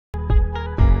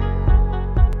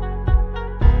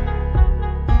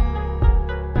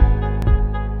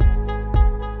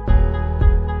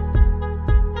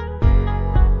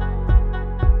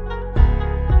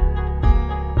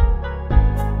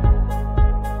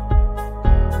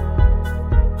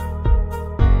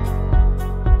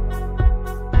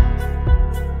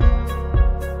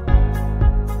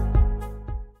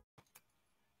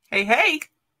Hey,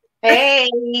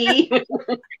 hey. Hey.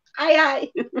 Hi.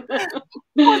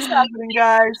 What's happening,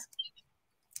 guys?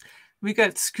 We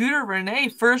got Scooter Renee,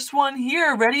 first one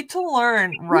here, ready to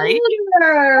learn, right?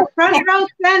 Scooter, front row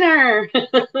center.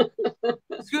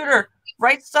 Scooter,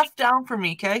 write stuff down for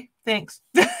me, okay? Thanks.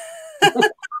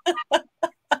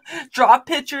 Draw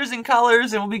pictures and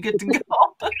colors and we'll be good to go.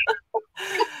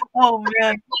 Oh,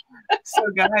 man. So,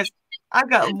 guys, I've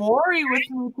got Mory with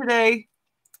me today.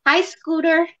 Hi,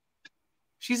 Scooter.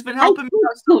 She's been helping me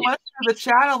out so much through the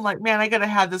chat. I'm like, man, I got to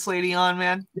have this lady on,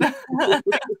 man.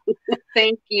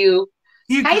 Thank you.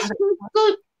 Hi,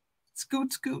 Scoot.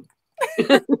 Scoot, scoot.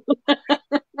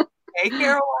 Hey,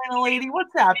 Carolina lady, what's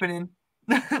happening?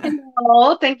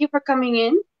 Hello. Thank you for coming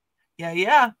in.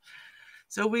 Yeah.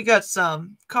 So we got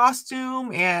some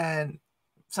costume and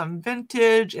some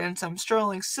vintage and some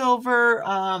sterling silver.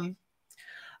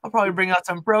 I'll probably bring out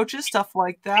some brooches, stuff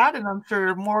like that. And I'm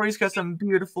sure Mory's got some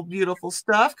beautiful, beautiful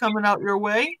stuff coming out your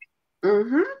way.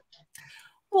 Mm-hmm.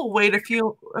 We'll wait a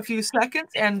few seconds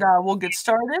and we'll get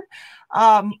started.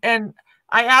 And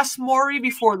I asked Mory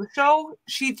before the show.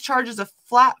 She charges a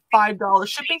flat $5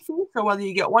 shipping fee. So whether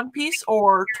you get one piece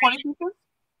or 20 pieces,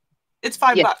 it's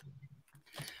 $5.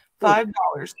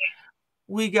 $5.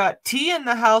 We got T in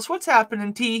the house. What's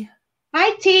happening, T?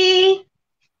 Hi, T.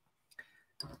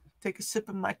 Take a sip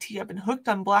of my tea. I've been hooked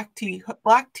on black tea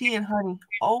and honey.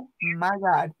 Oh my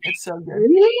God, it's so good.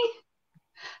 Really?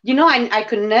 You know, I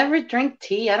could never drink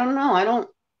tea. I don't know. I don't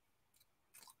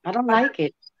like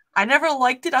it. I never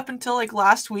liked it up until like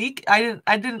last week. I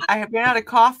ran out of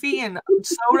coffee and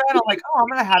soda, and I'm like, oh, I'm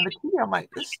gonna have the tea. I'm like,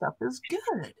 this stuff is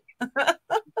good.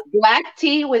 Black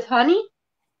tea with honey?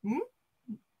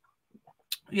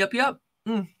 Yep.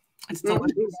 It's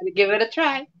delicious. Gotta give it a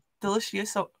try.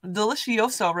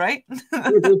 Delicioso, right?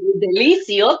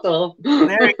 Delicioso.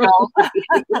 There you go.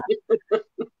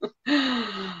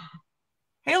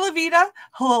 Hey, Lavita.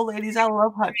 Hello, ladies. I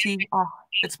love hot tea. Oh,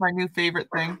 it's my new favorite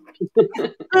thing.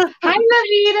 Hi,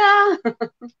 Lavita.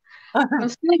 I'm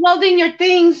still holding your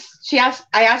things.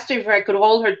 I asked her if I could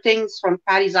hold her things from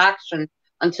Patty's auction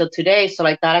until today, so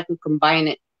I thought I could combine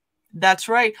it. That's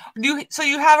right. So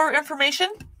you have her information?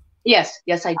 Yes,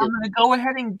 I do. I'm going to go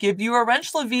ahead and give you a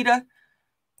wrench, Lavita.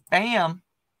 Bam.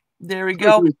 There we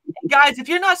go. Guys, if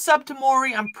you're not subbed to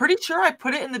Mory, I'm pretty sure I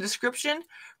put it in the description.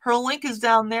 Her link is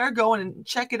down there. Go and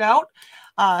check it out.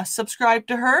 Subscribe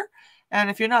to her. And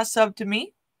if you're not subbed to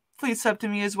me, please sub to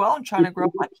me as well. I'm trying to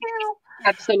grow my channel.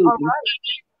 Absolutely. All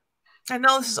right. I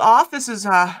know this is off. This is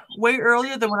way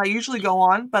earlier than when I usually go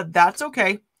on, but that's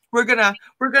okay. We're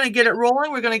gonna get it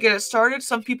rolling. We're gonna get it started.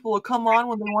 Some people will come on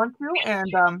when they want to,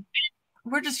 and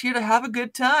we're just here to have a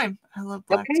good time. I love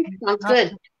black tea. Sounds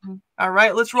good. All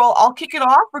right, let's roll. I'll kick it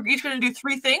off. We're each gonna do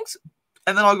 3 things,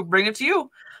 and then I'll bring it to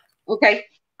you. Okay.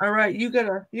 All right, you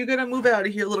gotta move out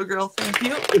of here, little girl. Thank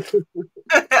you.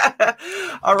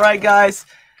 All right, guys,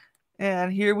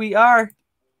 and here we are.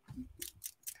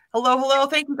 Hello.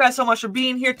 Thank you guys so much for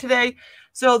being here today.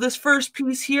 So this first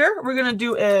piece here, we're gonna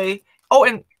do a. Oh,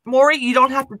 and Mory, you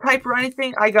don't have to type or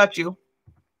anything. I got you.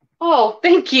 Oh,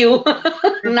 thank you.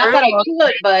 Not that I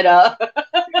could, but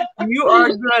You are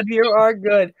good. You are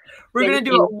good. We're gonna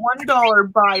do a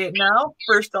 $1 buy it now.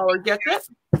 First dollar gets it.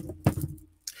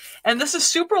 And this is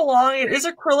super long. It is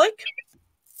acrylic.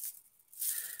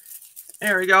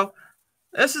 There we go.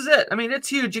 This is it. I mean, it's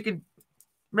huge. You could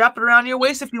wrap it around your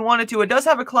waist if you wanted to. It does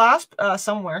have a clasp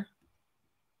somewhere.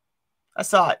 I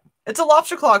saw it. It's a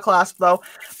lobster claw clasp, though.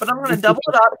 But I'm going to double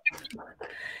it up.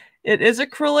 It is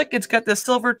acrylic. It's got the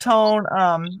silver tone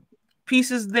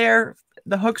pieces there.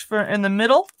 The hooks for in the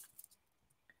middle.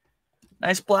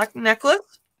 Nice black necklace.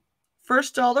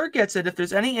 First dollar gets it if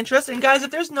there's any interest. And guys,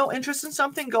 if there's no interest in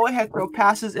something, go ahead, throw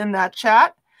passes in that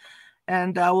chat.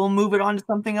 And we'll move it on to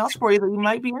something else for you that you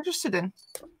might be interested in.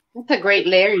 That's a great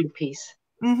layering piece.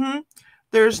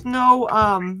 There's no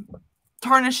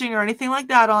tarnishing or anything like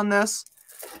that on this.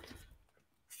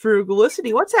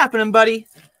 Frugalicity. What's happening, buddy?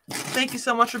 Thank you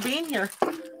so much for being here.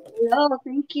 Hello,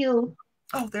 thank you.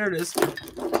 Oh, there it is.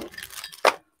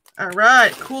 All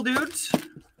right, cool dudes.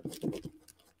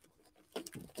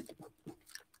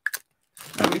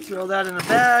 Let me throw that in a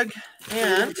bag.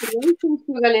 And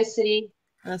Frugalicity.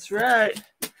 That's right.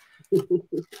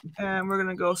 And we're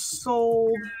going to go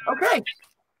sold. Okay.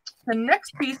 The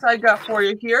next piece I got for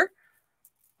you here,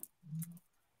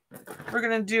 we're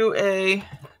going to do a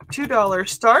 $2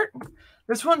 start.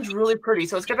 This one's really pretty.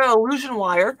 So it's got an illusion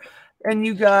wire, and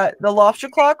you got the lobster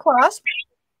claw clasp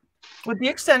with the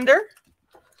extender.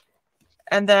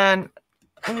 And then,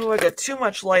 oh, I got too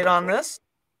much light on this.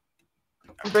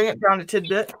 I'll bring it down a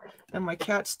tidbit. And my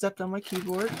cat stepped on my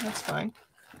keyboard. That's fine.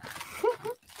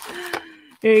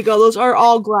 There you go. Those are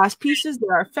all glass pieces. They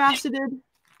are faceted.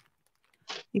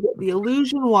 You get the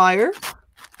illusion wire.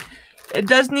 It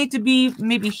does need to be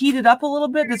maybe heated up a little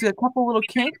bit. There's a couple little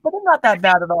kinks, but they're not that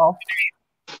bad at all.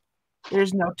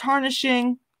 There's no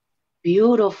tarnishing.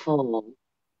 Beautiful.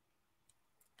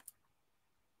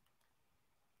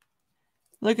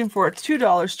 Looking for a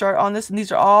 $2 start on this, and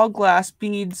these are all glass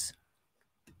beads.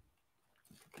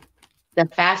 The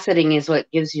faceting is what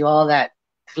gives you all that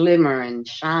glimmer and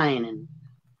shine, and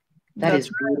that's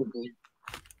beautiful.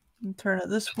 Right. And turn it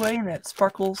this way, and it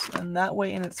sparkles, and that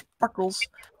way, and it sparkles.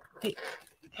 Hey,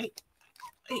 hey,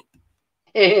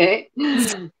 hey.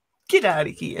 Get out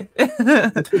of here.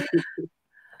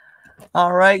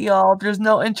 All right, y'all. If there's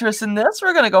no interest in this,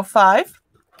 we're going to go 5,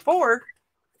 4,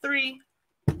 3,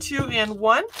 2, and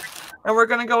 1. And we're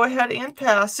going to go ahead and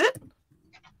pass it.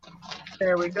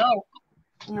 There we go.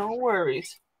 No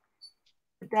worries.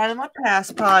 Put that in my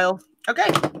pass pile. Okay.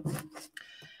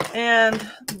 And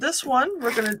this one,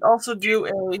 we're going to also do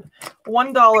a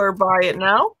 $1 buy it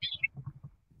now.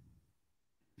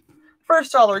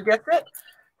 First dollar gets it.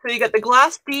 So you got the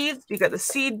glass beads, you got the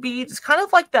seed beads. It's kind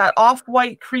of like that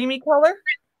off-white creamy color.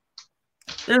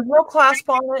 There's no clasp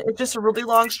on it. It's just a really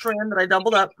long strand that I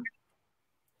doubled up.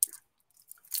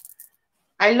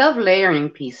 I love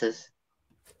layering pieces.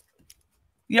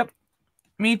 Yep.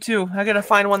 Me too. I got to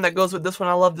find one that goes with this one.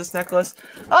 I love this necklace.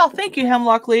 Oh, thank you,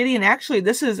 Hemlock Lady. And actually,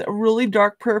 this is a really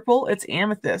dark purple. It's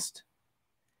amethyst.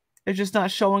 It's just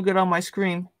not showing good on my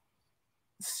screen.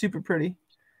 It's super pretty.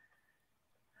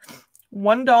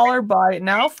 $1 buy it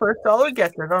now. First dollar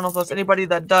gets it. I don't know if there's anybody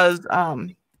that does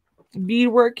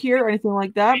beadwork here or anything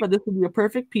like that, but this would be a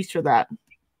perfect piece for that.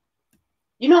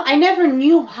 You know, I never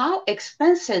knew how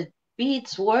expensive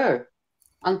beads were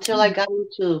until I got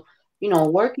into, you know,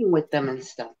 working with them and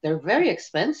stuff. They're very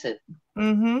expensive.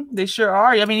 Mm-hmm. They sure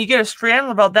are. I mean, you get a strand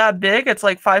about that big, it's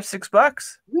like $5,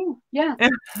 $6. Yeah.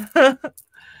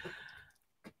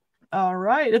 All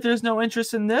right. If there's no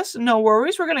interest in this, no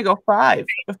worries. We're going to go 5,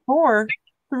 4,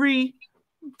 3,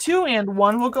 2, and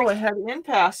 1. We'll go ahead and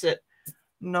pass it.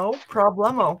 No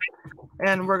problemo.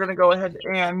 And we're going to go ahead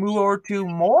and move over to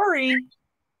Mory.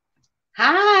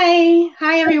 Hi.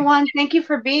 Hi, everyone. Thank you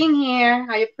for being here.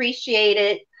 I appreciate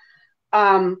it.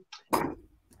 I'm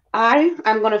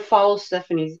going to follow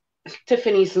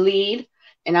Tiffany's lead,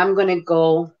 and I'm going to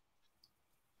go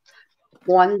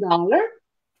 $1.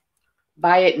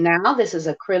 Buy it now. This is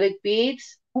acrylic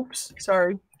beads. Oops,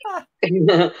 sorry.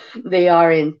 They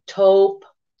are in taupe,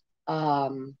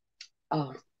 foam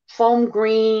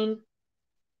green,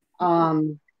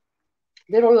 little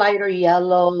lighter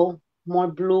yellow, more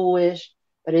bluish,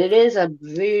 but it is a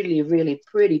really, really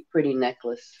pretty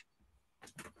necklace.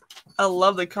 I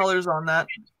love the colors on that.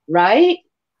 Right?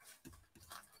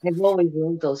 I've always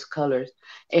loved those colors.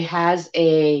 It has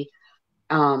a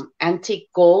antique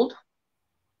gold.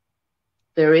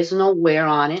 There is no wear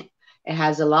on it. It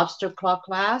has a lobster claw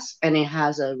clasp, and it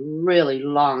has a really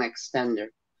long extender.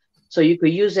 So you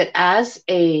could use it as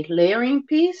a layering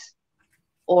piece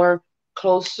or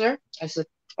closer as a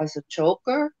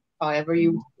choker, however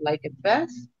you like it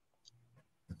best.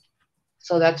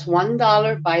 So that's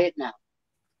 $1. Buy it now.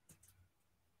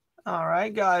 All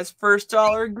right, guys. First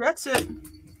dollar gets it.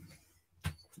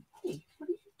 Hey, what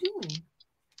are you doing?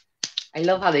 I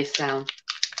love how they sound.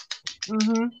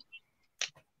 Mm-hmm.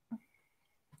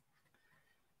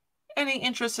 Any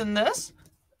interest in this?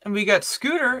 And we got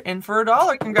Scooter in for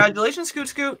 $1. Congratulations,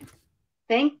 Scoot.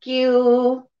 Thank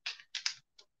you.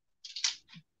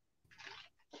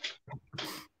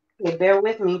 Okay, bear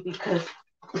with me because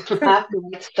I have to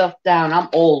write stuff down. I'm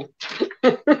old.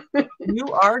 You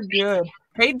are good.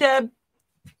 Hey, Deb.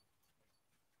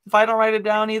 If I don't write it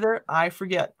down either, I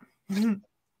forget.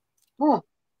 Oh.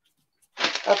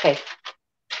 Okay.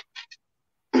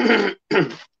 I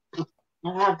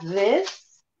have this.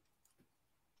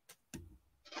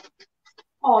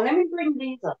 Oh, let me bring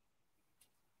these up.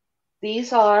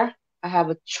 These are, I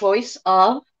have a choice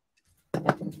of,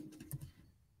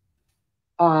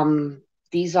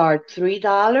 these are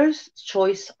 $3,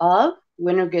 choice of,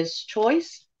 winner gets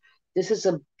choice. This is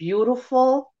a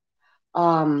beautiful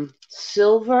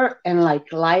silver and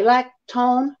like lilac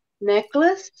tone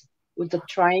necklace with the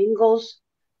triangles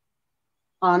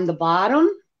on the bottom.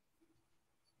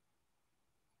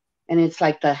 And it's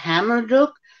like the hammer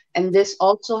look. And this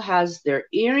also has their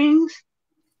earrings.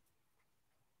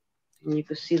 And you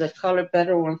can see the color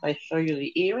better once I show you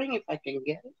the earring, if I can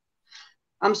get it.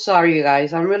 I'm sorry, you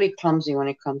guys. I'm really clumsy when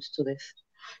it comes to this.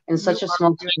 In such a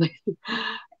small place.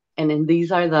 And then these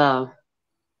are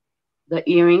the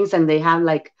earrings, and they have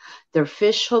like their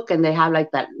fish hook, and they have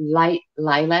like that light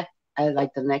lilac,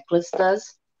 like the necklace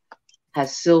does.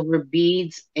 Has silver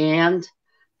beads and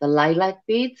the lilac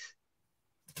beads.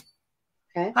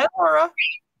 Okay. Hi, Laura.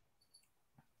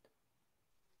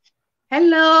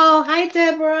 Hello. Hi,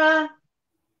 Deborah.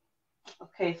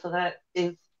 Okay, so that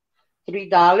is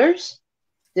 $3.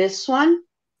 This one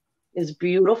is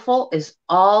beautiful. It's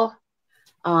all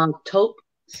taupe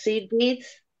seed beads,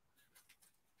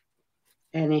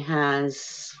 and it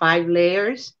has 5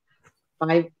 layers,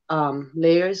 5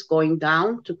 layers going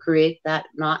down to create that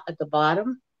knot at the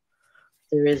bottom.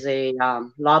 There is a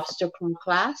lobster claw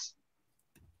clasp,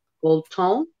 gold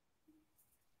tone,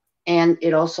 and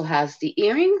it also has the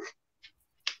earrings.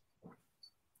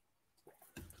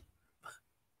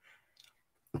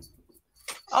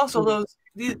 Also,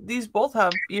 these both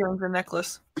have earrings and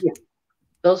necklace. Yeah,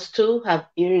 those two have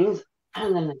earrings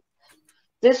and then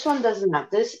this one doesn't have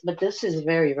this, but this is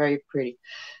very, very pretty.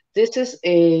 This is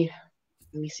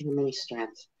let me see how many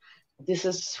strands. This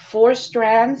is 4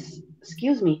 strands.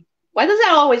 Excuse me. Why does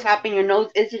that always happen? Your nose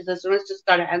itches as soon as you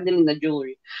start handling the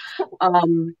jewelry.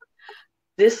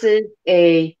 This is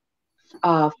a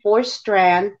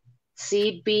 4-strand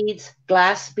seed beads,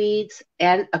 glass beads,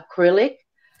 and acrylic.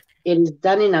 It is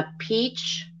done in a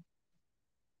peach.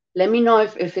 Let me know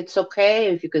if it's okay,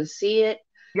 if you can see it.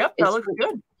 Yep, that looks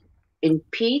good. In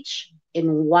peach,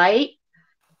 in white,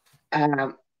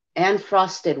 and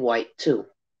frosted white too.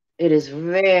 It is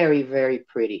very, very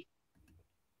pretty.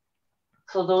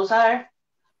 So those are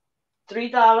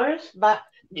 $3. But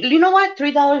you know what?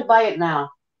 $3, buy it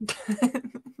now.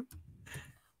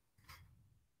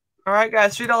 All right,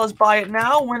 guys, $3, buy it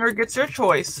now. Winner gets their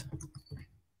choice.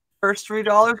 First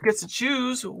 $3 gets to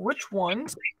choose which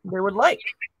ones they would like.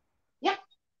 Yeah.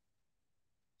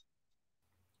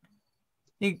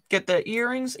 You get the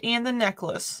earrings and the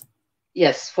necklace.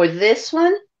 Yes, for this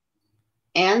one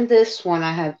and this one,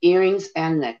 I have earrings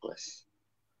and necklace.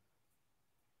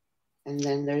 And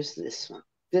then there's this one.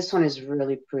 This one is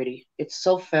really pretty. It's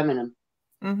so feminine.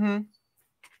 Mm-hmm.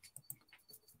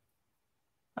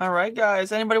 All right,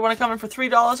 guys. Anybody want to come in for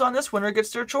 $3 on this? Winner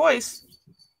gets their choice.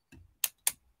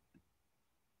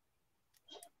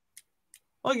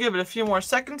 We'll give it a few more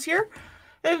seconds here.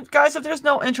 And guys, if there's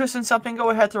no interest in something,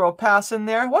 go ahead, throw a pass in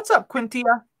there. What's up,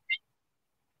 Quintia?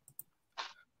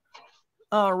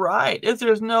 All right. If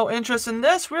there's no interest in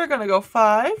this, we're going to go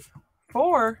 5,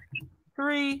 4,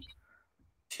 3,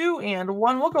 2, and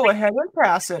 1. We'll go ahead and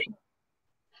pass it.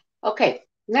 Okay.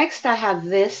 Next, I have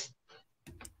this.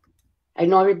 I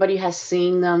know everybody has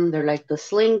seen them. They're like the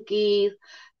slinky,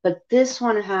 but this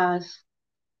one has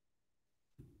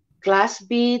glass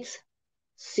beads,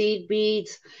 seed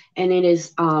beads, and it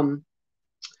is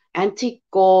antique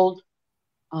gold,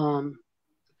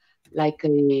 like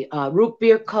a root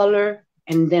beer color,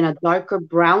 and then a darker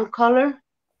brown color.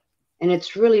 And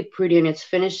it's really pretty, and it's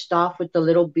finished off with the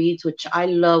little beads, which I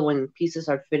love when pieces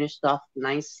are finished off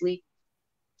nicely,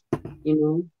 you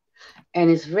know. And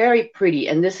it's very pretty.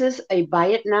 And this is a buy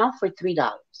it now for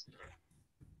 $3.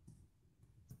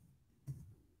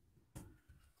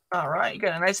 All right, you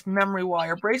got a nice memory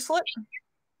wire bracelet.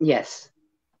 Yes.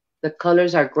 The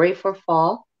colors are great for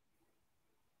fall.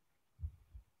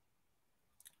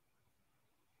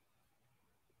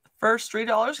 First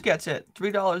 $3 gets it.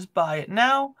 $3 buy it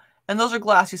now. And those are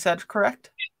glass, you said,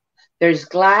 correct? There's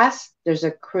glass, there's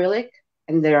acrylic,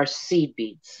 and there are seed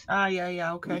beads.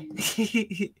 Yeah, okay.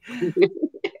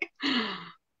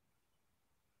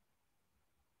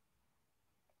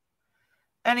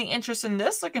 Any interest in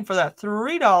this? Looking for that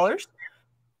 $3.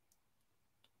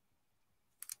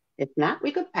 If not,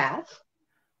 we could pass.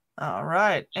 All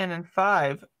right. And in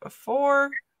 5, 4,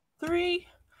 3,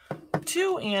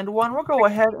 2, and 1, we'll go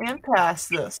ahead and pass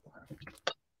this.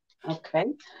 Okay.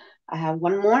 I have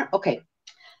one more. Okay.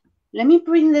 Let me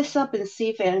bring this up and see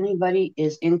if anybody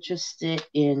is interested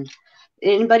in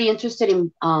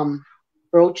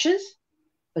brooches.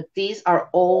 But these are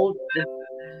old.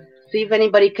 See if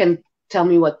anybody can tell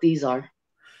me what these are.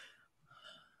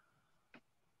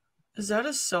 Is that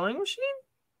a sewing machine?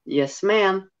 Yes,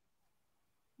 ma'am.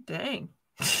 Dang.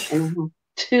 And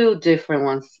 2 different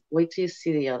ones. Wait till you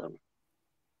see the other one.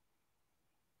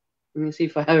 Let me see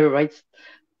if I have it right.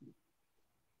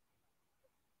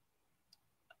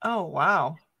 Oh,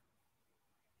 wow.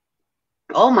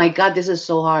 Oh my God, this is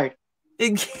so hard.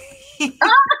 It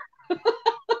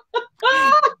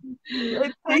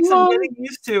takes some getting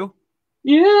used to.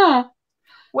 Yeah.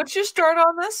 What's your start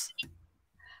on this?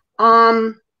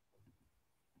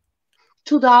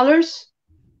 $2.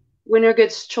 Winner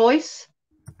gets choice.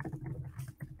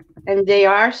 And they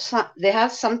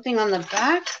have something on the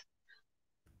back.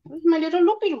 Where's my little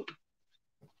loopy loop?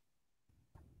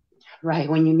 Right,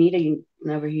 when you need it, you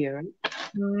never hear it.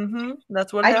 Mm-hmm.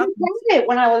 That's what I just happens. found it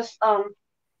when I was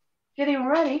getting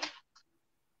ready.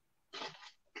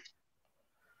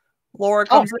 Laura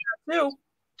Oh, comes in too.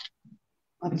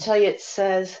 I'll tell you, it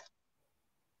says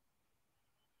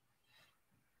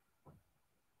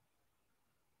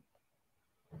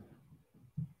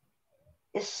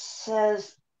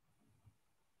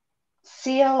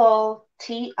CLOTILDE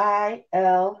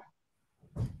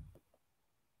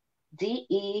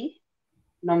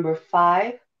number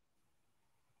 5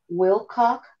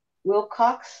 Wilcox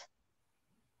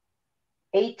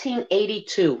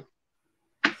 1882.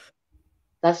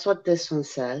 That's what this one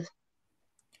says.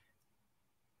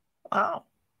 Wow.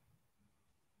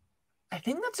 I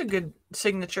think that's a good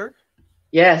signature.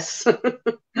 Yes.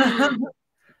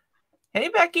 Hey,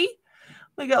 Becky.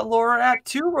 We got Laura at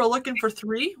 2. We're looking for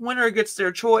 3. Winner gets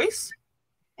their choice.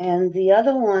 And the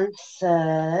other one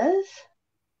says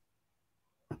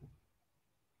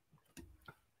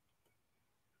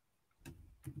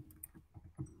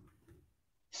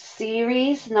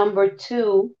series number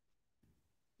 2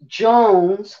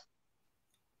 Jones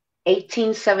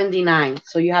 1879.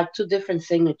 So you have 2 different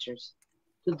signatures,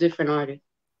 2 different artists.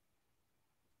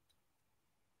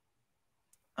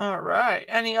 All right.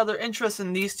 Any other interest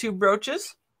in these 2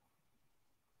 brooches?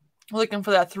 Looking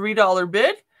for that $3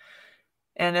 bid.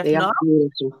 And if not,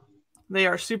 they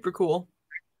are super cool.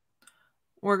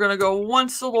 We're going to go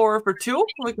once to Laura for 2.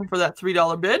 Looking for that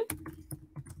 $3 bid.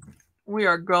 We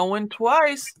are going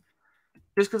twice.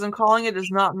 Just because I'm calling it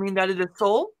does not mean that it is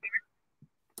sold.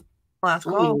 Last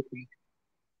call. Okay.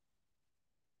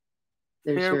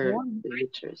 There's your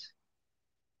signatures.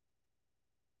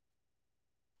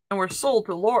 And we're sold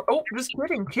to Laura. Oh, just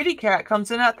kidding. Kitty Cat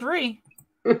comes in at 3.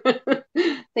 Thank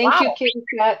you, Kitty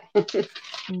Cat.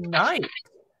 Nice.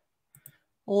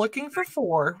 Looking for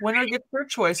 4. Winner gets their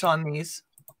choice on these.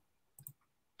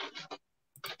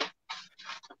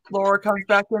 Laura comes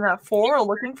back in at 4,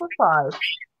 looking for 5.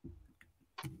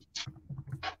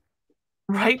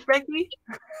 Right, Becky?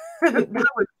 That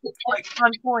was like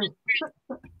on point.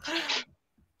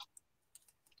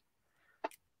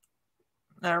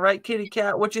 All right, Kitty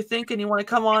Cat, what you thinking? You want to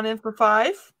come on in for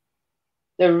 5?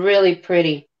 They're really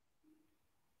pretty.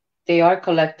 They are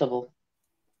collectible.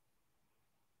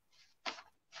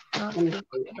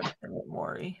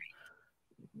 Mory.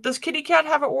 Does Kitty Cat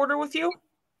have an order with you?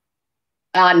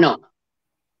 No.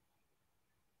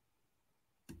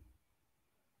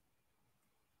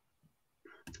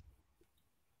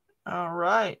 All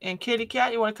right. And Kitty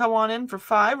Cat, you want to come on in for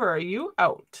 5 or are you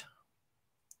out?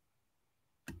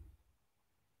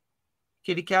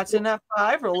 Kitty Cat's in at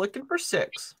 5. We're looking for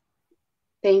 6.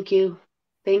 Thank you.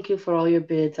 Thank you for all your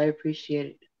bids. I appreciate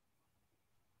it.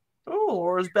 Oh,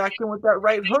 Laura's back in with that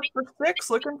right hook for 6,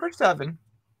 looking for 7.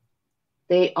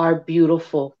 They are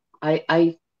beautiful.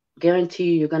 I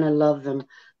guarantee you're going to love them.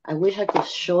 I wish I could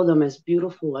show them as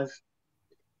beautiful as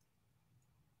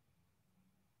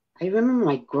I remember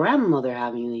my grandmother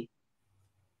having these.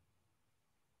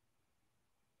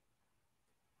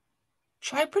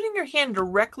 Try putting your hand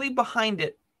directly behind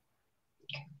it.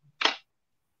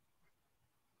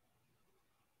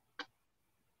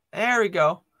 There we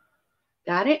go.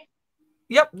 Got it?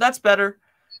 Yep, that's better.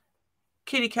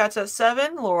 Kitty Cat's at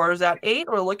 7. Laura's at 8.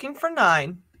 We're looking for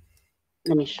 9.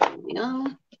 Let me show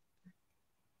you.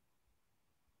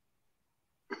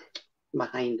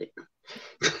 Behind it.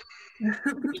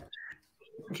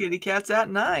 Kitty Cat's at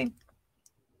 9.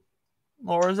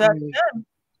 Laura's at 10.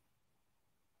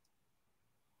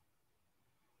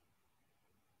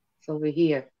 It's over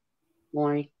here,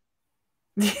 Mory.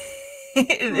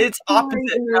 It's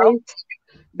opposite now.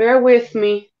 Bear with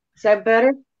me. Is that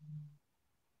better?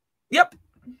 Yep.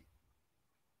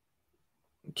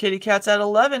 Kitty Cat's at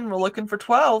 11. We're looking for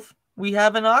 12. We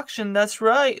have an auction. That's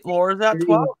right. Laura's at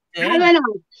 12. Have an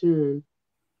auction.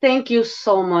 Thank you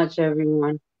so much,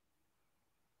 everyone.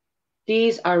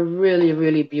 These are really,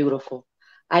 really beautiful.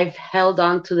 I've held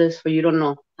on to this for you don't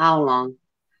know how long.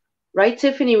 Right,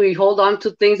 Tiffany? We hold on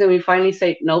to things and we finally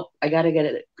say, nope, I got to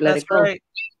let it go. Right.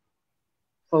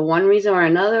 For one reason or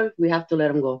another, we have to let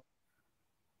them go.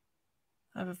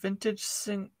 I have a vintage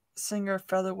Singer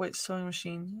featherweight sewing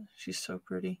machine. She's so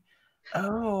pretty.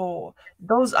 Oh,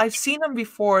 those, I've seen them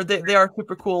before. They are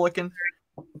super cool looking.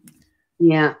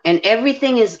 Yeah, and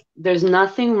everything is, there's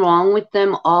nothing wrong with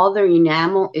them. All their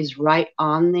enamel is right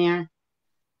on there.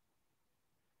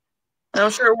 And I'm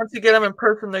sure once you get them in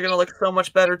person, they're going to look so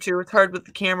much better too. It's hard with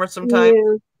the camera sometimes.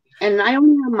 Yeah. And I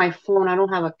only have my phone. I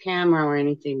don't have a camera or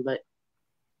anything, but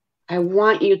I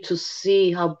want you to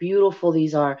see how beautiful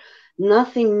these are.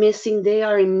 Nothing missing. They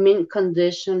are in mint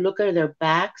condition. Look at their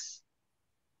backs.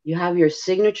 You have your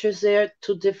signatures there,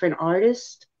 2 different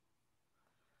artists.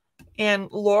 And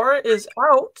Laura is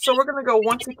out, so we're going to go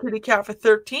once a kitty cat for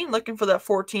 13, looking for that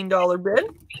 $14 bid.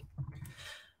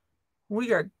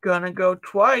 We are going to go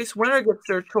twice. Winner gets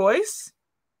their choice.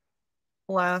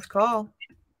 Last call.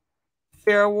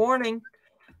 Fair warning.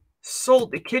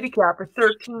 Sold the kitty cat for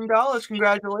 $13.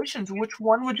 Congratulations. Which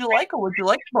one would you like, or would you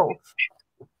like both?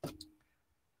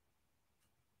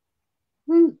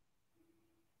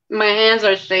 My hands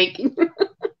are shaking.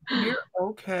 You're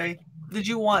okay. Did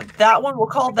you want that one? We'll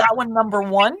call that one number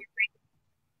 1.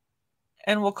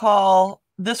 And we'll call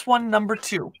this one number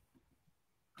 2.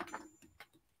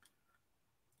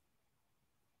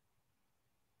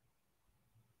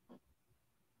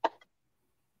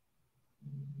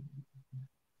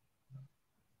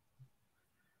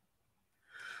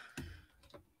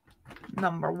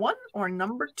 Number 1 or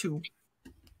number 2?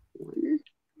 1,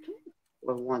 2,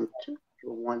 or 1, 2,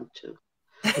 or 1, 2.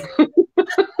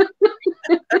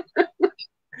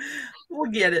 We'll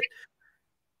get it.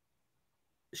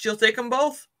 She'll take them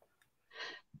both.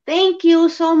 Thank you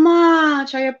so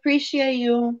much. I appreciate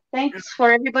you. Thanks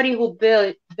for everybody who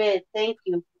bid. Thank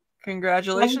you.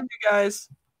 Congratulations, you guys.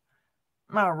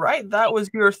 All right. That was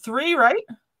your 3, right?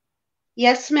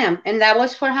 Yes, ma'am. And that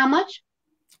was for how much?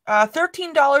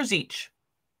 $13 each.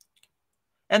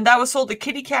 And that was sold at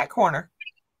Kitty Cat Corner.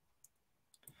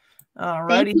 All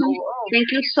righty.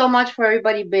 Thank you so much for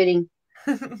everybody bidding.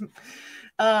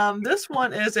 This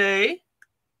one's a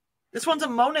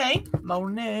Monet.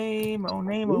 Monet.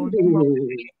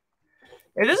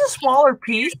 It is a smaller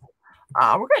piece.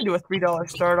 We're going to do a $3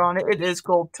 start on it. It is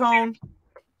gold tone.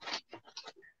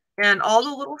 And all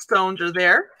the little stones are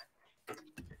there.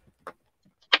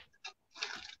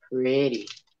 Pretty.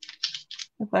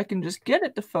 If I can just get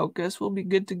it to focus, we'll be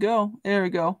good to go. There we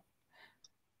go.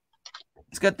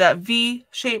 It's got that V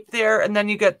shape there, and then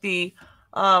you get the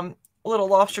little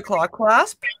lobster claw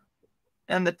clasp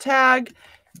and the tag.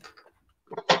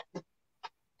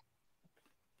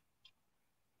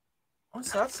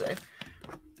 What's that say?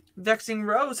 Vexing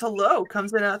Rose, hello,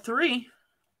 comes in at 3.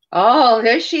 Oh,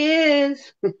 there she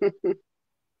is.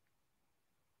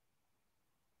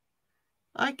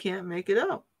 I can't make it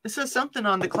out. It says something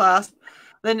on the clasp.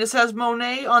 Then it says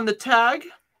Monet on the tag.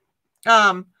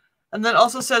 And then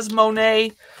also says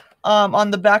Monet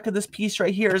on the back of this piece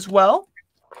right here as well.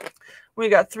 We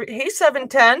got 3. Hey,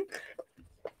 710.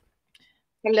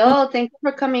 Hello, thank you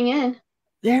for coming in.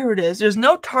 There it is. There's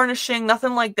no tarnishing,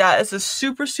 nothing like that. It's a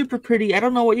super, super pretty. I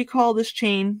don't know what you call this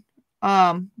chain,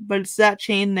 but it's that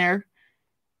chain there.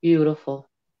 Beautiful.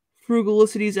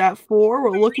 Frugalicity's at 4.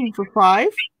 We're looking for 5.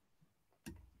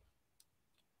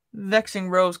 Vexing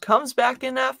Rose comes back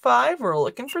in at 5. We're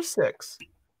looking for 6.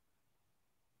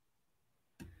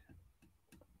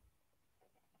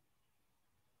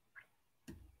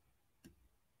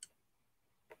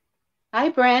 Hi,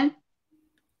 Bren.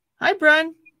 Hi,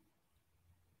 Bren.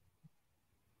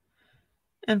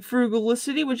 And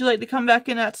Frugalicity, would you like to come back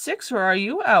in at 6, or are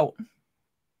you out?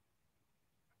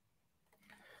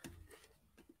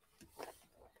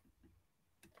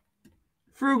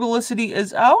 Frugalicity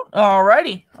is out.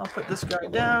 Alrighty. I'll put this guy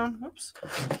down. Oops.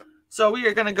 So we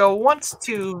are going to go once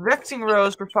to Vexing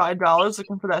Rose for $5,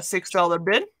 looking for that $6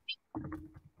 bid.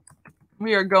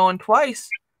 We are going twice.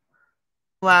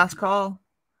 Last call.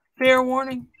 Fair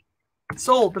warning.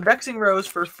 Sold the Vexing Rose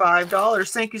for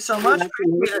 $5. Thank you so much.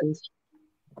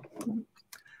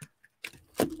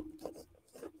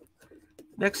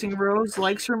 Vexing Rose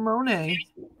likes her Monet.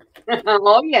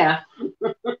 Oh, yeah.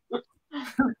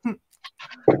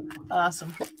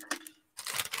 Awesome.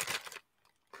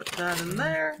 Put that in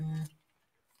there.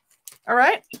 All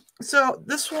right. So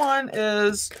this one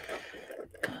is...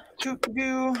 We're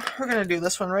going to do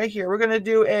this one right here. We're going to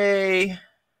do a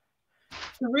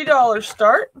 $3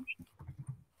 start.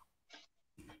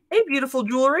 Hey, beautiful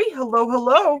jewelry. Hello,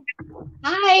 hello.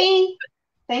 Hi.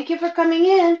 Thank you for coming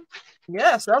in.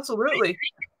 Yes, absolutely.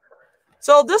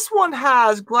 So this one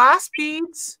has glass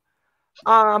beads,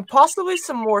 possibly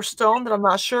some more stone that I'm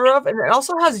not sure of, and it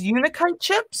also has unakite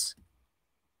chips.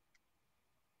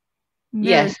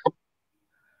 Yes.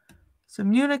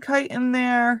 Some unakite in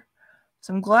there,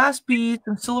 some glass beads,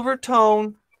 some silver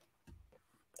tone.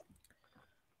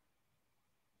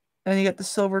 And you get the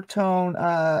silver tone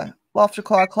lobster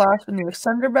claw clasp and the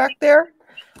extender back there.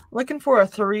 Looking for a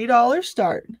 $3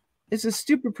 start. This is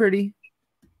super pretty.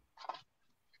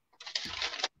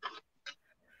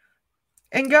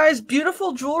 And guys,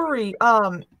 beautiful jewelry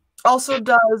also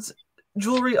does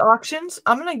jewelry auctions.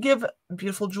 I'm gonna give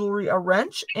beautiful jewelry a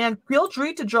wrench, and feel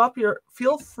free to drop your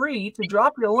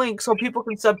link so people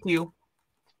can sub to you.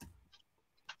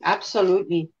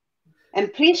 Absolutely.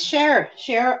 And please share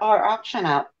our auction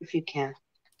out if you can.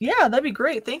 Yeah, that'd be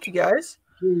great. Thank you, guys.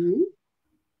 Mm-hmm.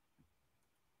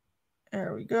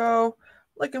 There we go.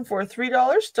 Looking for a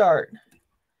 $3 start.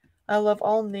 I love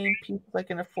all name pieces I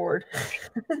can afford.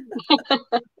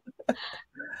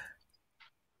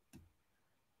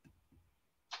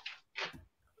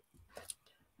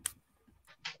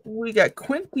 We got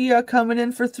Quintia coming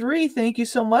in for 3. Thank you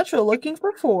so much. We're looking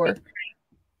for 4.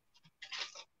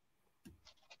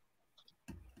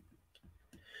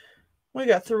 We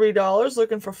got $3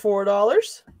 looking for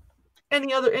 $4.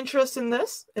 Any other interest in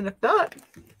this? And if not,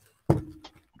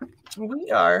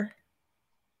 we are.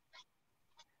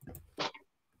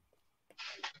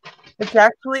 It's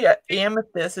actually an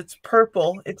amethyst. It's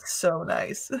purple. It's so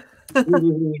nice.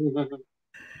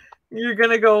 You're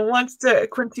going to go once to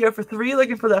Quintia for 3,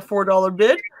 looking for that $4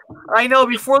 bid. I know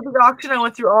before the auction, I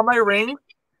went through all my rings,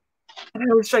 and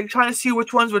I was like trying to see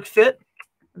which ones would fit.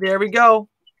 There we go.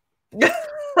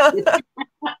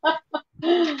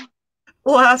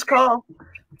 Last call.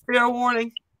 Fair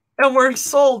warning. And we're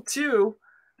sold too.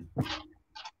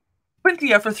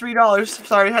 Quintia for $3.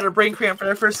 Sorry, I had a brain cramp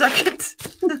there for a second.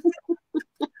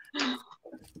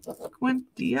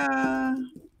 Quintia.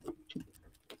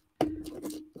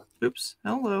 Oops.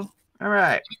 Hello. All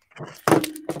right.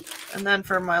 And then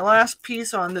for my last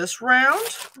piece on this round,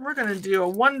 we're going to do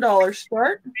a $1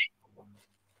 start.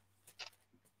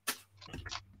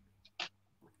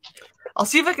 I'll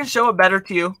see if I can show it better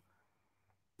to you.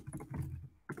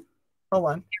 Hold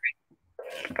on.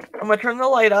 I'm going to turn the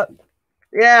light up.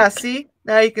 Yeah, see?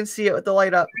 Now you can see it with the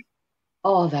light up.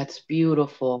 Oh, that's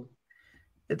beautiful.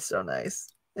 It's so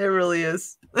nice. It really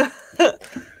is.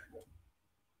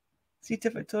 See,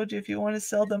 Tiff, I told you if you want to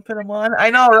sell them, put them on.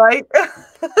 I know, right?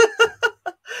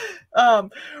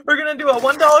 We're going to do a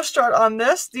 $1 start on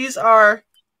this. These are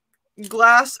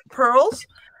glass pearls.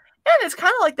 And it's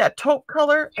kind of like that taupe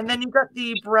color. And then you've got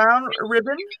the brown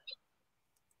ribbon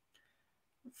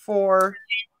for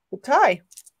the tie.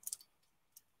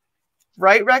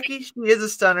 Right, Recky? She is a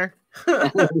stunner.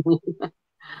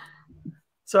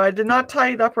 So I did not tie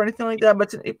it up or anything like that,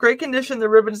 but it's in great condition. The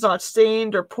ribbon's not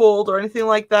stained or pulled or anything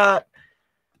like that.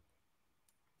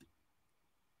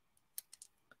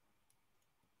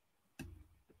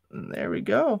 And there we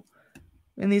go.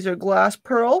 And these are glass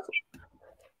pearls.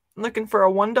 Looking for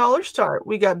a $1 start.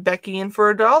 We got Becky in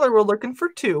for $1. We're looking for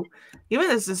 2. Even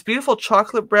this beautiful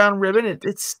chocolate brown ribbon,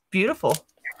 it's beautiful.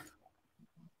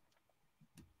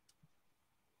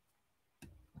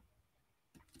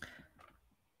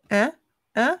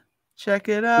 Check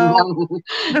it out.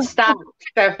 Stop,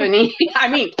 Stephanie. I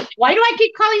mean, why do I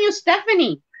keep calling you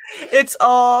Stephanie? It's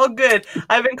all good.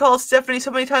 I've been called Stephanie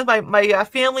so many times. My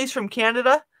family's from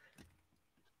Canada.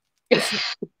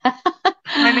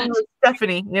 My name is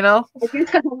Stephanie, you know? I think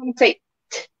because I want to say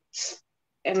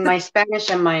in my Spanish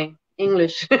and my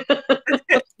English.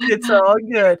 It's all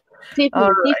good. Tiffany,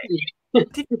 all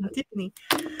right. Tiffany.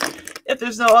 If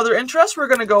there's no other interest, we're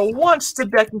going to go once to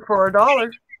Becky for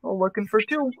 $1. We're looking for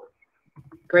 2.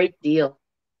 Great deal.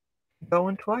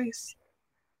 Going twice.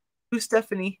 Who's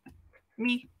Stephanie?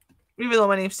 Me. Even though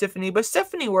my name's Stephanie, but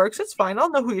Stephanie works. It's fine. I'll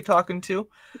know who you're talking to.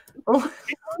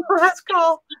 Last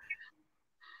call.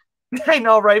 I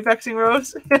know, right, Vexing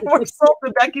Rose? We're sold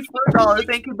to Becky for $1.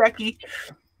 Thank you, Becky.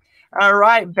 All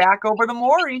right, back over to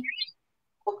Mory.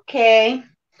 Okay.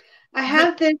 I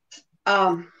have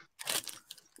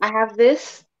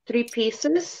this 3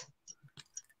 pieces.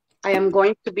 I am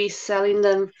going to be selling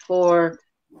them for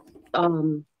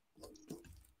 $2.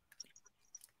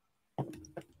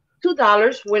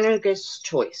 Winner gets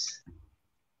choice.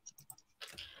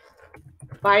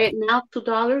 Buy it now,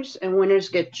 $2, and winners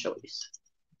get choice.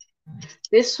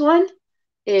 This one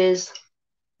is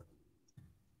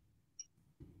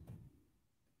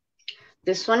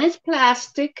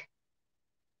plastic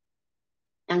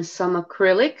and some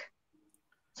acrylic.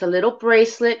 It's a little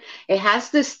bracelet. It has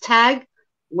this tag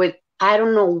with I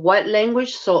don't know what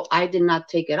language, so I did not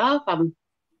take it off. I'm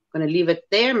going to leave it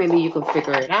there. Maybe you can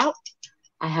figure it out.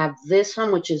 I have this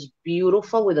one, which is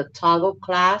beautiful with a toggle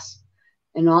clasp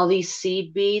and all these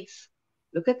seed beads.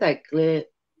 Look at that glitz.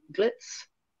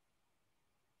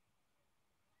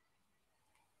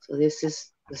 So this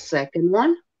is the second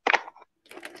one.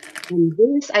 And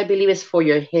this, I believe, is for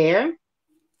your hair.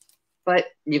 But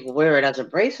you can wear it as a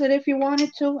bracelet if you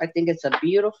wanted to. I think it's a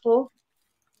beautiful,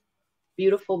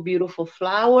 beautiful, beautiful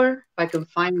flower. If I can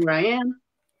find where I am.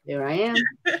 There I am.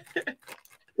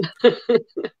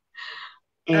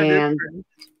 And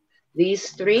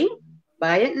these three,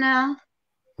 buy it now.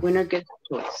 Winner gets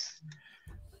choice.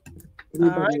 All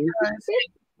right, guys.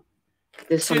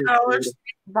 This $2.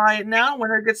 Buy it now.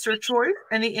 Winner gets their choice.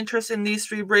 Any interest in these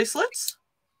 3 bracelets?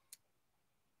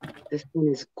 This one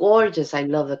is gorgeous. I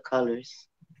love the colors.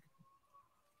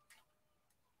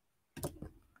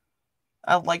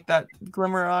 I like that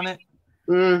glimmer on it.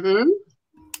 Mm-hmm.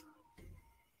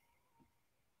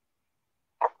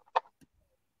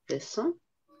 This one.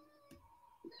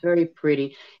 It's very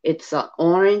pretty. It's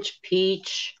orange,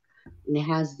 peach, and it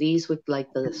has these with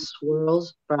like the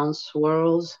swirls, brown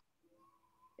swirls.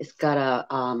 It's got a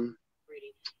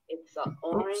it's an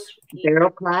orange barrel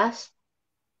clasp.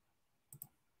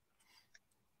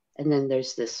 And then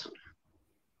there's this one.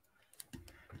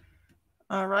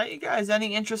 All right, you guys,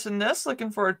 any interest in this?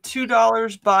 Looking for a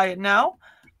 $2, buy it now.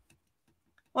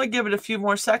 We'll give it a few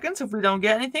more seconds. If we don't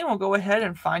get anything, we'll go ahead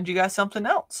and find you guys something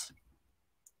else.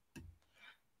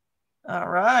 All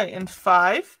right, and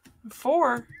 5,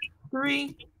 4,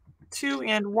 3, 2,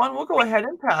 and 1. We'll go ahead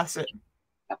and pass it.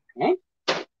 Okay.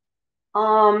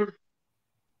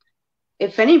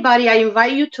 If anybody, I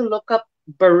invite you to look up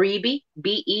Berribi,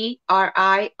 Berri.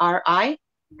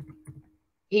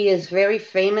 He is very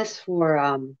famous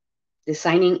for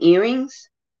designing earrings.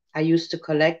 I used to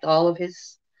collect all of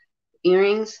his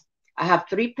earrings. I have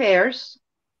 3 pairs.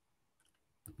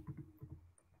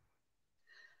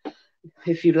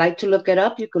 If you'd like to look it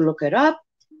up, you can look it up.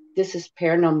 This is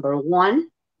pair number 1.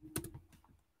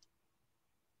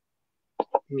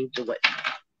 Let me do it.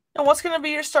 And what's going to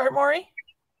be your start, Mory?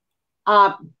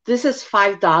 This is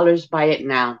 $5. Buy it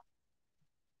now.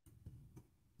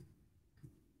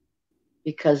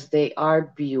 Because they are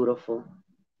beautiful.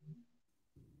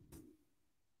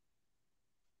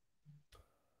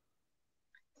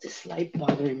 This light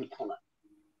bothering me. Hold on.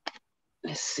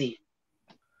 Let's see.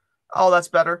 Oh, that's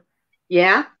better.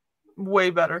 Yeah? Way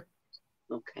better.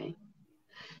 Okay.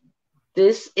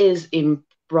 This is in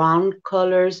brown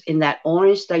colors, in that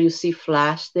orange that you see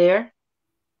flash there.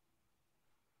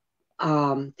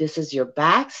 This is your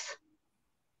backs.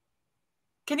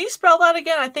 Can you spell that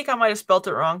again? I think I might have spelled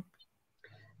it wrong.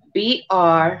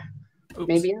 B-R. Oops.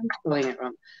 Maybe I'm spelling it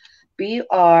wrong.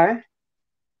 B-R-R-I.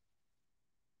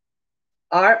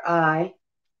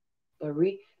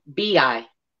 B-I.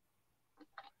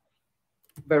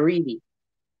 Berribi.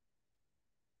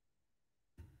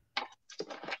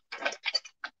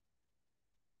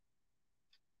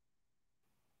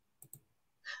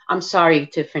 I'm sorry,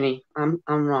 Tiffany. I'm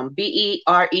wrong.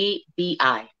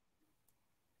 B-E-R-E-B-I.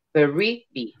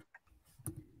 Berribi.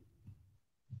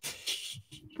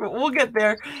 We'll get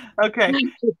there. Okay.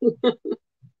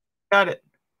 Got it.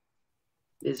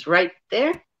 It's right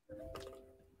there.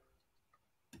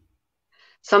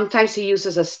 Sometimes he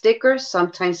uses a sticker.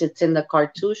 Sometimes it's in the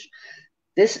cartouche.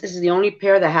 This is the only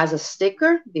pair that has a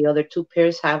sticker. The other 2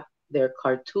 pairs have their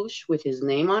cartouche with his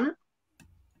name on it.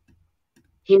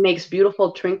 He makes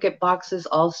beautiful trinket boxes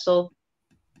also.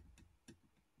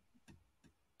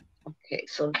 Okay,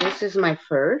 so this is my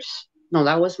first. No,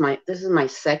 this is my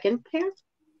second pair.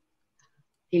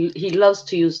 He loves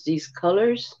to use these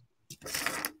colors.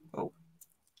 Oh.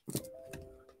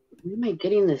 Where am I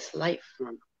getting this light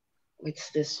from?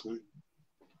 It's this one.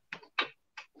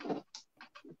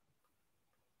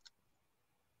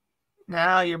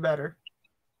 Now you're better.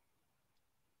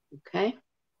 Okay.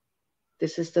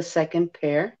 This is the second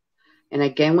pair. And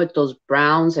again, with those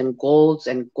browns and golds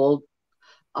and gold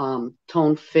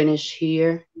tone finish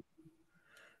here.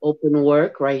 Open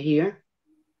work right here.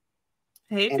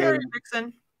 Hey, Fairy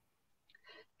Vixen.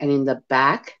 And in the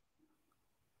back,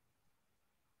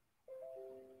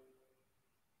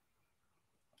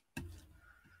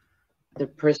 the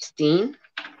pristine.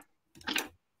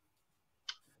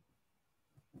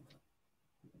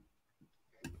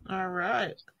 All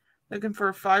right. Looking for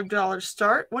a $5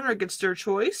 start. Winner gets their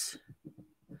choice.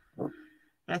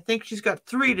 I think she's got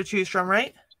 3 to choose from,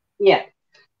 right? Yeah.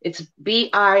 It's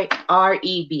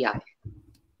B-I-R-E-B-I.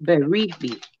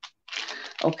 Berribi.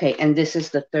 Okay, and this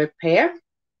is the third pair.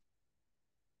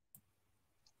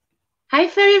 Hi,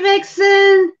 Fairy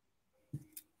Vixen.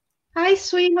 Hi,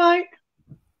 sweetheart.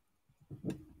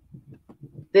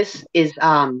 This is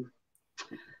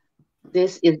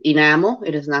enamel.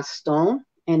 It is not stone,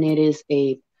 and it is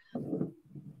a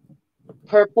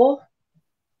purple.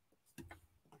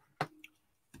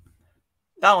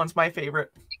 That one's my favorite.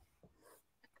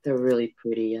 They're really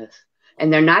pretty, yes.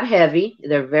 And they're not heavy.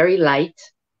 They're very light.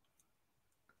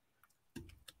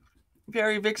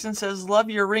 Fairy Vixen says, love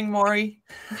your ring, Mory.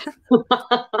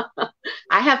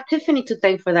 I have Tiffany to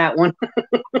thank for that one.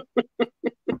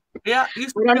 Yeah,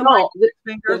 used to I be don't a know.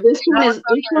 finger. This one Now is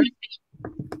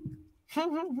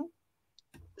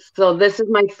so this is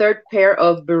my third pair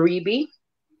of Baribi.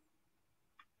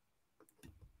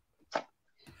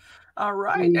 All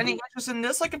right. Any interest in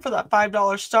this? Looking for that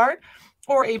 $5 start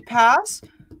or a pass?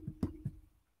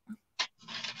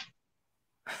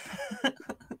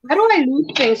 How do I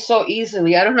lose things so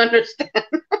easily? I don't understand.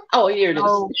 Oh, here it is.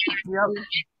 Oh, yep,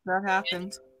 that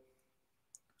happens.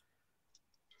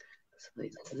 So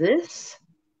it's this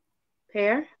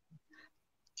pair.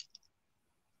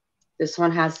 This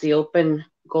one has the open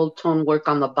gold tone work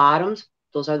on the bottoms.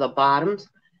 Those are the bottoms.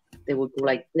 They will go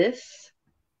like this.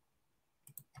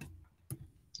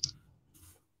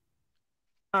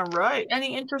 All right.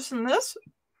 Any interest in this?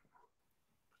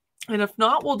 And if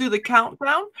not, we'll do the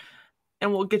countdown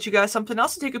and we'll get you guys something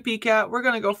else to take a peek at. We're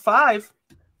going to go 5,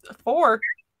 4,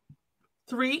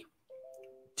 3,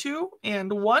 2,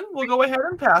 and 1. We'll go ahead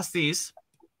and pass these.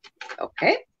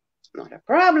 Okay, not a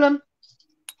problem.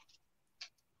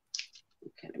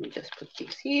 Okay, let me just put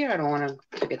these here. I don't want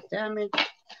to get damaged.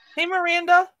 Hey,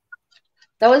 Miranda.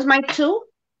 That was my 2?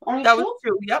 Only that 2? was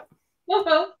 2, yep.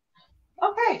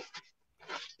 Okay.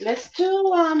 Let's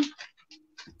do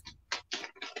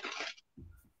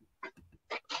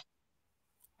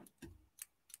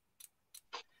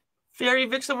Fairy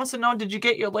Vixen wants to know, did you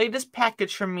get your latest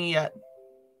package from me yet?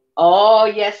 Oh,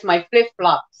 yes, my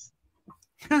flip-flops.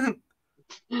 I'm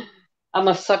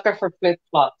a sucker for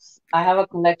flip-flops. I have a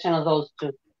collection of those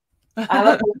too. I have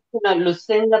a collection of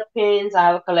Lucinda pins. I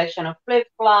have a collection of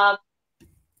flip-flops.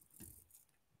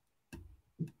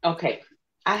 Okay,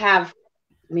 let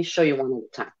me show you one at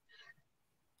a time.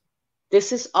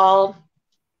 This is all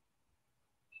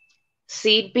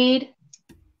seed bead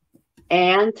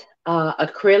and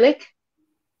acrylic.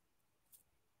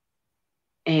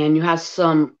 And you have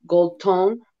some gold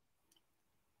tone.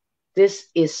 This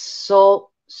is so,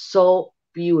 so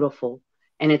beautiful.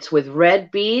 And it's with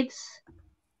red beads,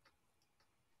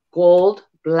 gold,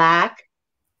 black.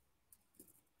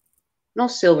 No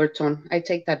silver tone. I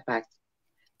take that back.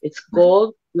 It's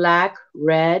gold, black,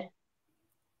 red.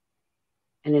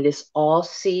 And it is all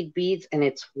seed beads. And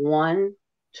it's 1,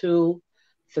 2,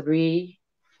 3,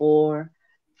 4,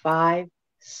 5,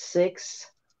 6,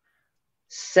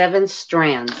 7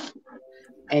 strands.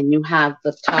 And you have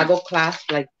the toggle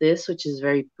clasp like this, which is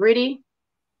very pretty.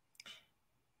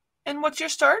 And what's your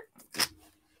start?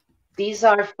 These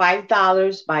are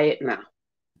 $5. Buy it now.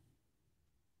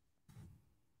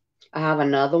 I have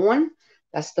another one.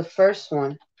 That's the first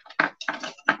one.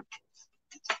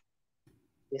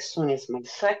 This one is my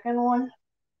second one.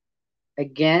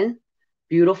 Again,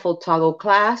 beautiful toggle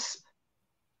clasp.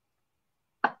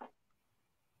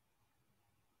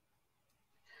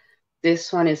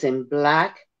 This one is in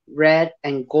black, red,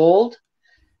 and gold.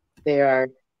 There are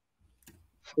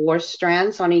 4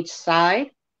 strands on each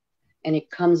side, and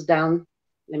it comes down.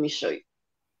 Let me show you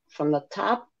from the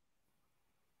top.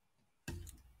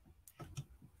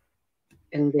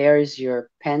 And there is your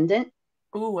pendant.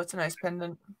 Ooh, what's a nice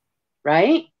pendant.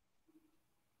 Right?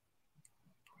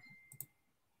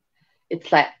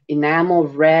 It's like enamel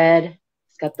red.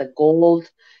 It's got the gold.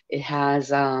 It has,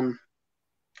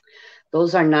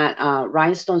 those are not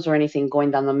rhinestones or anything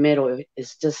going down the middle.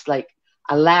 It's just like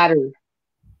a ladder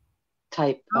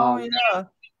type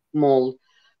mold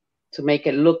to make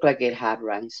it look like it had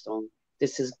rhinestone.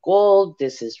 This is gold.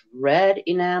 This is red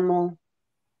enamel,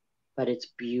 but it's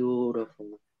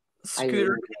beautiful.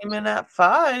 Scooter came in at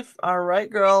 5. All right,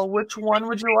 girl. Which one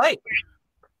would you like?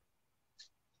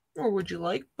 Or would you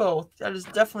like both? That is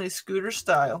definitely Scooter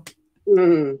style.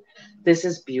 This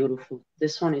is beautiful.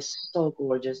 This one is so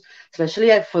gorgeous,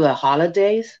 especially for the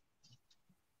holidays.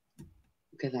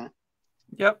 Look at that.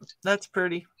 Yep, that's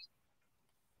pretty.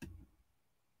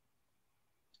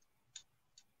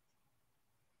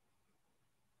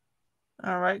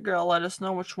 All right, girl, let us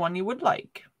know which one you would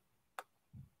like.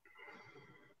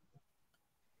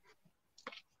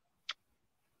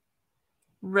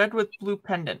 Red with blue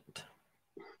pendant.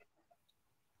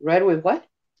 Red with what?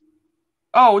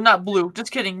 Oh, not blue.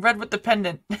 Just kidding. Red with the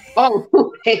pendant. Oh,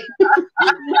 okay.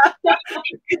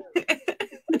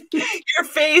 Your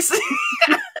face.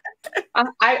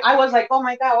 I was like, oh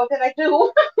my God, what did I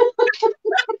do?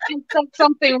 I said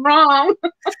something wrong.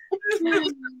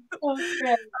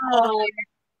 Okay.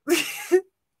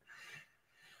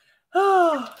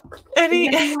 Oh,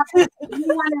 anyone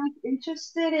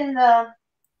interested in the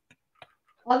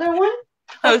other one?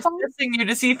 I was testing you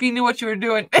to see if you knew what you were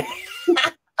doing.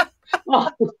 Oh,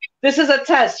 this is a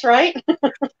test, right?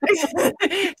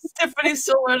 Stephanie's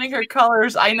still learning her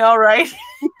colors. I know, right?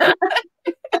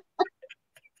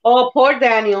 Oh, poor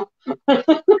Daniel.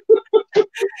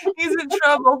 He's in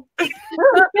trouble.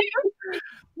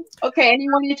 Okay,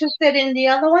 anyone interested in the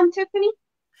other one, Tiffany?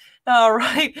 All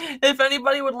right. If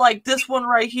anybody would like this one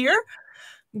right here,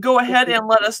 go ahead and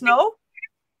let us know.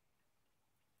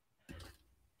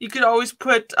 You could always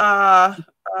put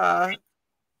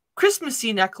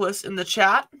Christmassy necklace in the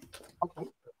chat. Okay.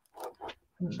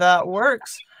 That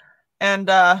works. And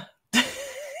That's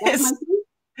my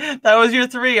that was your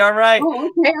 3. All right.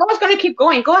 Oh, okay. I was going to keep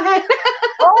going. Go ahead.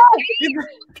 Oh,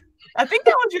 I think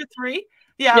that was your 3.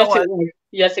 Yeah, Yes, it was. it was.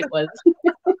 Yes, it was.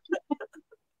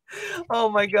 Oh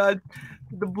my God.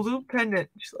 The blue pendant.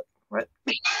 She's like, what?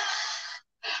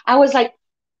 I was like,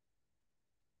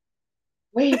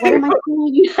 wait, what am I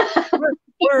doing?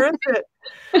 Where is it?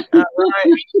 All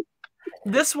right.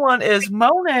 This one is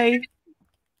Monet.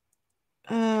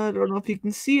 I don't know if you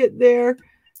can see it there,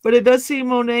 but it does say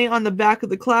Monet on the back of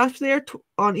the clasp there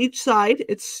on each side.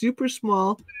 It's super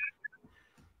small.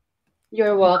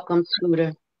 You're welcome,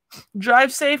 Scooter.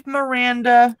 Drive safe,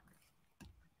 Miranda.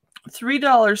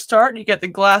 $3 start. You get the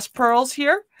glass pearls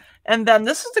here. And then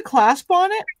this is the clasp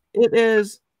on it. It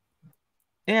is,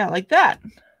 yeah, like that.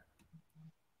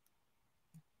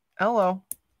 Hello.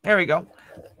 There we go.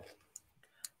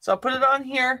 So I'll put it on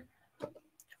here.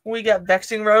 We got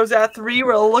Vexing Rose at 3.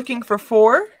 We're looking for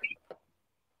 4.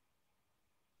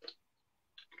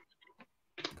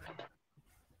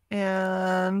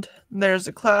 And there's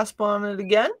a clasp on it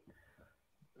again.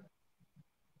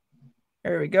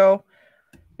 There we go.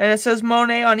 And it says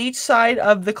Monet on each side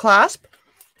of the clasp.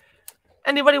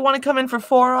 Anybody want to come in for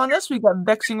 4 on this? We got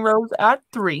Vexing Rose at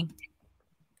 3.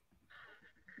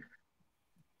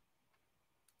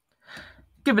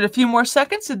 Give it a few more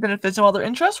seconds, and then if there's no other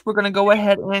interest, we're going to go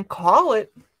ahead and call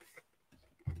it.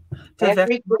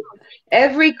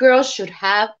 Every girl should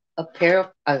have a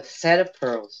set of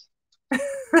pearls.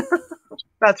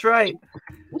 That's right.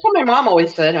 That's what my mom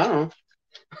always said. I don't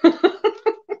know.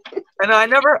 And I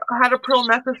never had a pearl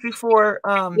necklace before.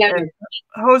 Yeah.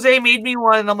 Jose made me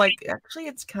one, and I'm like, actually,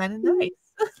 it's kind of nice.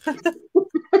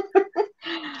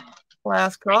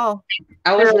 Last call.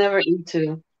 I was never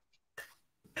into.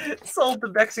 Sold the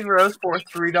Vexing Rose for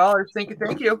 $3. Thank you,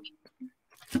 thank you.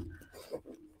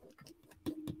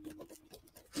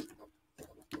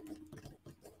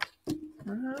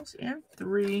 Rose and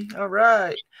 3. All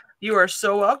right. You are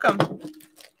so welcome.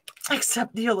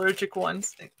 Except the allergic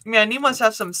ones. Man, you must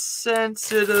have some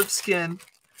sensitive skin.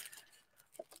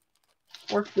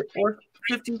 Or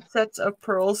 50 sets of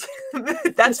pearls.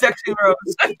 That's Vexing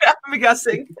Rose. I'm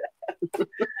guessing.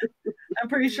 I'm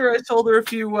pretty sure I sold her a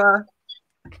few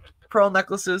pearl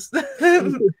necklaces.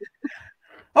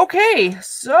 Okay,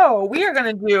 so we are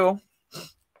going to do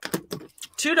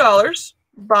 $2.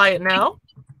 Buy it now.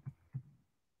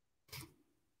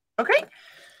 Okay.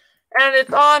 And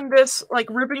it's on this like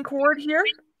ribbon cord here.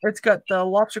 It's got the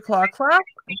lobster claw clasp.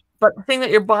 But the thing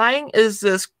that you're buying is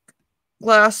this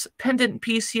glass pendant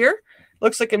piece here.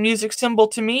 Looks like a music symbol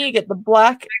to me. You get the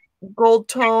black, gold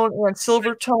tone, and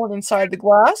silver tone inside the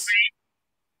glass.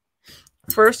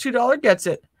 First $2 gets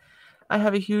it. I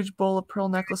have a huge bowl of pearl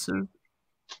necklaces.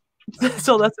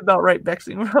 So that's about right,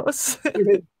 Vexing Rose.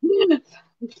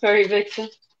 Sorry, Vixen.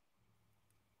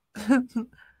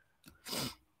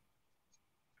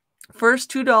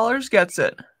 First $2 gets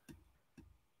it.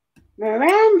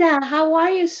 Miranda, how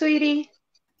are you, sweetie?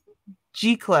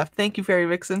 G Clef. Thank you, Fairy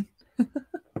Vixen.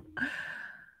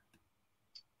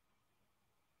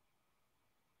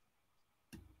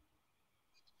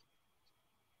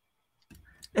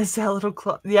 Is that little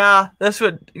claw? Yeah, that's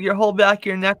what your whole back of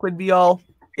your neck would be all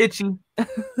itchy.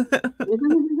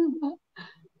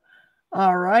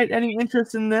 All right. Any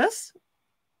interest in this?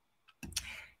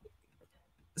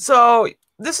 So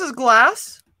this is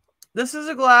glass. This is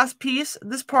a glass piece.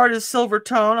 This part is silver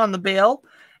tone on the bail.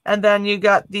 And then you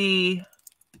got the,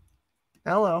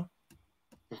 hello,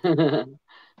 the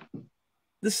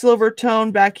silver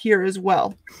tone back here as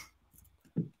well.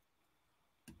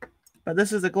 But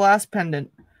this is a glass pendant.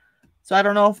 So I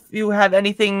don't know if you have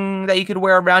anything that you could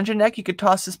wear around your neck. You could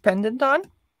toss this pendant on.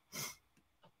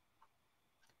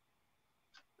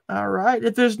 All right.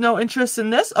 If there's no interest in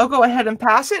this, I'll go ahead and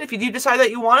pass it. If you do decide that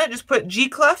you want it, just put G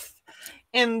Clef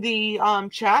in the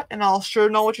chat, and I'll sure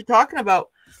know what you're talking about.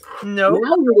 No.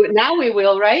 Now we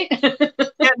will, right?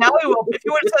 Yeah, now we will. If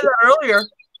you would have said that earlier.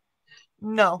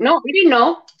 No. No, we didn't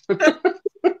know.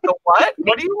 The what?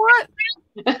 What do you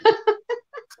want?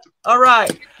 All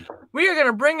right. We are going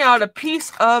to bring out a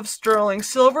piece of sterling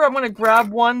silver. I'm going to grab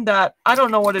one that I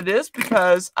don't know what it is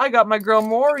because I got my girl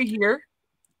Mory here.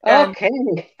 Okay.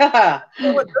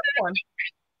 What this one?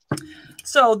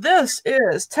 So this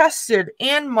is tested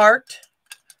and marked.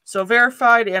 So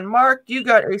verified and marked. You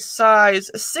got a size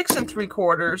 6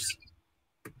 3/4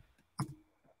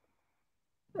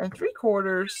 and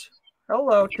 3/4.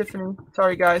 Hello, Tiffany.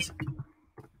 Sorry, guys.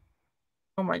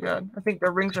 Oh my god. I think the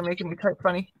rings are making me type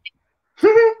funny.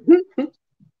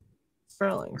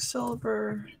 Sterling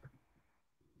silver.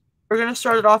 We're going to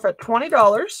start it off at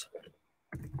 $20.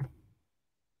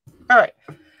 All right.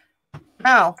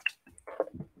 Now,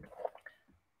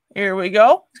 here we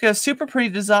go. It's got a super pretty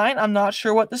design. I'm not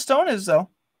sure what the stone is, though.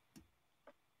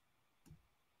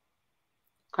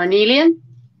 Carnelian?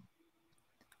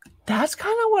 That's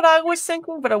kind of what I was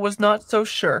thinking, but I was not so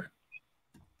sure.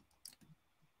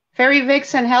 Fairy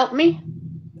Vixen, help me.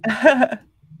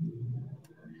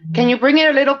 Can you bring it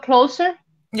a little closer?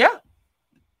 Yeah.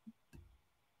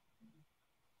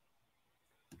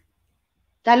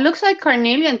 That looks like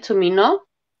carnelian to me, no?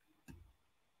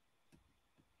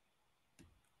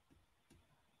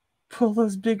 Pull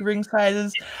those big ring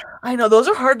sizes. I know, those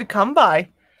are hard to come by.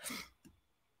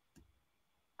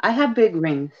 I have big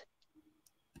rings.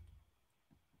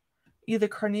 Either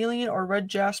carnelian or red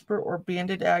jasper or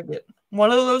banded agate. One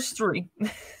of those three.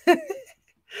 Hey,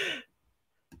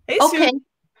 Okay. Sue.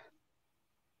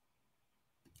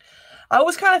 I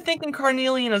was kind of thinking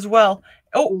carnelian as well.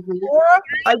 Oh, Laura,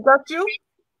 I got you.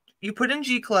 You put in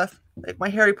G Clef, like my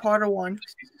Harry Potter one.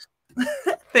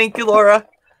 Thank you, Laura.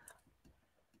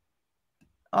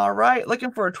 All right,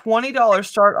 looking for a $20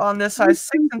 start on this size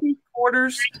 6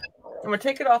 3/4. I'm gonna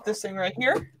take it off this thing right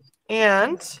here,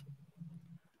 and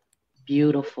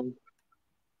beautiful.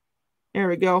 There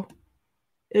we go.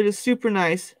 It is super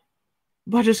nice.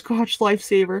 Butterscotch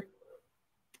lifesaver.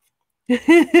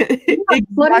 Exactly.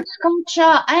 Butterscotch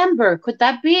amber. Could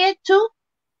that be it too?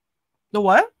 The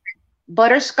what?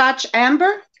 Butterscotch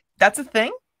amber. That's a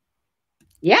thing?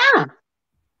 Yeah.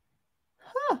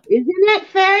 Huh. Isn't it,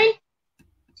 Fairy?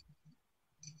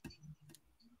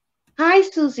 Hi,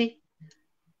 Susie.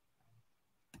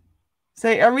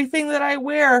 Say everything that I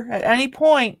wear at any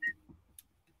point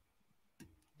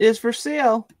is for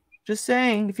sale. Just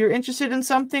saying. If you're interested in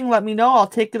something, let me know. I'll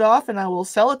take it off and I will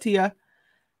sell it to you.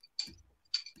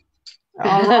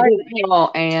 All right.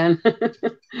 Oh, Anne.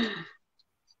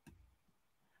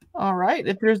 All right.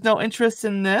 If there's no interest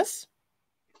in this,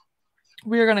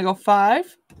 we are going to go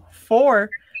 5, 4,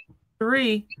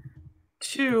 3,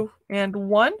 2, and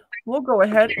 1. We'll go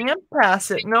ahead and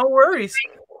pass it. No worries.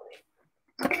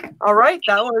 All right.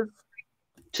 That was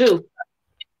 2.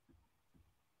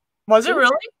 Was it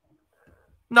really?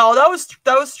 No, that was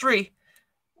 3.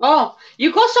 Oh,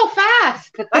 you go so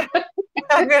fast.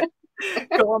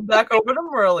 Going back over them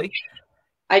early.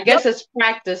 I guess it's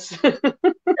practice.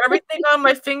 Everything on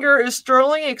my finger is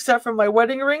sterling except for my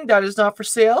wedding ring. That is not for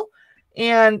sale.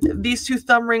 And these 2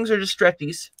 thumb rings are just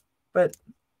stretchies. But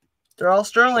they're all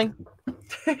sterling.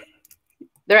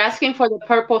 They're asking for the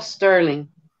purple sterling.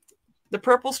 The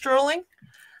purple sterling?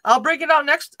 I'll break it out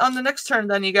next on the next turn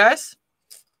then, you guys.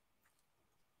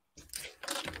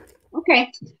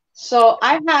 Okay. So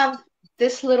I have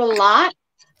this little lot,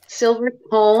 silver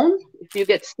tone. If you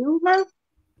get silver,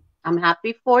 I'm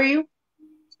happy for you.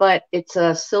 But it's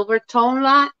a silver tone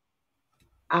lot.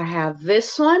 I have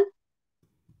this one.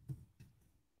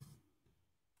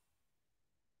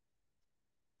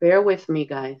 Bear with me,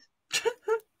 guys.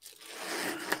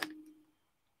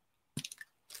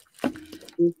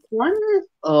 This one is,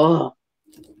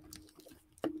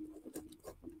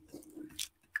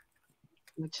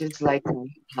 which is like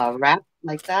a wrap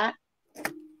like that.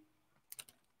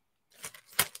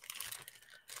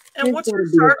 And what's your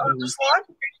start on this lot?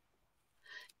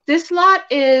 This lot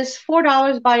is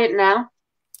 $4. Buy it now.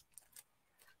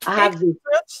 I have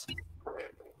this.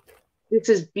 This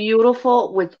is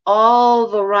beautiful with all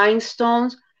the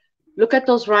rhinestones. Look at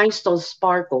those rhinestones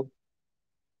sparkle.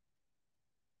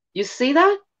 You see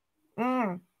that?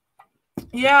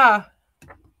 Yeah.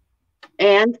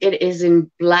 And it is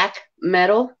in black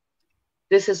metal.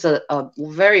 This is a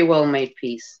very well-made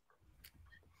piece.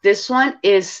 This one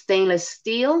is stainless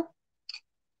steel.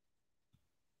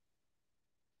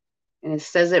 And it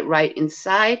says it right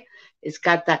inside. It's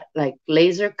got that like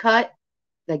laser cut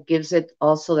that gives it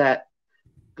also that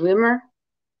glimmer.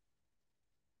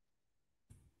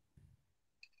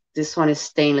 This one is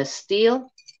stainless steel.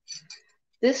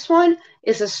 This one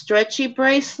is a stretchy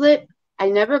bracelet. I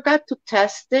never got to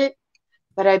test it,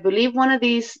 but I believe one of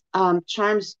these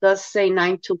charms does say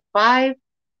 925.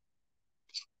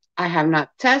 I have not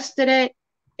tested it.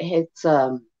 It's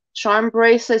a charm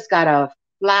bracelet. It's got a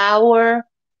flower.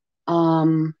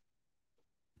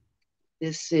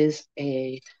 This is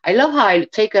I love how I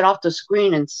take it off the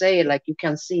screen and say it like you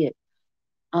can see it.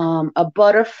 A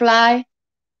butterfly,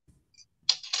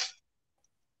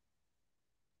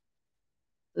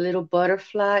 little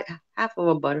butterfly, half of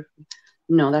a butterfly.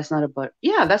 No, that's not a butter.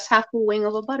 Yeah, that's half a wing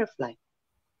of a butterfly.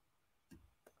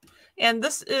 And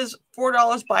this is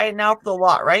 $4 buy it now for the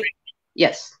lot, right?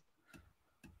 Yes.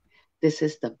 This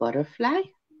is the butterfly.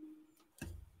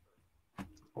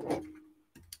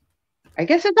 I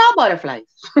guess it's all butterflies.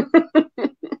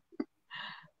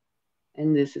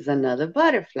 And this is another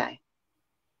butterfly.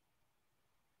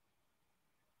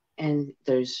 And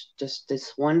there's just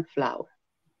this one flower.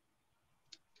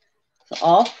 So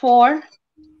all four,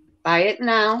 buy it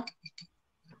now.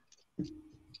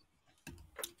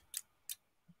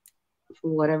 For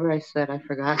whatever I said, I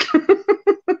forgot.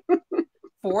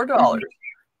 $4.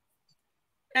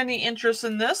 Any interest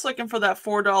in this? Looking for that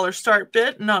 $4 start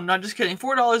bid? No, I'm not just kidding.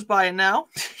 $4 buy it now.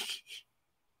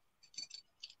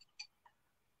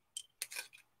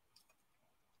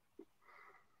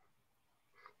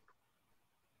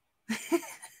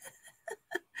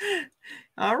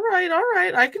 All right.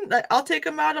 I'll take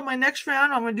them out of my next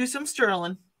round. I'm gonna do some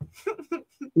sterling.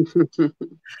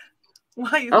 Why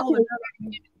are you holding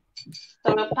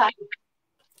that?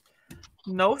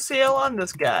 No sale on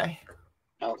this guy.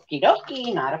 Okie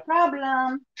dokie, not a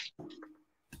problem.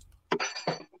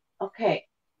 Okay.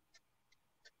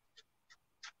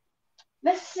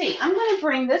 Let's see. I'm going to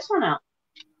bring this one out.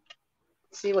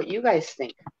 See what you guys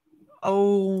think.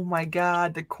 Oh my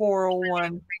God, the coral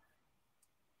one.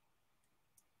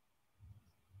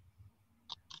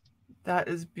 That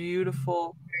is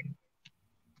beautiful.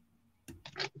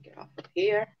 Get off of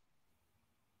here.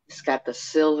 It's got the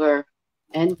silver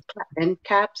end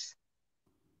caps.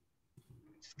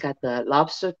 It's got the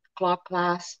lobster claw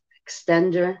clasp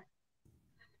extender.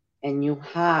 And you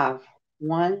have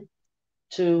 1,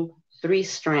 2, 3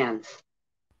 strands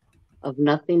of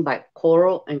nothing but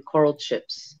coral and coral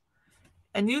chips.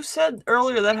 And you said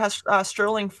earlier that has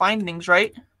sterling findings,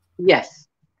 right? Yes.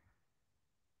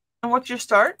 And what's your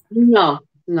start? No.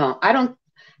 I don't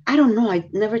know. I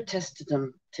never tested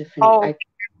them, Tiffany. Oh.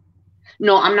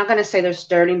 No, I'm not going to say they're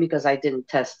sterling because I didn't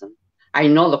test them. I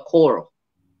know the coral.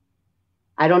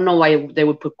 I don't know why they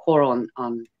would put coral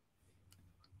on.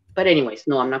 But anyways,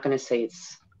 no, I'm not going to say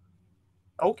it's.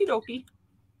 Okie dokie.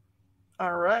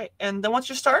 All right. And then what's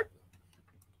your start?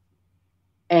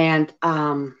 And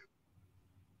I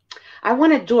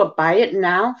want to do a buy it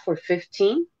now for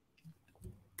 15.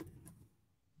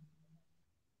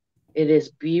 It is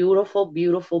beautiful,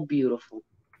 beautiful, beautiful.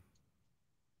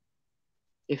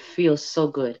 It feels so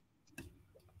good.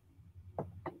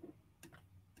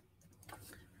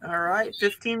 All right,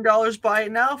 $15 buy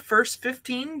it now. First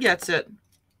 15 gets it.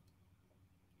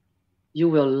 You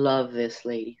will love this,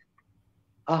 lady.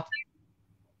 Oh.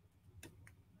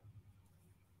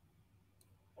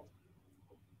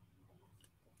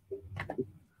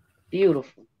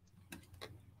 Beautiful.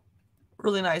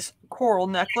 Really nice coral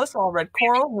necklace, all red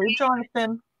coral. Hey,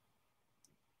 Jonathan.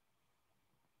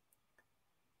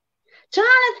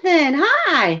 Jonathan,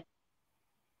 hi.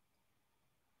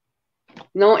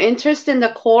 No interest in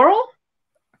the coral?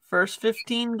 First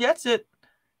 15 gets it.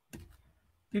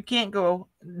 You can't go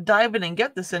dive in and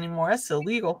get this anymore. That's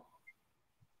illegal.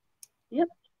 Yep.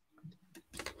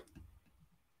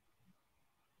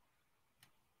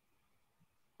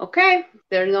 Okay,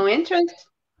 there's no interest.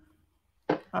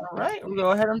 All right, we'll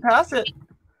go ahead and pass it.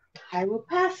 I will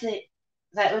pass it.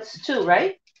 That was 2,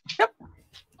 right? Yep.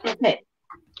 Okay.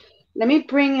 Let me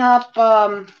bring up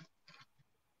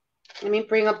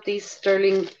these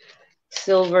sterling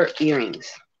silver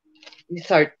earrings. These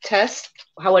are test.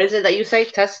 What is it that you say?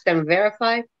 Test and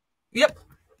verify? Yep.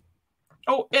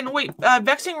 Oh, and wait,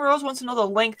 Vexing Rose wants to know the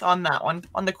length on that one,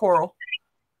 on the coral.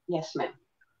 Yes, ma'am.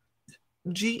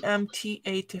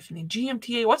 GMTA, Tiffany.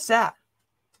 GMTA, what's that?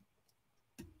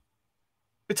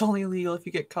 It's only illegal if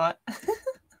you get caught.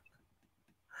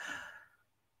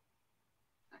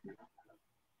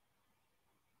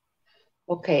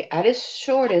 Okay, at its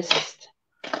shortest.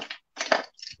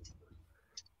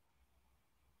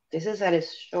 This is at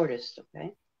its shortest,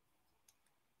 okay?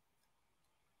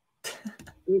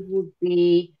 It would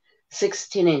be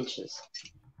 16 inches.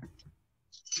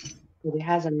 It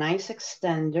has a nice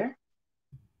extender.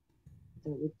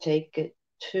 That would take it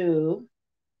to.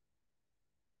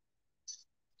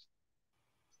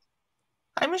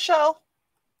 Hi, Michelle.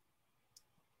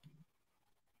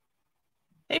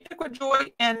 Hey, Pickwood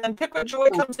Joy. And then Pickwood Joy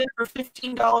comes in for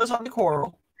 $15 on the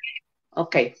coral.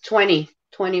 Okay, 20.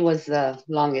 20 was the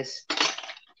longest.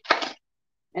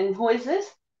 And who is this?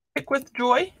 Pickwood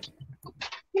Joy.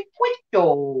 Pickwood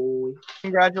Joy.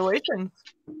 Congratulations.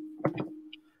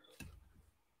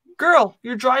 Girl,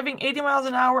 you're driving 80 miles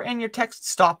an hour and your text,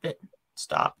 stop it.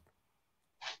 Stop.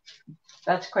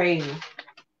 That's crazy.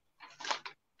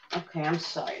 Okay, I'm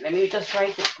sorry. Let me just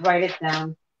write it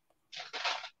down.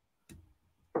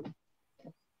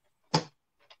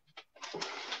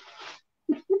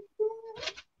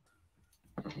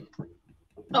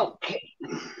 Okay.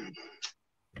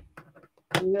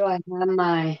 Here I have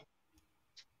my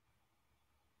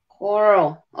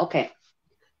coral. Okay.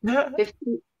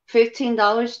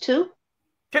 $15 too?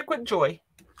 Pick with joy.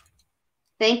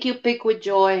 Thank you, Pick with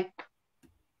Joy.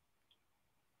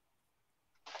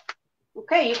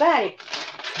 Okay, you got it.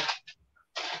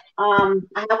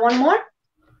 I have one more.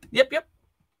 Yep.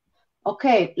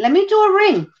 Okay, let me do a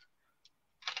ring.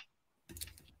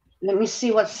 Let me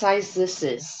see what size this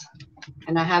is.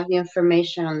 And I have the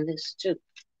information on this too.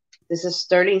 This is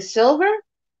sterling silver.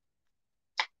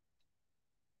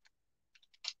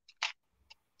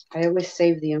 I always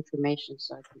save the information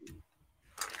so I can.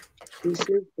 This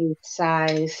is a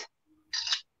size.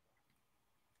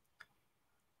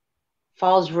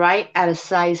 Falls right at a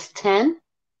size 10.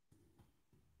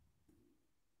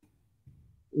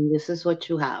 And this is what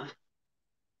you have.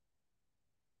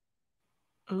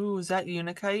 Ooh, is that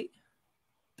Unikite?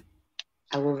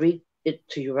 I will read it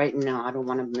to you right now. I don't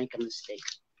want to make a mistake.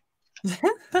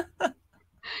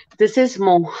 This is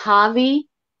Mojave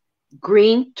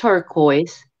green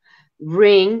turquoise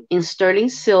ring in sterling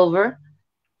silver,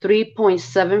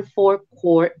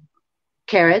 3.74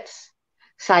 carats,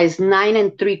 size 9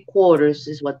 3/4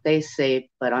 is what they say,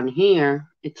 but on here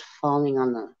it's falling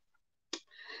on the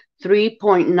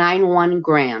 3.91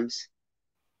 grams.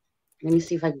 Let me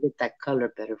see if I can get that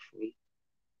color better for you.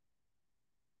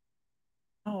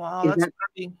 Oh, wow, that's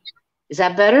pretty. Is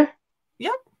that better?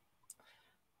 Yep.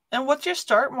 And what's your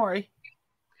start, Mory?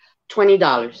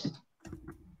 $20.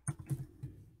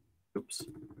 Oops.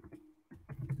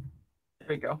 There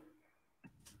we go.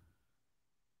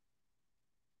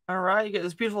 All right, you get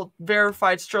this beautiful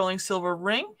verified sterling silver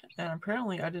ring. And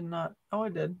apparently I did not. Oh, I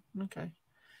did. Okay.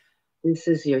 This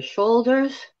is your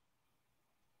shoulders.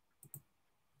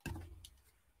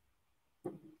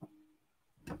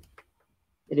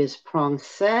 It is prong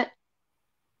set.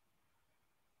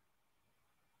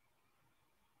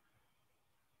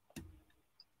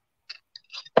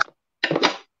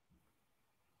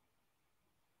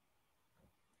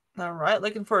 All right,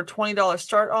 looking for a $20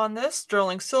 start on this.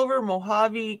 Sterling silver,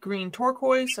 Mojave green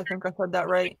turquoise. I think I said that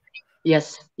right.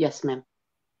 Yes, ma'am.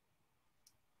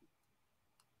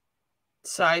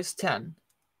 Size 10.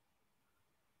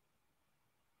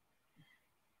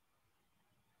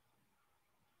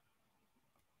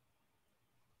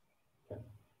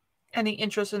 Any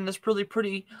interest in this really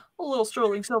pretty little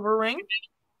sterling silver ring?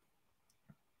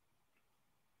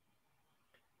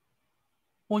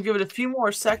 We'll give it a few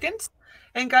more seconds.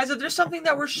 And guys, if there's something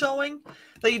that we're showing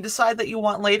that you decide that you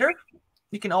want later,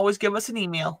 you can always give us an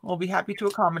email. We'll be happy to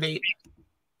accommodate.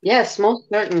 Yes, most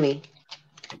certainly.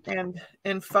 And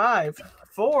in 5,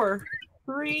 4,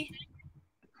 3,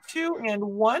 2, and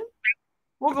 1,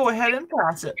 we'll go ahead and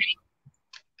pass it.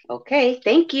 Okay,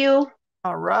 thank you.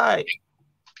 All right.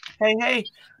 Hey.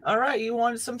 All right, you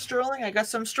wanted some sterling? I got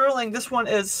some sterling. This one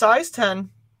is size 10.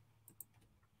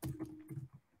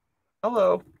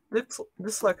 Hello,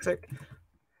 dyslexic.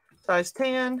 Size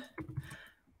 10.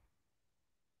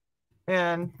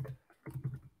 And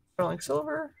sterling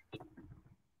silver.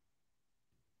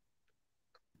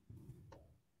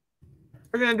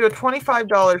 We're going to do a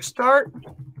 $25 start.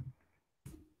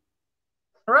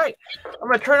 All right, I'm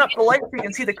going to turn up the light so you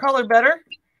can see the color better.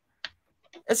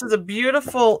 This is a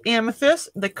beautiful amethyst.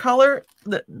 The color,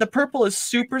 the purple is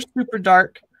super, super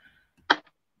dark.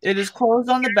 It is closed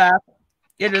on the back.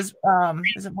 It is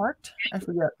it marked? I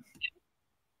forget.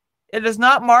 It is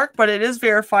not marked, but it is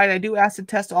verified. I do acid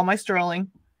test all my sterling.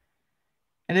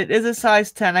 And it is a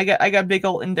size 10. I got big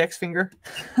old index finger.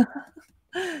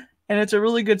 And it's a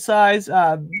really good size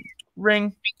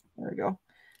ring. There we go.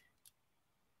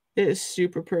 It is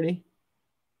super pretty.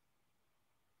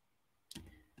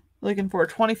 Looking for a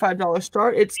 $25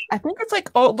 start. I think it's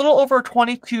like a little over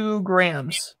 22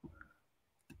 grams.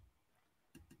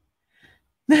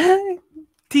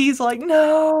 T's like,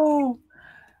 no.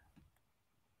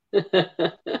 It's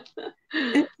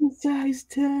a size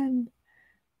 10.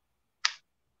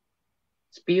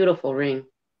 It's a beautiful ring.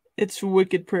 It's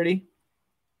wicked pretty.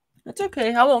 That's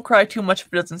okay. I won't cry too much if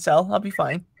it doesn't sell. I'll be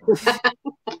fine.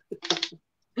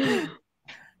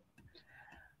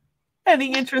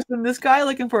 Any interest in this guy?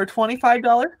 Looking for a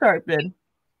 $25 start bid.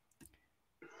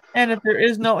 And if there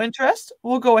is no interest,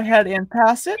 we'll go ahead and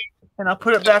pass it. And I'll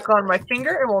put it back on my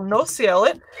finger and we'll no-seal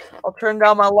it. I'll turn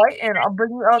down my light and I'll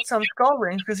bring out some skull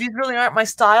rings because these really aren't my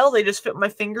style. They just fit my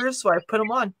fingers, so I put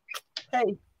them on.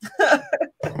 Hey. I'm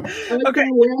Okay.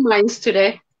 gonna wear mine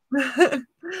today.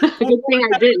 Good thing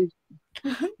I didn't.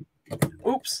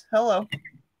 Oops. Hello.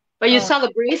 But you saw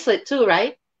the bracelet too,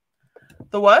 right?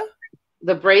 The what?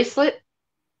 The bracelet?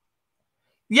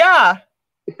 Yeah.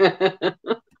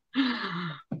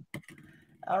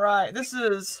 All right. This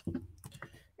is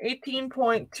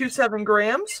 18.27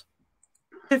 grams.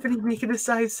 Tiffany, make it a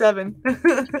size 7.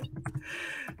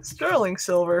 Sterling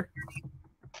silver.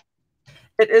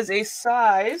 It is a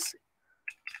size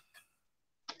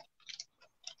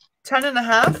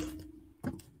 10.5.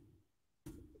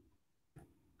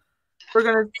 We're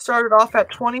going to start it off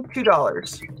at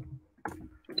 $22.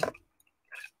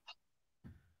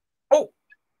 Oh,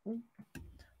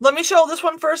 let me show this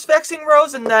one first, Vexing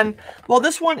Rose, and then, well,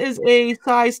 this one is a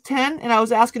size 10, and I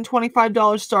was asking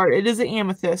 $25 start. It is an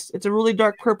amethyst. It's a really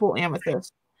dark purple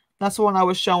amethyst. That's the one I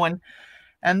was showing.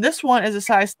 And this one is a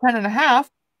size 10.5,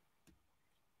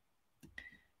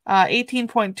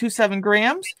 18.27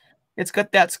 grams. It's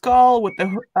got that skull with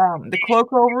the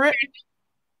cloak over it.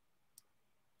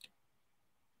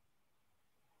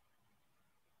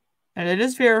 And it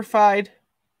is verified.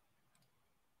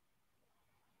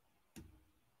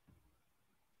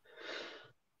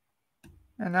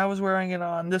 And I was wearing it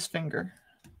on this finger.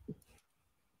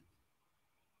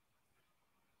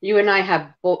 You and I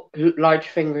have both large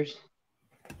fingers.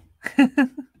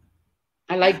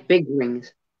 I like big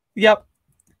rings. Yep.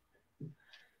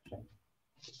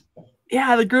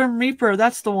 Yeah, the Grim Reaper.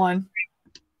 That's the one.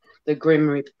 The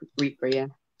Grim Reaper, yeah.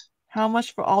 How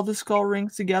much for all the skull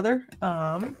rings together?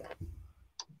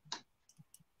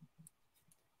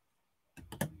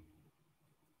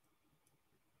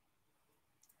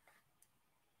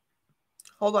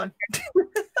 Hold on.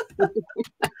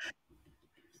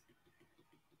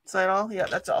 Is that all? Yeah,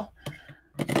 that's all.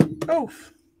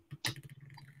 Oof.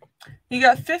 You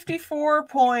got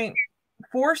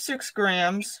 54.46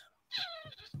 grams.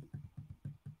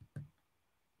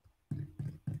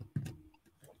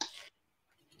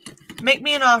 Make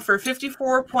me an offer.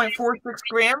 54.46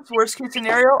 grams. Worst case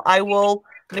scenario, I will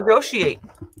negotiate.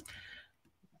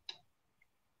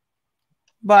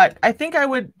 But I think I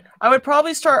would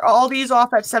probably start all these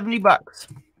off at $70.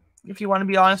 If you want to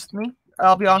be honest with me.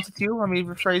 I'll be honest with you. Let me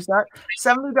rephrase that.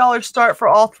 $70 start for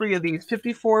all three of these.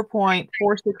 54.46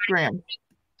 grams.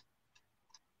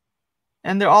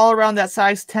 And they're all around that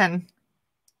size 10.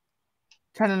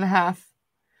 10.5.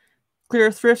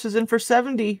 Clear Thrifts is in for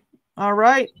 70. All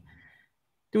right.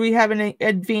 Do we have an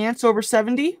advance over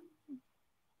 70?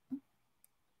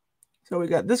 So we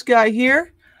got this guy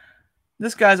here.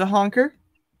 This guy's a honker.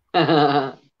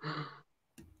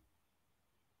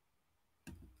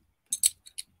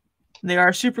 They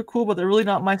are super cool, but they're really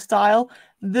not my style.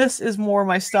 This is more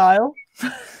my style.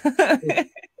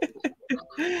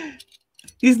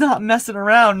 He's not messing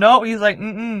around. No, he's like,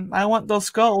 I want those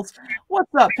skulls. What's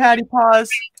up, Patty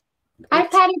Paws? Hi,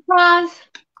 Patty Paws.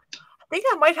 I think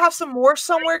I might have some more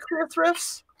somewhere, Clear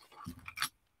Thrifts.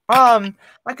 I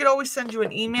could always send you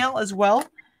an email as well.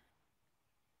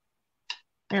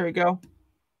 There we go.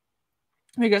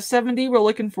 We got 70. We're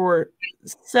looking for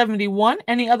 71.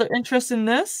 Any other interest in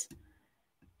this?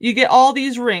 You get all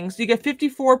these rings. You get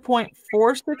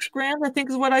 54.46 grams, I think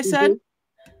is what I said.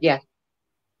 Yeah.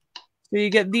 So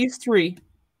you get these three.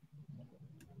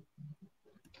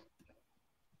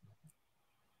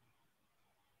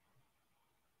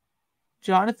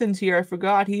 Jonathan's here. I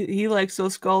forgot. He likes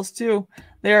those skulls too.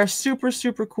 They are super,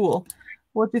 super cool.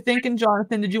 What you thinking,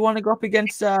 Jonathan? Did you want to go up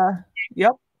against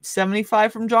yep,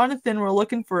 75 from Jonathan. We're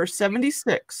looking for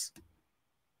 76.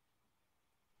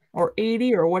 Or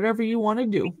 80 or whatever you want to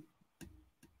do.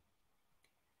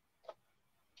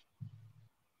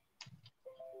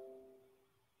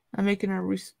 I'm making a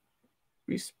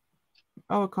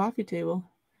a coffee table.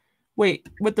 Wait,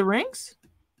 with the rings?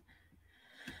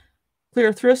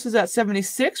 Clear Thrifts is at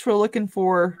 76. We're looking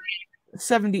for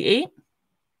 78.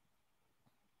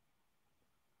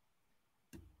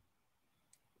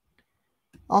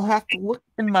 I'll have to look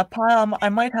in my pile. I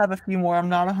might have a few more. I'm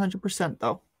not 100%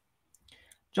 though.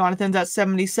 Jonathan's at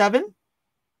 77.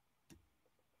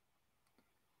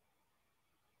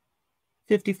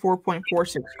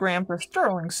 54.46 grams of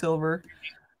sterling silver.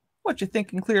 What you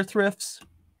thinking, Clear Thrifts?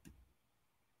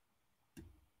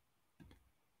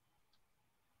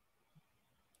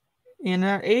 In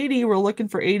at 80, we're looking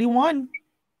for 81.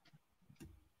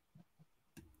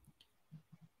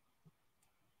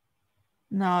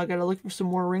 Now I gotta look for some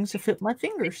more rings to fit my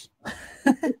fingers.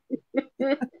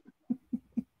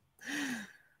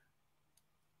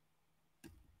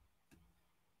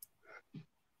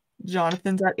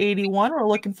 Jonathan's at 81. We're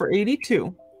looking for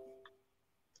 82.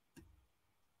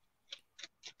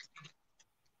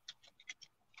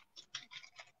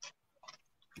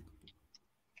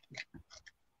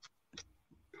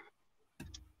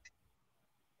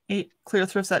 Clear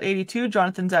Thrift's at 82.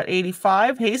 Jonathan's at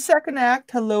 85. Hey, Second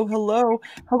Act. Hello, hello.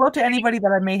 Hello to anybody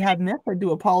that I may have missed. I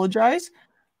do apologize.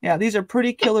 Yeah, these are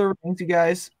pretty killer rings, you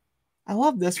guys. I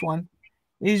love this one.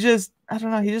 He's just, I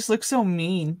don't know, he just looks so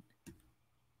mean.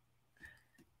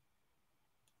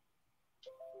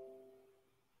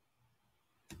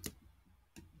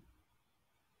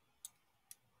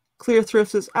 Clear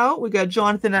Thrift is out. We got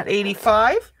Jonathan at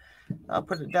 85. I'll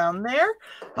put it down there.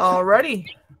 Alrighty.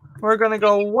 We're going to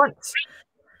go once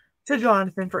to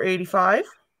Jonathan for 85.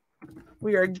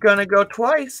 We are going to go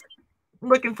twice.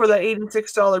 Looking for that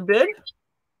 $86 bid.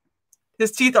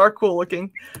 His teeth are cool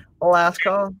looking. Last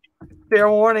call. Fair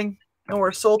warning. And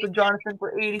we're sold to Jonathan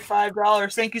for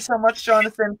 $85. Thank you so much,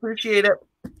 Jonathan. Appreciate it.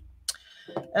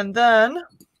 And then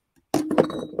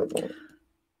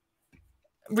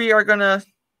we are going to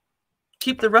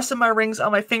keep the rest of my rings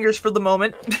on my fingers for the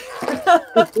moment.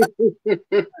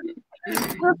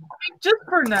 Just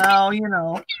for now, you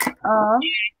know.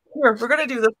 Here, we're going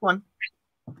to do this one.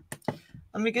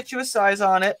 Let me get you a size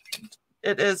on it.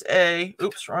 It is a,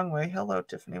 oops, wrong way. Hello,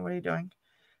 Tiffany. What are you doing?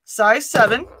 Size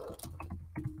 7.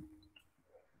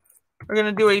 We're going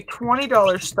to do a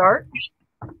 $20 start.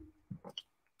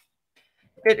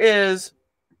 It is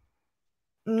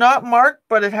not marked,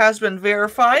 but it has been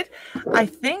verified. I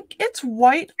think it's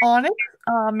white on it.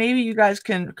 Maybe you guys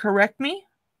can correct me.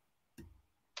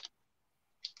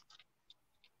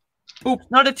 Oops,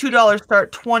 not a $2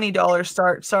 start, $20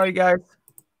 start. Sorry, guys.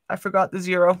 I forgot the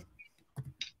 0.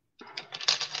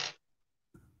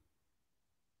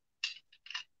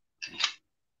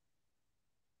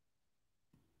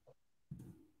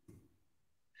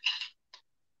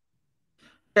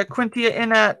 Got Quintia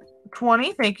in at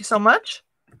 20. Thank you so much.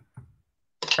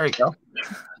 There you go.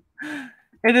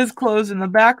 It is closed in the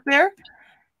back there.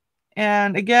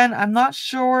 And again, I'm not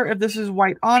sure if this is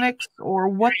white onyx or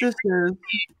what this is.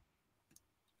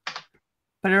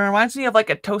 But it reminds me of like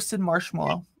a toasted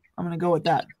marshmallow. I'm going to go with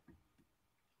that.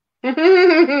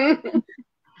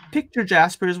 Picture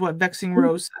Jasper is what Vexing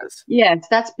Rose says. Yes,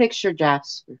 that's Picture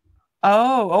Jasper.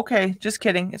 Oh, okay. Just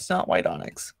kidding. It's not white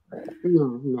onyx.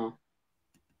 No.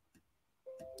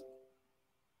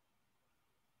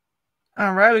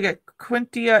 All right. We got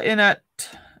Quintia in at...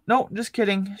 No, just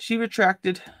kidding. She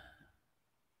retracted.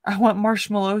 I want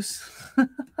marshmallows.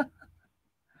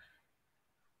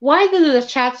 Why do the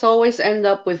chats always end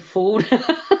up with food?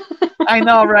 I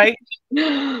know, right?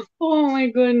 Oh, my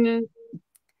goodness.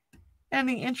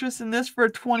 Any interest in this for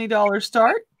a $20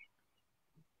 start?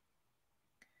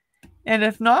 And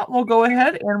if not, we'll go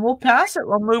ahead and we'll pass it.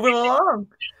 We'll move it along.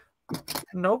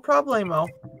 No problemo.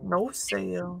 No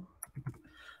sale.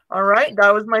 All right,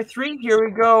 that was my 3. Here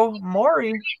we go.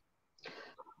 Mory.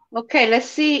 Okay, let's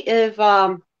see if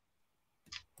who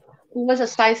was a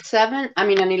size 7? I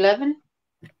mean an 11?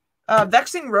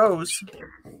 Vexing Rose.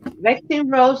 Vexing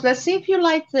Rose, let's see if you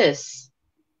like this.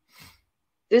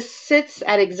 This sits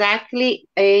at exactly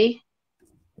an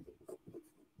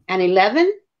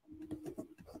 11.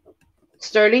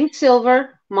 Sterling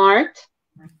silver marked.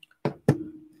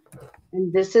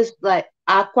 And this is like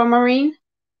aquamarine.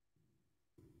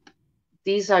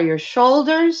 These are your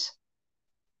shoulders.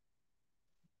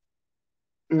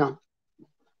 No.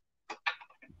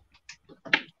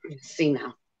 Let's see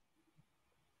now.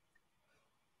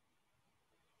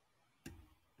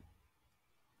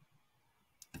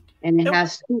 And it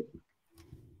has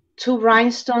two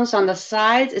rhinestones on the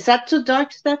sides. Is that too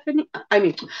dark, Stephanie? I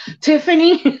mean,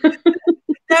 Tiffany?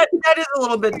 that is a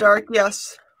little bit dark,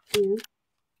 yes.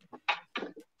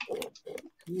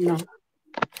 No.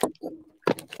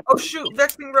 Oh, shoot,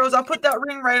 Vexing Rose. I'll put that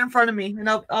ring right in front of me, and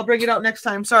I'll bring it out next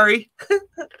time. Sorry.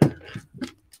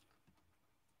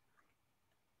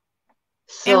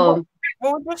 So,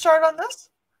 what would you start on this?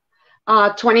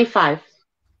 25.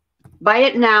 Buy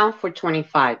it now for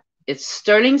 25. It's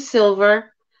sterling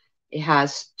silver. It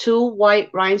has 2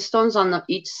 white rhinestones on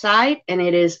each side, and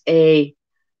it is a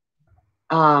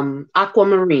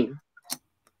aquamarine.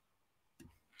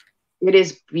 It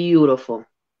is beautiful.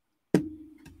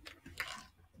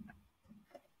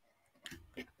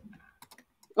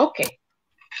 Okay.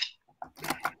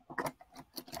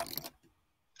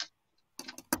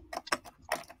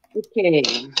 Okay.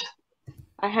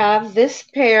 I have this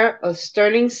pair of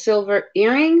sterling silver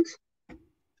earrings.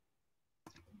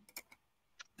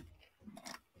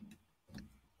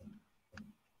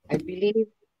 I believe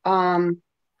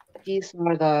these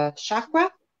are the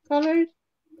chakra colors.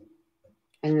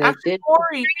 And I Actually, did.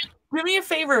 Mory, do me a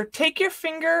favor. Take your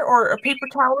finger or a paper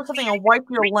towel or something and wipe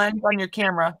your lens on your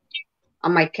camera.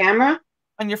 On my camera?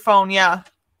 On your phone, yeah.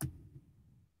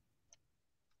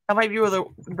 That might be where the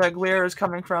glare is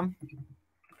coming from.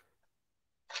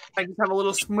 I just have a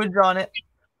little smudge on it.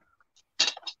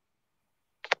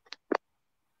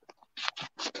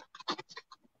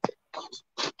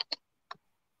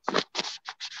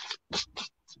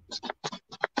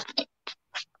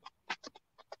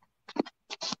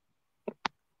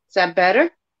 Is that better?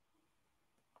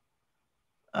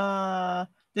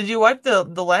 Did you wipe the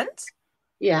lens?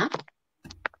 Yeah.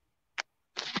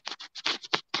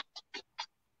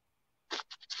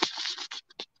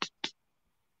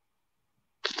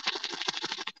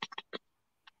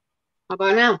 How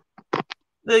about now?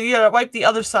 You gotta wipe the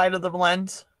other side of the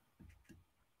lens.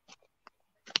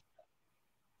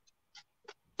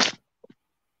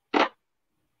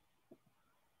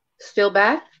 Still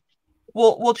bad?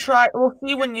 We'll try. We'll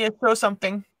see when you show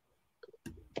something.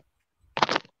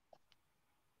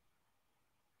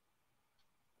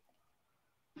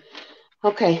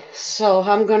 Okay, so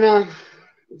I'm gonna.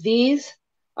 These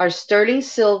are sterling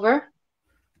silver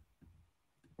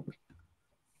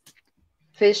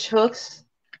fish hooks.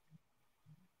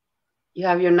 You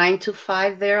have your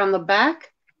 925 there on the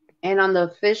back and on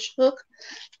the fish hook.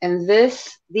 And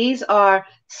these are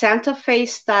Santa Fe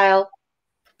style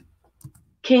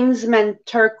Kingsman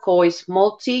turquoise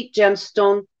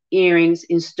multi-gemstone earrings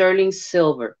in sterling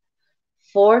silver.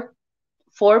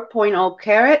 4.0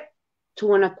 carat,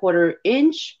 2¼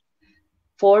 inch,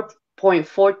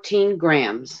 4.14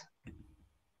 grams.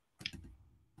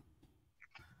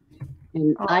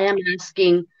 And I am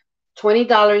asking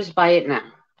 $20. Buy it now.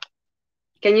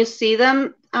 Can you see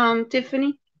them,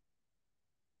 Tiffany?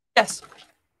 Yes.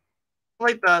 I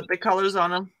like the colors on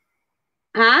them.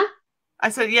 Huh? I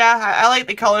said, yeah, I like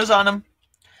the colors on them.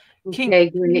 Okay,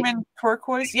 great. Kingman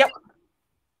turquoise. Yep.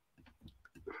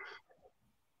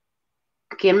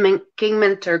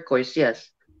 Kingman turquoise, yes.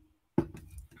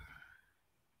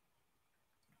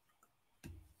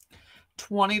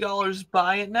 $20.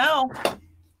 Buy it now.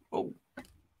 Oh.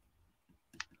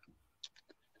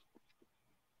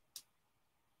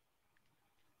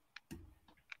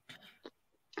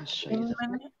 I'll show you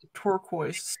Kingman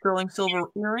turquoise sterling silver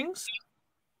earrings.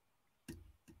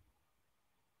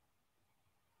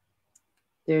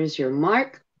 There's your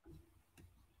mark.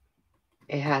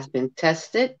 It has been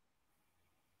tested.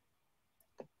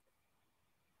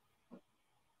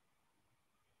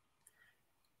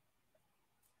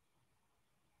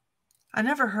 I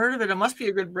never heard of it. It must be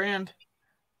a good brand.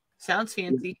 Sounds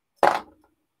fancy.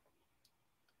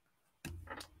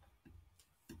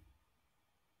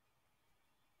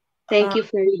 Thank you,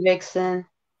 Fairy Vixen.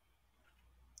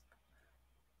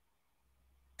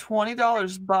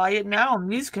 $20. Buy it now.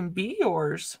 And these can be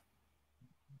yours.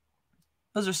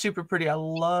 Those are super pretty. I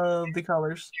love the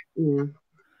colors. Yeah,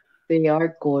 they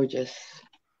are gorgeous.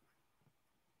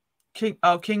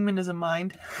 Kingman is a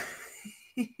mind.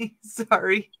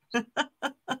 Sorry.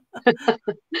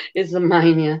 It's a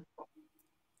mine, yeah.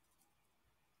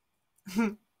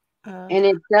 And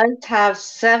it does have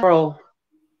several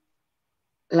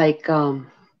like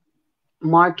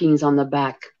markings on the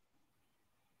back.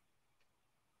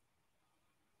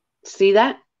 See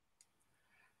that?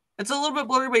 It's a little bit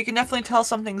blurry, but you can definitely tell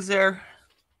something's there.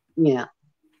 Yeah.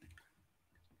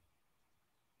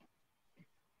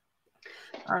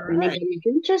 All right. Anybody's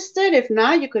interested? If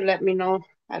not, you could let me know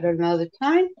at another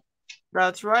time.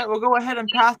 That's right. We'll go ahead and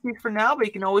pass these for now, but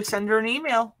you can always send her an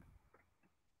email.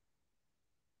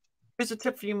 Here's a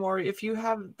tip for you, Mory. If you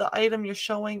have the item you're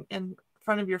showing in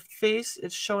front of your face,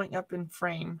 it's showing up in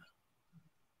frame.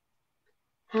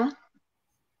 Huh?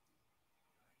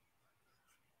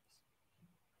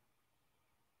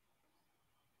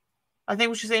 I think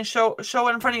what she's saying, show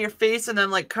it in front of your face and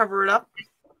then like cover it up.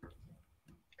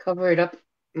 Cover it up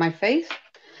my face.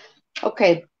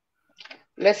 Okay.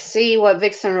 Let's see what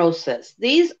Vixen Rose says.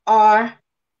 These are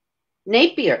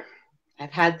Napier.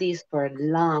 I've had these for a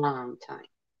long time.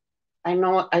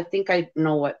 I think I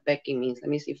know what Becky means. Let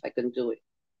me see if I can do it.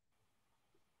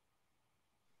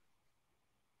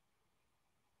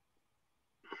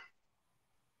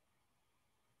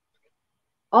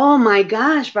 Oh my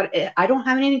gosh, but I don't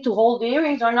have anything to hold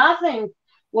earrings or nothing.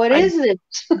 What is it?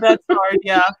 That's hard,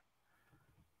 yeah.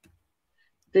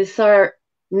 These are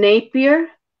Napier,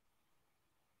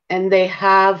 and they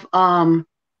have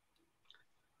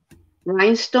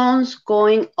rhinestones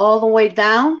going all the way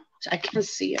down. I can't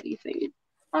see anything.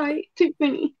 Hi,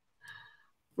 Tiffany.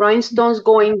 Rhinestones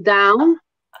going down,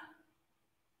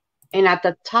 and at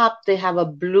the top they have a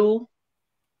blue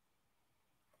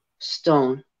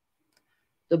stone.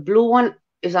 The blue one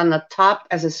is on the top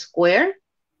as a square.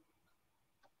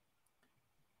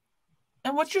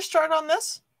 And what's your start on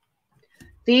this?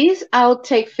 These, I'll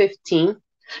take 15.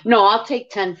 No, I'll take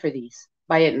 10 for these.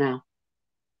 Buy it now.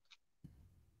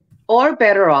 Or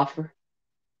better offer.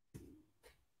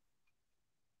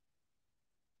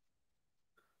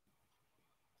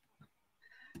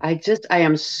 I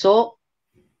am so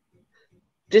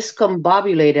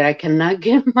discombobulated. I cannot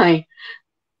get my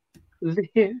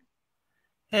there.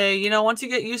 Hey, you know, once you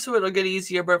get used to it, it'll get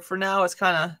easier. But for now, it's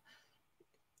kind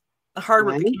of hard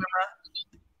with the camera.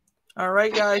 All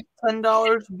right, guys,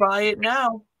 $10. Buy it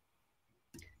now.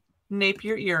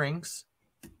 Napier earrings.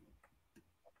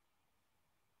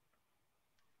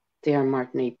 They are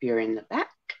marked Napier in the back.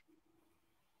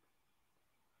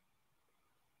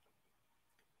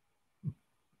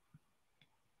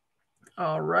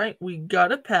 All right, we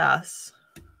got a pass.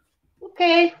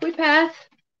 Okay, we pass.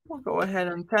 We'll go ahead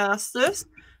and pass this.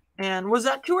 And was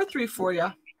that 2 or 3 for you?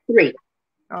 3.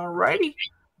 All righty.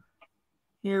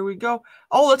 Here we go.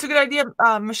 Oh, that's a good idea.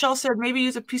 Michelle said maybe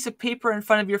use a piece of paper in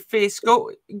front of your face.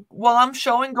 Go while I'm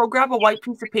showing. Go grab a white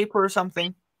piece of paper or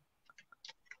something.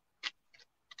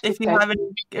 If you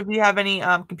have any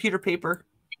computer paper.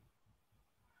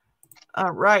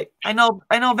 All right. I know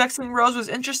Vexing Rose was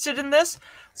interested in this,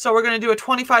 so we're going to do a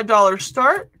 $25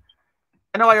 start.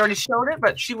 I know I already showed it,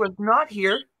 but she was not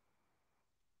here.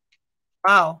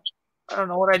 Wow. I don't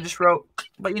know what I just wrote,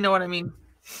 but you know what I mean.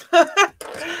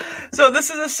 So this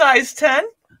is a size 10.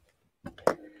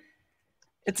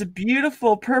 It's a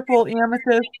beautiful purple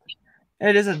amethyst.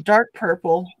 It is a dark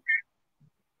purple.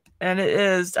 And it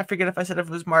is, I forget if I said if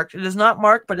it was marked. It is not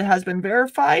marked, but it has been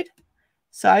verified.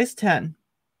 Size 10.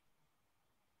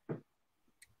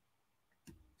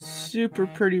 Super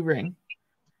pretty ring.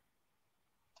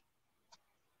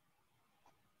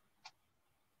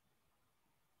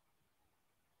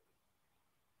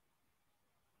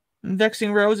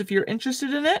 Vexing Rose, if you're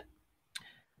interested in it.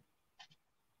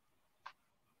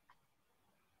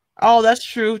 Oh, that's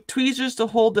true. Tweezers to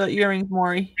hold the earrings,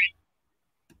 Mory.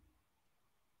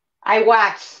 I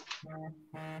wax.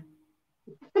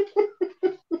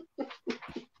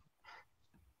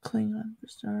 Klingon for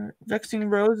start. Vexing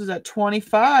Rose is at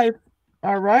 25.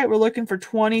 All right, we're looking for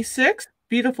 26.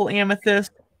 Beautiful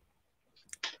amethyst.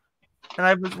 And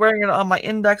I was wearing it on my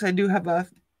index. I do have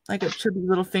like a chubby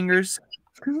little fingers.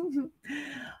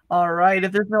 All right,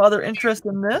 if there's no other interest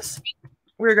in this,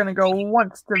 we're going to go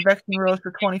once to Vexing Rose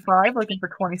for 25, looking for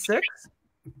 26.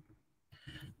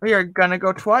 We are going to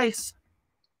go twice.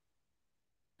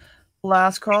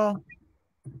 Last call.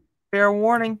 Fair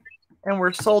warning. And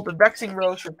we're sold to Vexing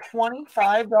Rose for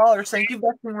 $25. Thank you,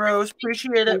 Vexing Rose.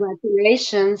 Appreciate it.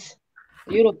 Congratulations.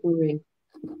 Beautiful ring.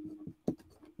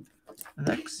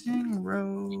 Vexing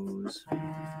Rose.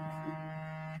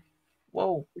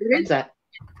 Whoa. What is that?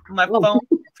 My phone.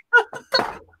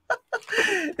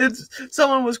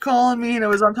 Someone was calling me and it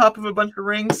was on top of a bunch of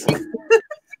rings.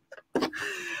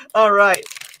 All right.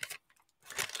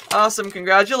 Awesome.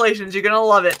 Congratulations. You're going to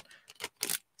love it.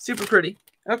 Super pretty.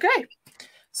 Okay.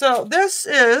 So this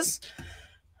is,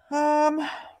 it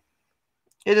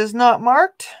is not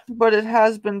marked, but it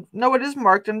has been, no, it is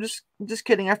marked. I'm just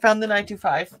kidding. I found the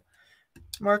 925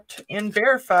 marked and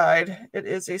verified. It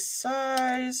is a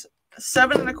size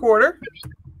 7 1/4.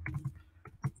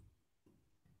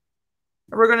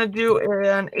 We're going to do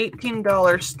an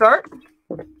 $18 start.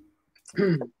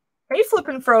 Hey,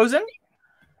 Flippin' Frozen.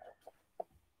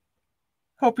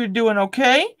 Hope you're doing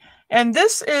okay. And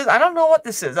this is, I don't know what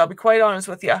this is. I'll be quite honest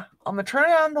with you. I'm going to turn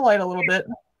on the light a little bit.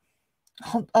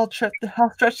 I'll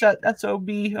stretch that SOB.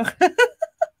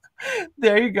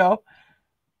 There you go.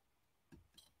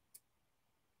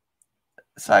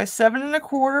 Size 7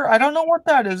 1/4. I don't know what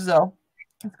that is, though.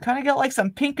 It's kind of got like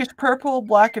some pinkish purple,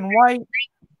 black and white.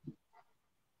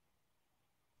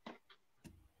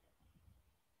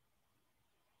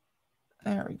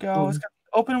 There we go. It's got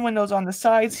open windows on the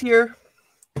sides here.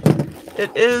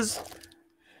 It is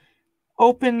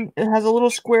open. It has a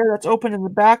little square that's open in the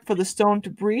back for the stone to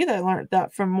breathe. I learned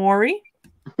that from Mory.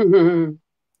 And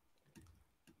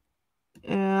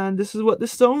this is what the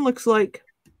stone looks like.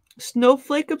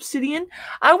 Snowflake obsidian.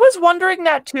 I was wondering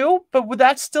that too, but would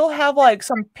that still have like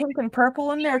some pink and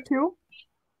purple in there too?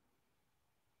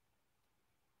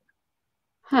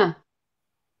 Huh.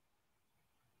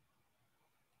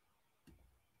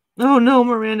 Oh no,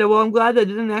 Miranda. Well, I'm glad that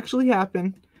didn't actually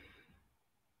happen.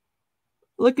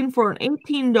 Looking for an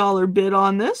 $18 bid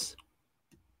on this.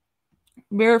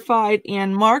 Verified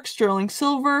and marked sterling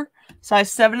silver,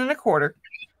 size 7 1/4.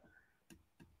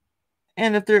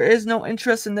 And if there is no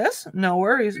interest in this, no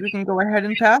worries. We can go ahead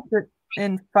and pass it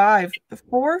in 5,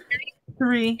 4,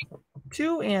 3,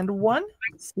 2, and 1.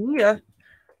 See ya.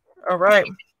 All right.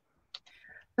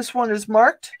 This one is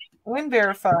marked when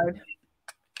verified.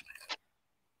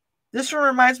 This one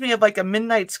reminds me of like a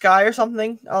midnight sky or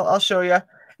something. I'll show you.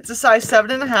 It's a size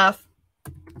 7.5.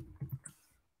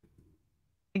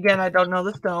 Again, I don't know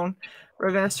the stone.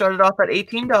 We're going to start it off at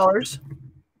 $18.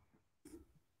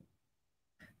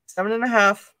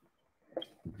 7.5.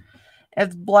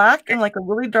 It's black and like a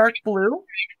really dark blue.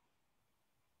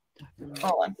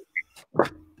 Hold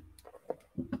on.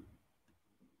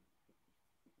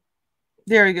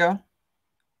 There you go.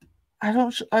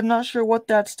 I'm not sure what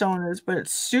that stone is, but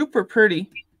it's super pretty.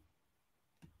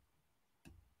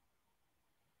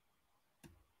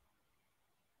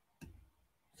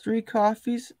 Three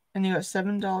coffees and you got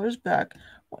 $7 back.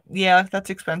 Yeah, that's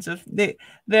expensive. They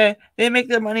make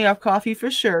their money off coffee for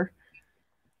sure.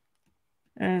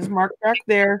 And it's marked back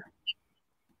there.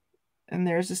 And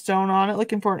there's a stone on it,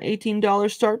 looking for an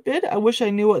 $18 start bid. I wish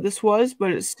I knew what this was,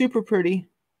 but it's super pretty.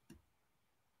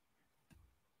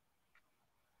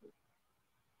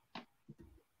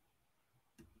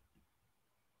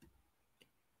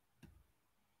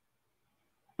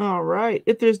 All right.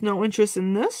 If there's no interest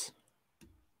in this,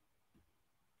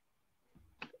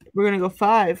 we're going to go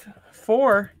 5,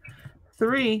 4,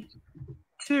 3,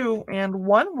 2, and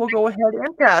 1. We'll go ahead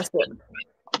and pass it.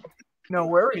 No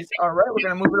worries. All right. We're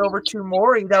going to move it over to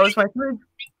Mory. That was my 3.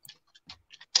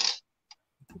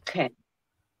 Okay.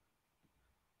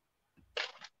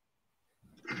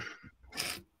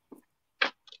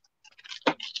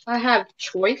 I have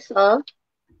choice of.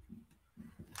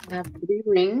 I have 3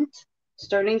 rings,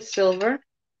 sterling silver.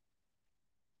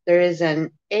 There is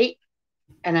an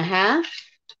 8.5.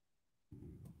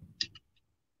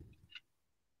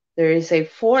 There is a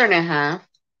 4.5.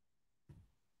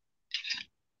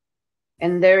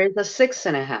 And there is a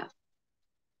 6.5.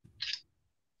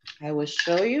 I will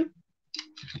show you.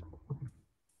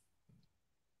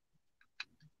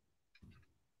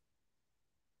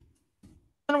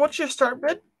 And what's your start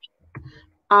bid?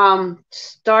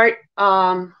 Start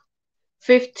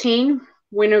 15,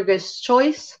 winner gets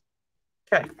choice.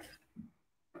 Okay.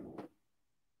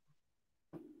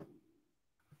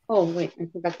 Oh, wait, I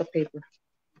forgot the paper.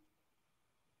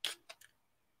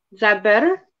 Is that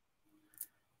better?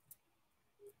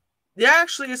 Yeah,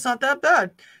 actually, it's not that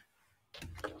bad.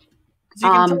 You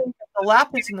can tell the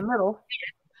lapis in the middle.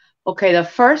 Okay, the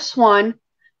first one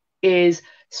is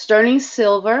sterling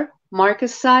silver,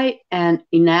 marcasite, and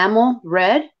enamel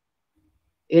red.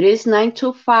 It is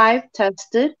 925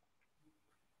 tested.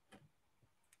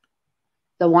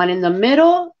 The one in the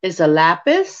middle is a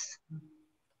lapis.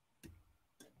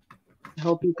 I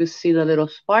hope you could see the little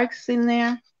sparks in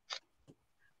there.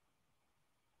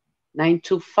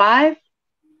 925.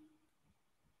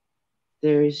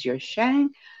 There's your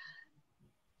shank.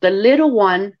 The little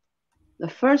one, the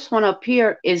first one up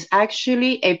here, is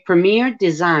actually a premier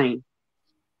design.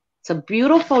 It's a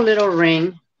beautiful little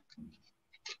ring,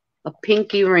 a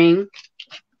pinky ring.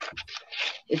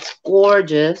 It's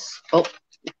gorgeous. Oh,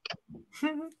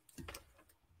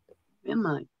 am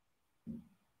I?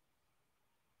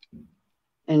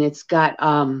 And it's got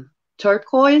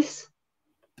turquoise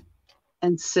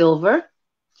and silver.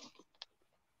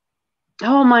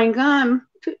 Oh my God,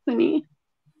 Tiffany.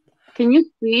 Can you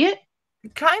see it?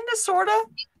 Kind of, sort of.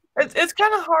 It's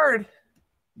kind of hard.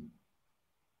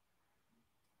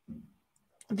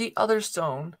 The other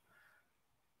stone.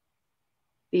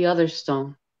 The other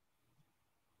stone.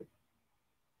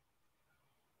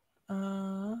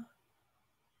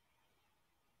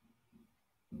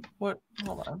 What?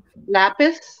 Hold on.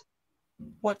 Lapis?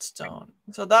 What stone?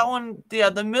 So that one, yeah,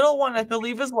 the middle one I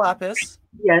believe is lapis.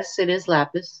 Yes, it is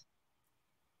lapis.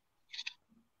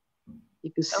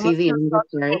 You can see the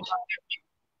undercarriage.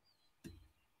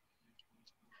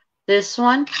 This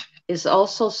one is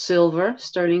also silver,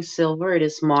 sterling silver. It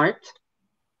is marked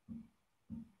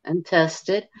and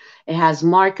tested. It has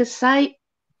marcasite.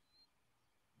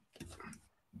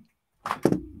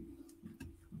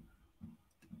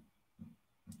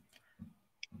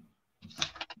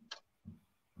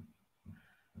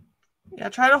 Yeah,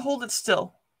 try to hold it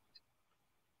still.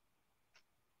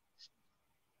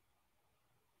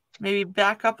 Maybe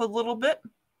back up a little bit.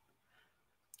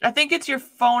 I think it's your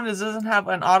phone. It doesn't have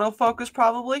an autofocus,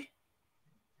 probably.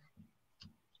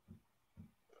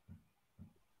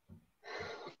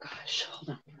 Oh, gosh, hold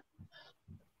on.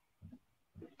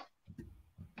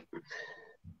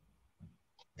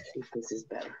 Let's see if this is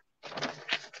better.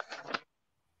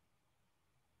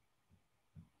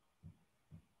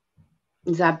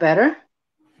 Is that better?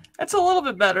 It's a little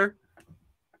bit better.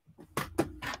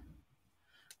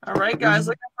 All right, guys,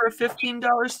 looking for a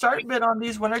 $15 start bid on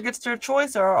these. Winner gets their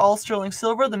choice. They are all sterling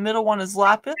silver. The middle one is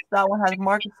lapis. That one has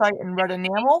marcasite and red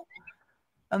enamel.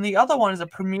 And the other one is a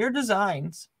Premier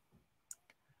Designs.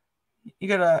 You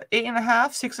got a 8.5,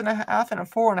 6.5, and a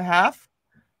 4.5.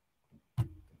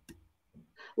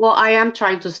 Well, I am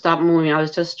trying to stop moving. I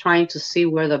was just trying to see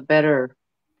where the better.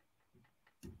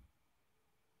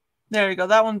 There you go.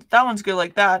 That one's good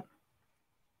like that.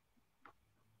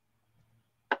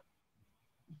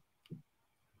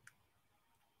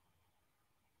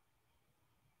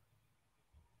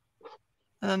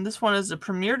 And then this one is the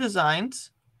Premier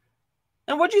Designs.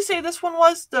 And what'd you say this one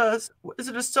was? Is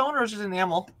it a stone or is it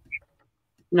enamel?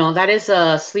 No, that is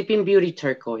a Sleeping Beauty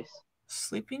turquoise.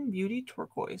 Sleeping Beauty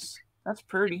turquoise. That's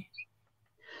pretty.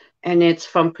 And it's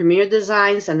from Premier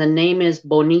Designs, and the name is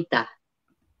Bonita.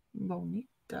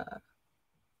 Bonita.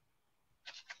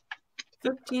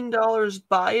 $15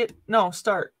 buy it. No,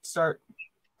 start.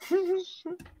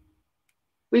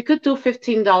 We could do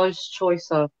 $15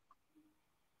 choice of.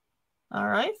 All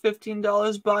right,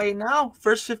 $15 buy it now.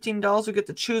 First $15 will get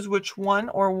to choose which one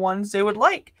or ones they would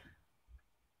like.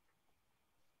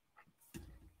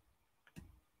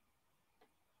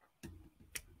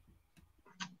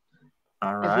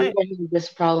 All right. I've never had this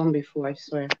problem before, I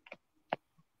swear.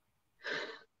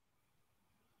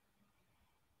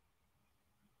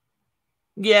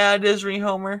 Yeah, it is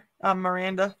Rehomer.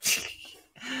 Miranda.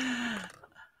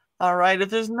 All right, if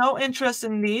there's no interest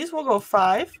in these, we'll go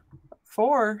 5,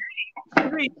 4,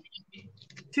 3,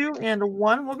 2, and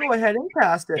 1. We'll go ahead and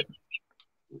pass it.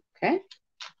 Okay.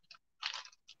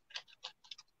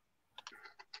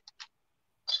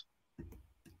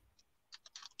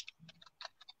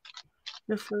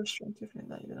 The first one, Tiffany,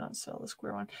 that you did not sell the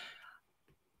square one.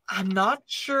 I'm not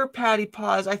sure, Patty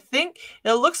Paws. I think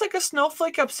it looks like a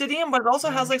snowflake obsidian, but it also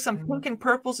has like some pink and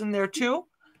purples in there too.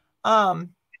 I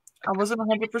wasn't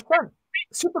 100%.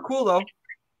 Super cool though.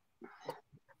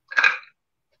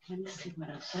 Let me see what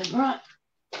else I brought.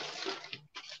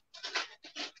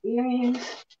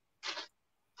 Earrings.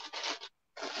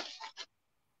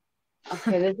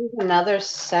 Okay, this is another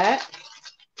set.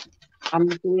 I'm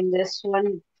doing this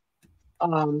one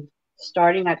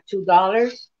starting at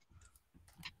 $2.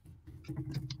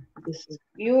 This is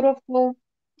beautiful.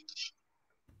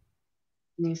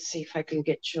 Let me see if I can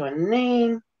get you a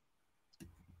name.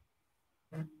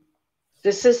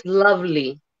 This is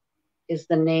Lovely, is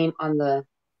the name on the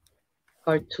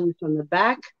cartouche on the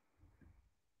back.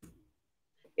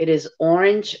 It is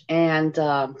orange and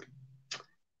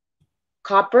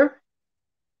copper.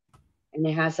 And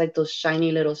it has like those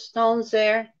shiny little stones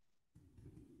there.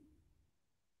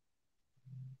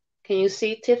 Can you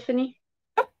see, Tiffany?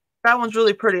 That one's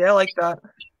really pretty. I like that.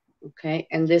 Okay,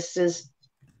 and this is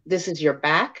your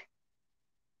back.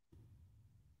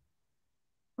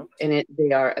 Oops. And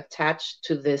they are attached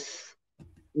to this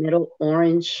middle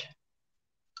orange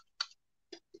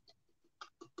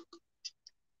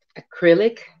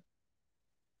acrylic.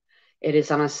 It is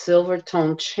on a silver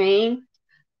tone chain.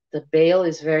 The bail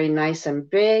is very nice and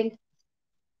big.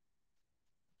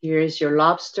 Here is your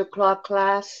lobster claw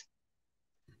clasp.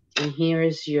 And here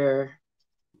is your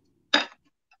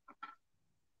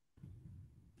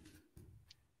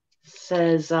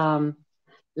says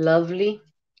Lovely.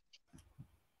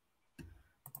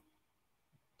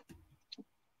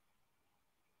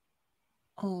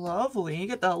 Lovely. You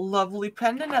get that lovely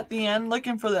pendant at the end.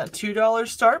 Looking for that $2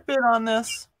 start bid on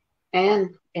this.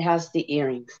 And it has the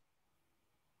earrings.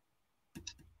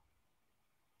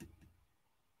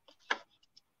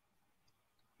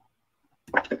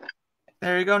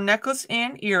 There you go. Necklace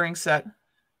and earring set.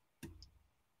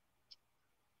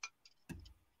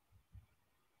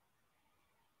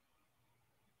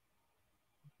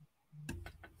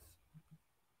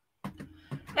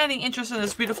 Any interest in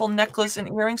this beautiful necklace and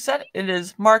earring set? It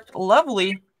is marked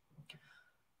Lovely.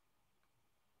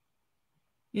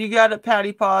 You got it,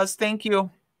 Patty Paws. Thank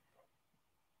you.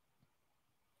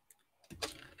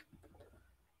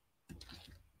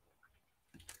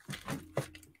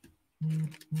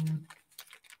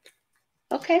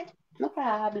 Okay, no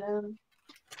problem.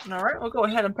 All right, we'll go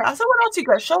ahead and pass it. What else you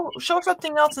got? Show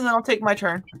something else, and then I'll take my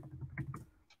turn.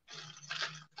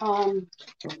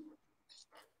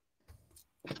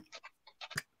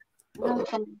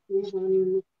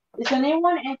 Is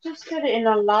anyone interested in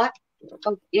a lot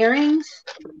of earrings?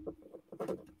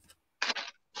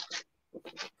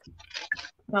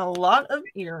 A lot of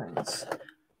earrings.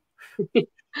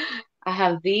 I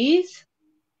have these.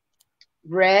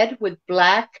 Red with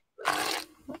black.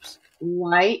 Oops.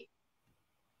 White.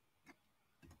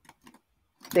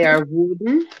 They are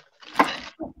wooden.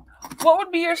 What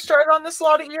would be your start on this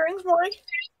lot of earrings, Mory?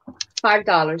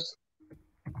 $5.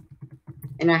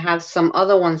 And I have some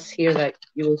other ones here that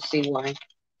you will see why.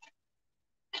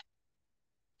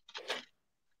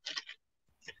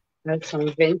 That's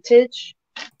some vintage.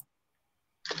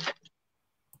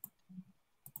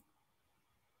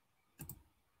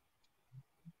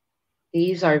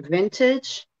 These are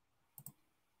vintage.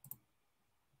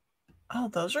 Oh,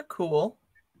 those are cool.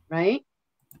 Right?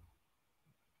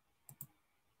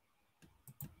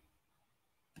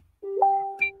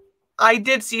 I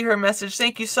did see her message.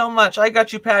 Thank you so much. I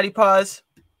got you, Patty Paws.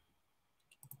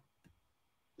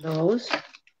 Those.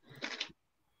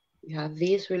 You have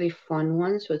these really fun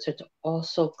ones, which are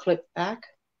also clip back.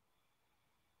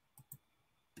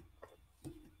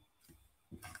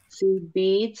 Seed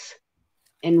beads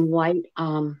and white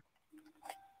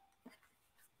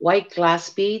glass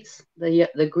beads.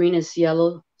 The green is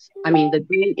yellow. I mean, the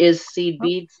green is seed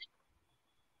beads.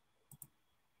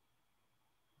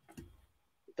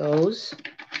 Those.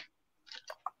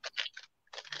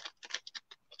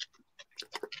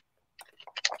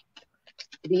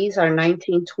 These are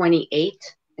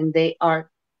 1928, and they are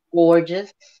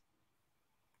gorgeous.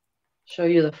 Show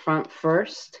you the front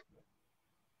first.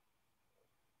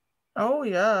 Oh,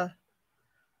 yeah.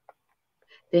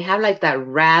 They have like that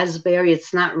raspberry.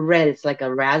 It's not red. It's like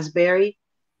a raspberry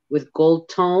with gold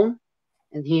tone.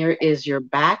 And here is your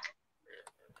back.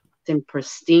 It's in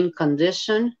pristine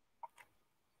condition.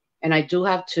 And I do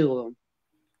have 2 of them.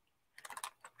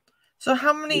 So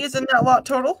how many is in that lot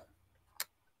total?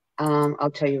 I'll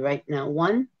tell you right now.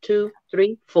 1, 2,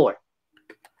 3, 4. All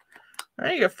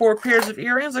right, you got 4 pairs of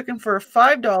earrings. Looking for a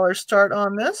 $5 start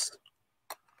on this.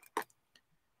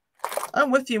 I'm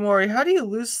with you, Mory. How do you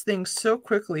lose things so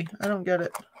quickly? I don't get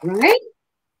it. Right?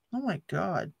 Oh my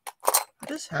God. I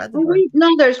just had Oh, wait,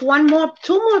 no, there's 2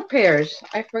 more pairs.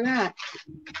 I forgot.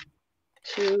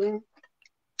 2,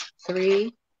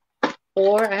 3,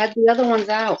 4. I had the other ones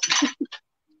out.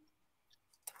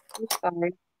 I'm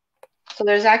sorry. So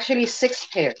there's actually 6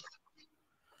 pairs.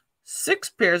 6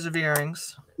 pairs of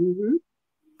earrings. Mm-hmm.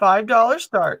 $5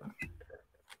 start.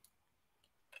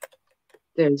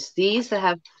 There's these that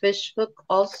have fish hook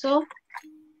also.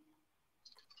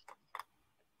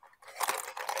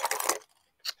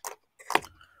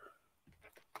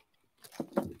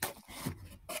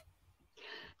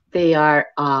 They are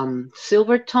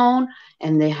silver tone,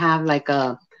 and they have like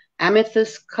a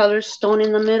amethyst color stone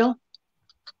in the middle.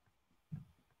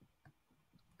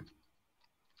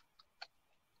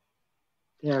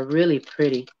 They're really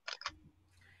pretty.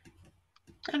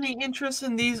 Any interest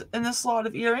in this lot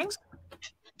of earrings?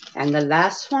 And the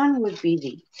last one would be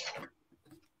these.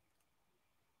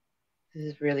 This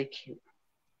is really cute.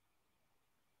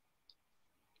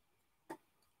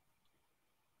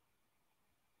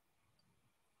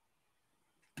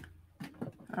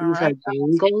 These are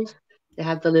bangles. They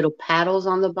have the little paddles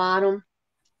on the bottom.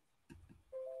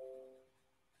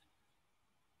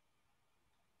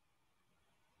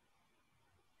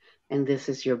 And this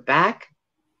is your back.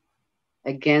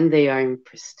 Again, they are in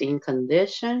pristine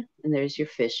condition. And there's your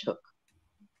fish hook.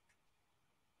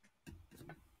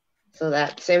 So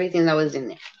that's everything that was in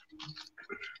there.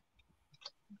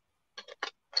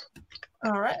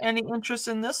 All right. Any interest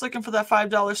in this? Looking for that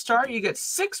 $5 start? You get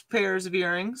 6 pairs of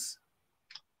earrings.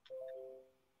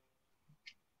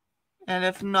 And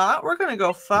if not, we're going to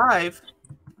go 5,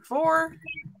 4,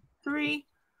 3,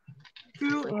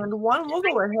 2, and 1. We'll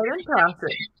go ahead and pass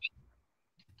it.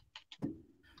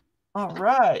 All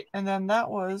right. And then that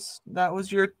was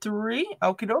your 3.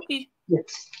 Okie dokie.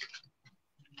 Yes.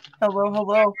 Hello,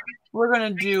 hello. We're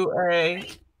going to do a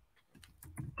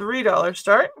 $3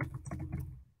 start.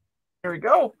 Here we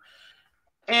go.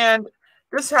 And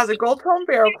this has a gold tone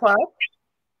barrel clasp.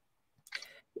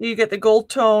 You get the gold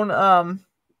tone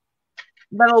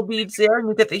metal beads there, and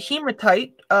you get the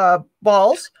hematite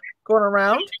balls going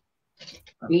around.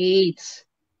 Beads.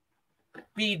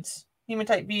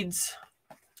 Hematite beads.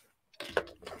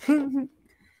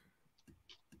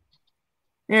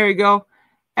 There you go.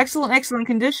 Excellent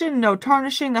condition. No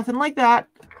tarnishing, nothing like that.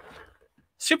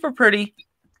 Super pretty.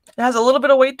 It has a little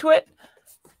bit of weight to it.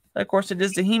 Of course, it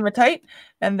is the hematite.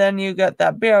 And then you got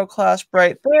that barrel clasp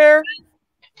right there.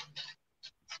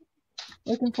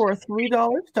 Looking for a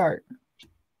 $3 start.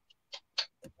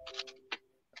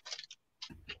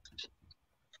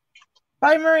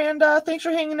 Bye, Miranda. Thanks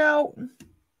for hanging out.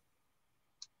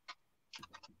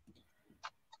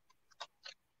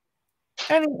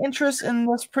 Any interest in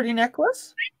this pretty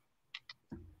necklace?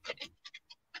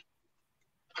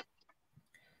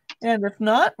 And if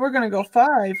not, we're going to go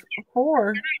 5,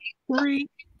 4, 3,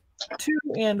 2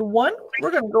 and 1.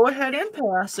 We're going to go ahead and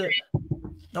pass it.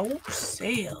 No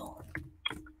sale.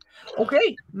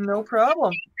 Okay, no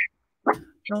problem.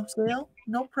 No sale,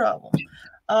 no problem.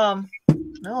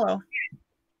 Hello.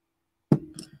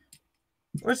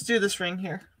 Let's do this ring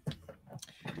here.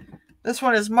 This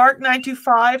one is marked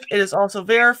 925. It is also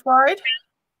verified.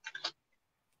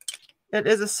 It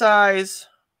is a size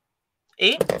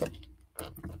 8.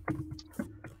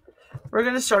 We're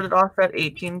going to start it off at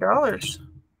 $18.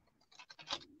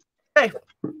 Okay.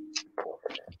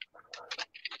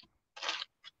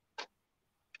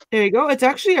 There you go. It's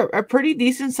actually a pretty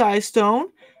decent sized stone.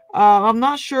 I'm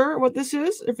not sure what this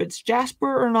is, if it's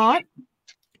jasper or not.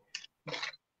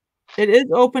 It is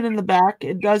open in the back.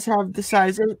 It does have the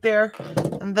size 8 there.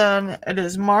 And then it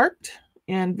is marked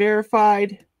and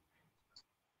verified.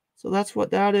 So that's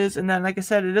what that is. And then, like I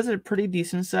said, it is a pretty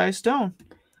decent sized stone.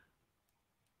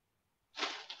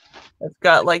 It's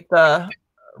got like the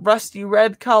rusty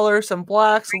red color, some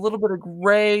blacks, a little bit of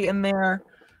gray in there.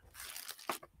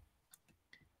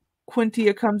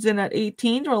 Quintia comes in at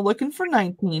 18. We're looking for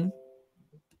 19.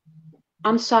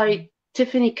 I'm sorry,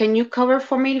 Tiffany, can you cover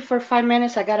for me for 5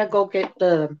 minutes? I gotta go get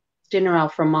the dinner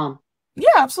out from Mom. Yeah,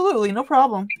 absolutely. No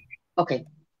problem. Okay.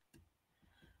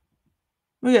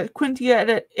 We got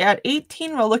Quintia at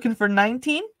 18. We're looking for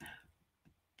 19.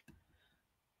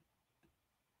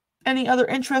 Any other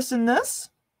interest in this?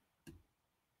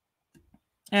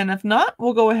 And if not,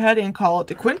 we'll go ahead and call it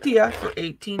to Quintia for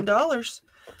 $18.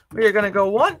 We are going to go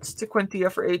once to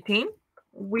Quintia for 18.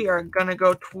 We are going to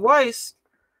go twice.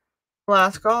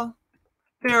 Last call.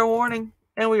 Fair warning.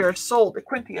 And we are sold to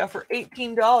Quintia for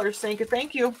 $18. Thank you.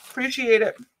 Thank you. Appreciate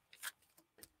it.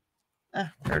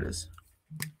 There it is.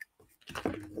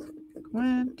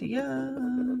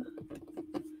 Quintia.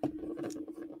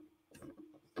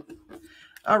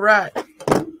 All right.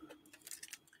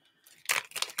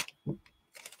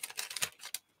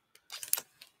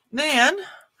 Then,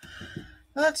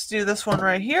 let's do this one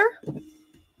right here.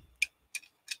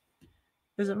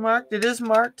 Is it marked? It is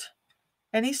marked.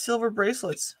 Any silver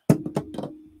bracelets?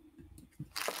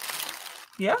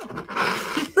 Yeah.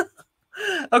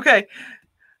 Okay.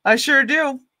 I sure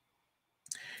do.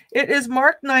 It is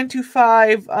marked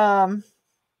 925 on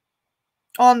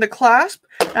the clasp.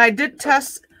 And I did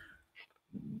test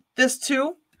this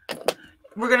too.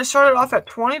 We're going to start it off at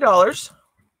 $20.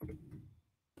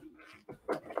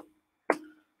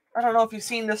 I don't know if you've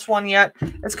seen this one yet.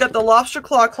 It's got the lobster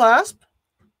claw clasp.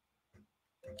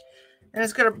 And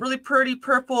it's got a really pretty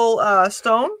purple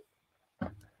stone.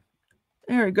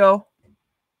 There we go.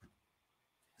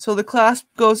 So the clasp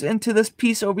goes into this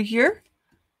piece over here.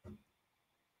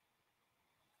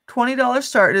 $20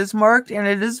 start. It is marked and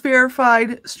it is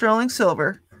verified sterling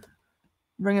silver.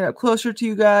 Bring it up closer to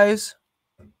you guys.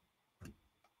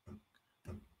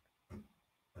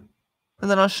 And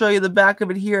then I'll show you the back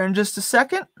of it here in just a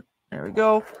second. There we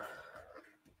go.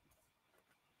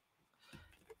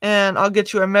 And I'll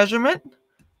get you a measurement.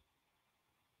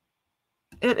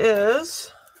 It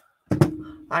is...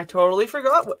 I totally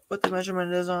forgot what the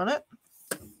measurement is on it.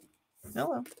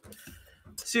 Hello.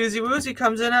 Susie Woozy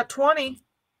comes in at 20.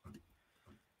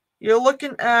 You're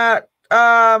looking at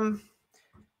 7.5.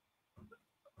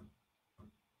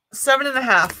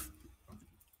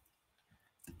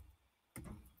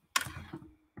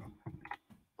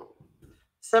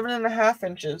 7.5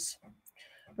 inches.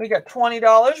 We got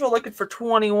 $20. We're looking for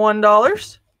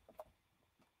 $21.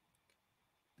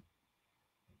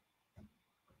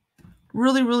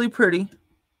 Really, really pretty.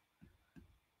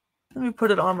 Let me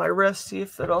put it on my wrist, see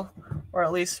if it'll, or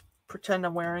at least pretend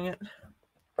I'm wearing it.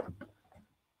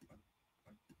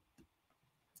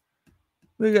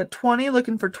 We got 20,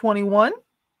 looking for 21.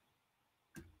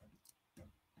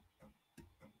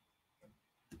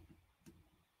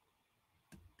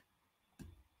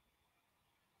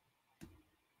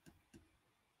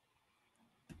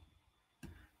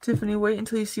 Tiffany, wait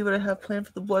until you see what I have planned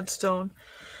for the bloodstone.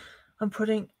 I'm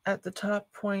putting at the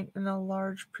top point in a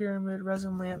large pyramid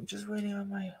resin lamp. Just waiting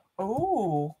on my...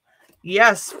 Oh,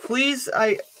 yes. Please,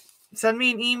 send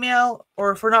me an email,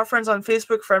 or if we're not friends on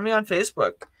Facebook, friend me on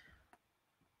Facebook.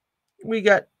 We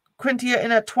got Quintia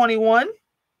in at 21.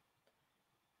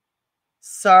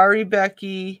 Sorry,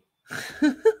 Becky.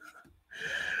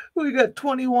 We got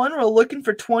 21. We're looking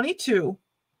for 22.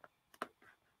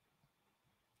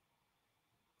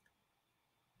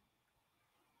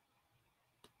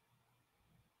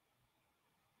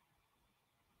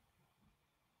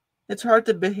 It's hard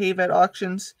to behave at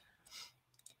auctions.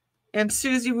 And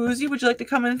Susie Woozy, would you like to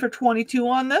come in for 22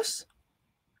 on this?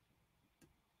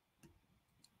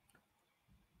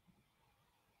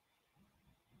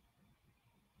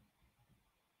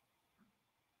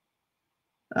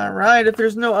 All right, if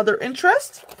there's no other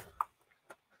interest,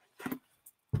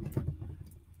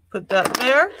 put that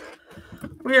there.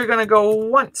 We are going to go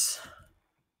once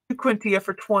to Quintia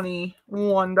for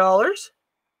 $21.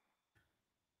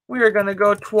 We are going to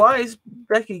go twice.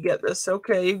 Becky, get this.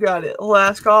 Okay, you got it.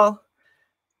 Last call.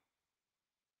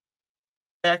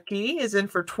 Becky is in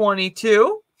for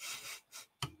 22.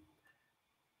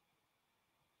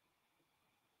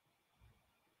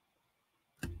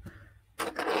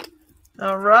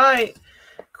 All right.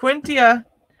 Quintia,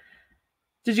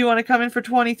 did you want to come in for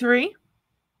 23?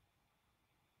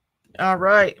 All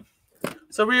right.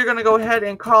 So we are going to go ahead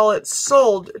and call it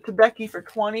sold to Becky for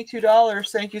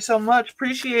 $22. Thank you so much.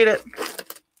 Appreciate it.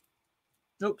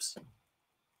 Oops.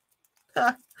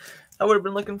 I would have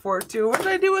been looking for it too. What did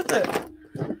I do with it?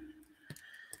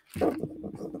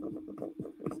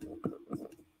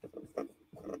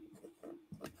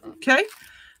 Okay.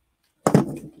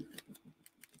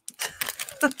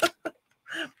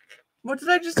 What did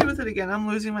I just do with it again? I'm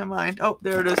losing my mind. Oh,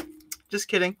 there it is. Just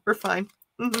kidding. We're fine.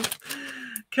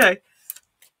 Okay.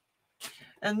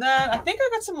 And then I think I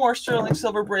got some more sterling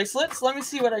silver bracelets. Let me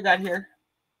see what I got here.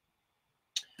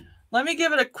 Let me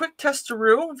give it a quick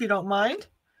testaroo, if you don't mind.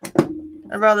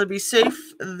 I'd rather be safe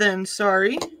than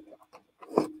sorry.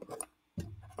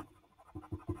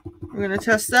 We're going to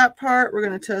test that part. We're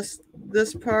going to test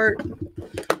this part.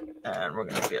 And we're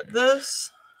going to get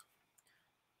this.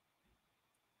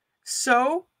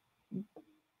 So,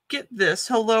 get this.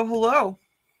 Hello, hello.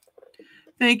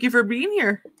 Thank you for being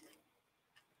here.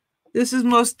 This is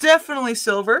most definitely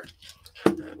silver.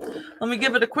 Let me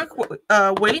give it a quick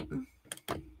weight.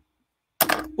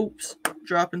 Oops,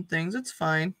 dropping things. It's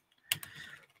fine.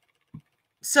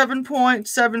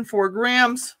 7.74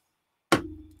 grams.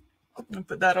 I'll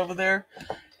put that over there.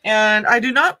 And I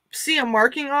do not see a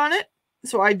marking on it,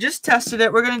 so I just tested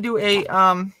it. We're going to do a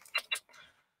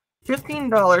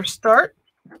 $15 start.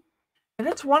 And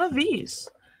it's one of these.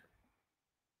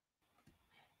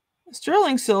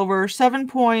 Sterling silver, 7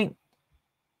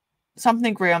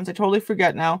 something grams. I totally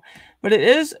forget now. But it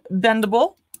is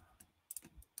bendable.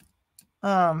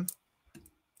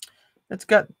 It's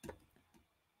got,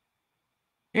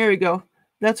 here we go.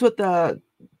 That's what the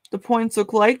points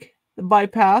look like. The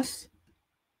bypass.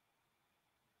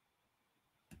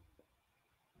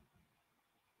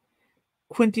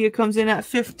 Quintia comes in at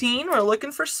 15. We're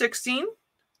looking for 16.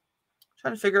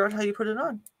 Trying to figure out how you put it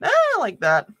on. Like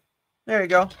that. There you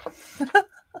go.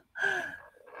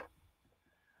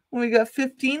 We got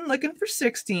 15, looking for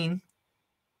 16.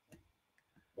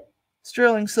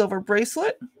 Sterling silver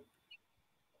bracelet.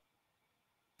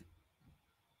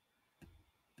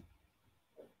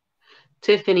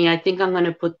 Tiffany, I think I'm going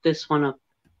to put this one up.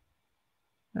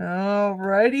 All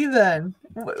righty then.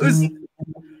 Is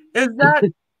that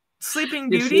Sleeping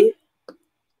Beauty?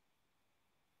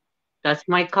 That's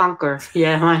my conquer.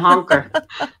 Yeah, my honker.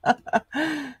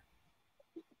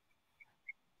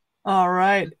 All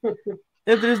right.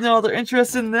 If there's no other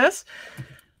interest in this,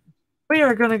 we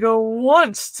are going to go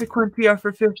once to Quintia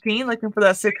for 15, looking for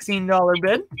that $16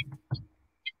 bid.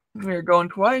 We are going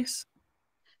twice.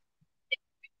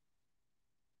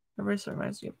 This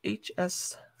reminds me of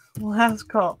HS. Last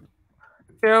call.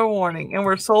 Fair warning. And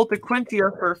we're sold to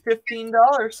Quintia for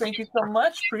 $15. Thank you so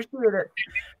much. Appreciate it.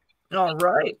 All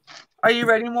right. Are you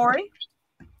ready, Mory?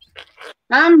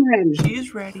 I'm ready.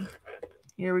 She's ready.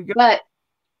 Here we go. But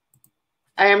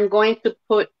I am going to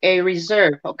put a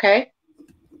reserve, okay?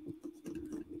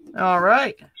 All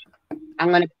right. I'm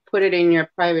going to put it in your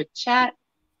private chat.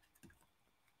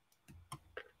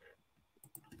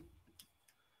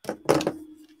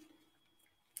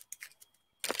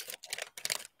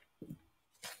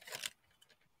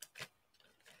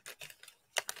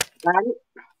 Got it?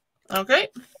 Okay.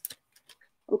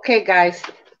 Okay, guys.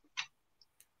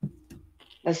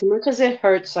 As much as it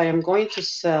hurts, I am going to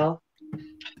sell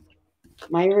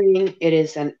my ring. It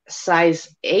is a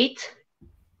size 8.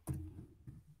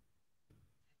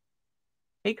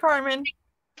 Hey, Carmen.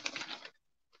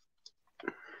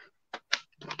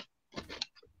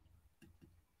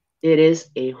 It is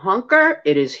a hunker.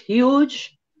 It is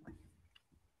huge.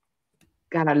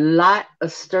 Got a lot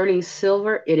of sterling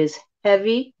silver. It is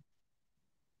heavy.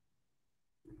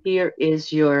 Here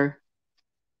is your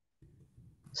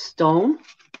stone.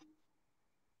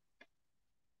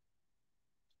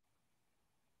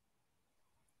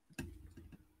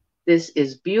 This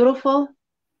is beautiful,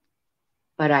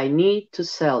 but I need to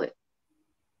sell it.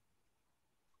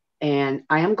 And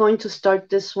I am going to start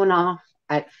this one off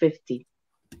at 50.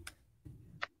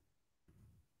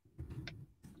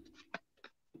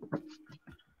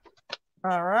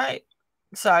 All right.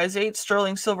 Size 8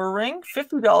 sterling silver ring,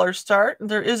 $50 start.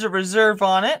 There is a reserve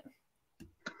on it.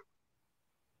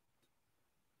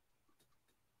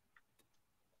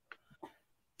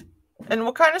 And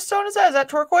what kind of stone is that? Is that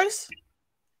turquoise?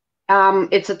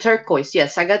 It's a turquoise.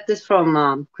 Yes, I got this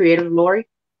from Creative Lori,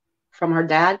 from her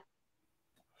dad.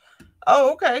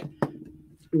 Oh, okay.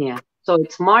 Yeah. So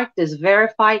it's marked as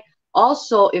verified.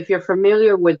 Also, if you're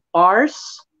familiar with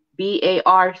BARS,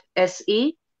 BARSE,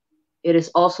 it is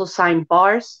also signed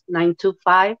BARS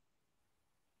 925,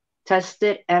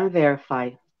 tested and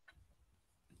verified.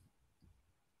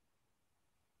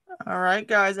 All right,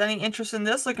 guys. Any interest in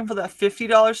this? Looking for that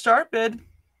 $50 start bid.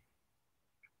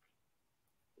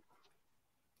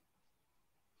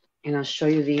 And I'll show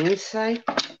you the inside.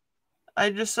 I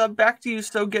just subbed back to you,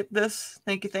 so get this.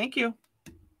 Thank you, thank you.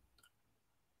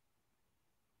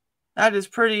 That is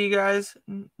pretty, you guys.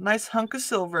 Nice hunk of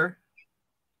silver.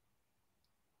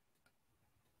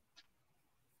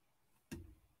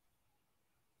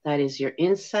 That is your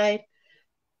inside.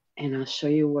 And I'll show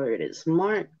you where it is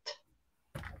marked.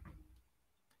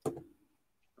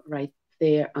 Right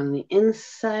there on the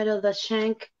inside of the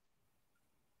shank.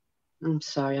 I'm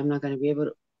sorry, I'm not going to be able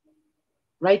to.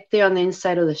 Right there on the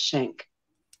inside of the shank.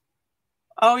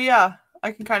 Oh, yeah.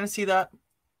 I can kind of see that. It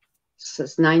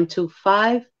says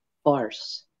 925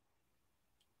 bars.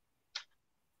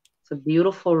 It's a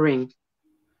beautiful ring.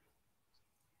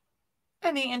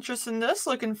 Any interest in this?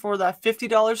 Looking for that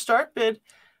 $50 start bid.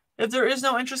 If there is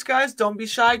no interest, guys, don't be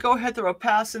shy. Go ahead, throw a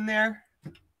pass in there.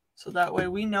 So that way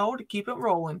we know to keep it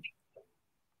rolling.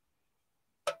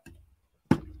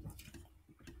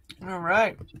 All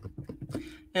right.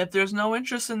 If there's no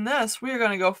interest in this, we are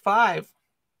going to go 5,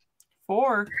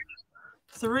 4,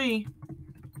 3,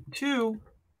 2,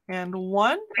 and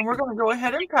 1. And we're going to go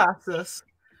ahead and pass this.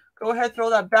 Go ahead, throw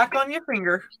that back on your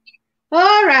finger.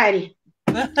 All righty.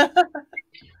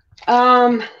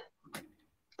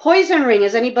 Poison ring.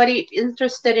 Is anybody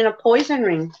interested in a poison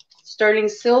ring? Sterling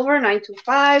silver,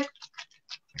 925.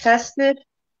 Tested.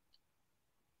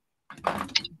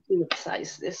 See what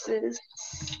size this is.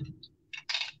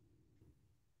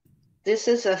 This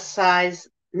is a size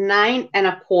 9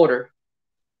 1/4.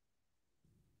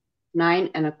 9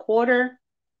 1/4.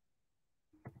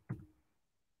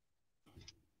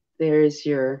 There's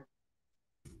your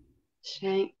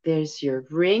shank. There's your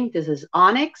ring. This is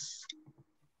onyx.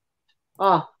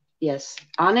 Oh, yes,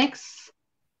 onyx.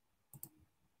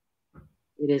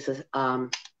 It is a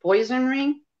poison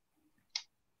ring.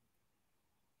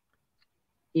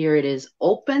 Here it is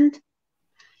opened.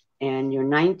 And your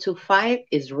 925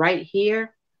 is right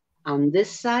here on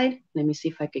this side. Let me see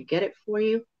if I could get it for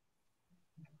you.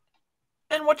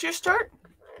 And what's your start?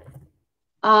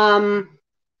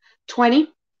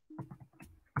 20.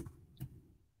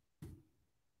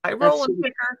 I roll and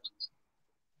picker.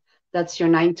 That's your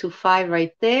 925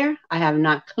 right there. I have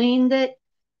not cleaned it.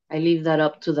 I leave that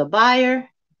up to the buyer.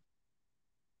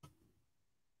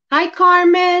 Hi,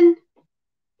 Carmen.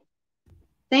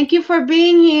 Thank you for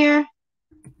being here.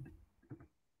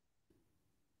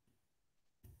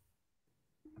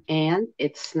 And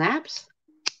it snaps.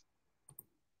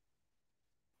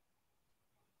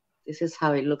 This is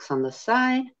how it looks on the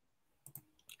side.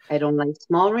 I don't like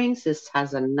small rings. This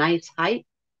has a nice height.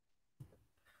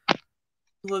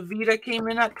 Levita came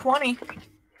in at 20.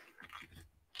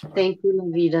 Thank you,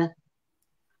 Levita.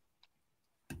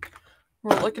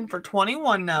 We're looking for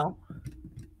 21 now.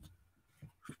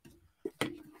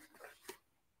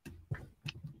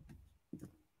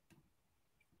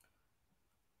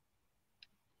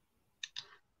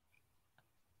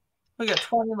 We got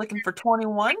 20 looking for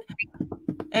 21.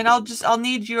 And I'll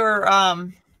need your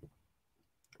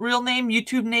real name,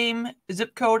 YouTube name,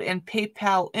 zip code, and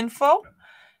PayPal info.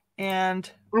 And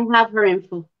I have her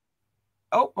info.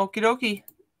 Oh, okie dokie.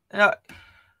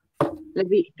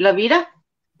 Lavita?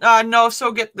 No,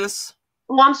 so get this.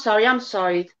 Oh, I'm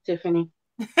sorry, Tiffany.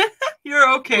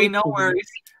 You're okay, no worries.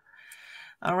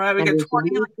 All right, we got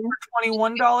 20 for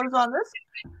 $21 on this.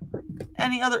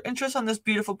 Any other interest on this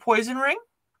beautiful poison ring?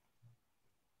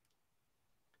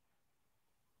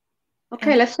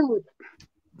 Okay, let's do it.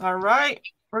 All right,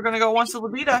 we're gonna go once to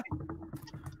Levita.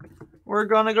 We're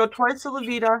gonna go twice to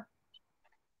Levita.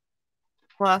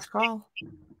 Last call.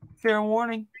 Fair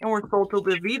warning, and we're sold to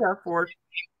Levita for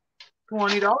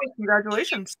 $20.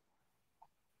 Congratulations.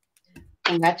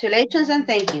 Congratulations and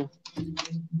thank you.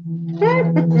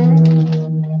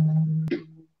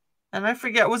 And I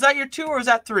forget, was that your 2 or was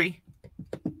that 3?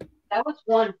 That was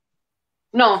 1.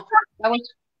 No, that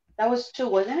was 2,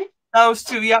 wasn't it? That was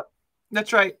 2. Yep,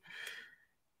 that's right.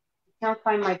 Can't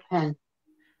find my pen.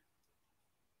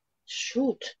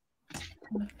 Shoot.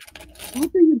 How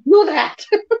do you do that?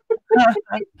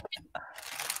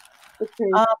 Okay.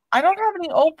 I don't have any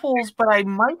opals, but I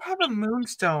might have a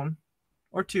moonstone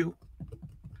or two.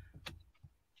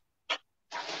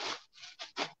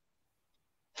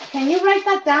 Can you write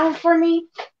that down for me,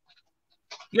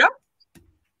 Yep,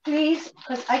 please?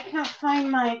 Because I can't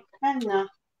find my pen now.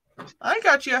 I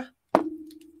got you.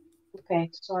 Okay,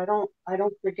 so I don't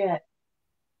forget.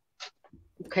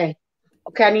 Okay.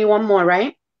 Okay, I need one more,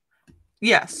 right?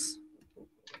 Yes.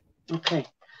 Okay.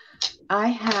 I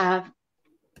have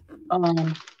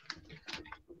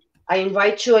I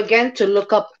invite you again to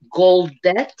look up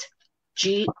Goldette,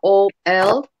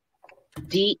 Goldette.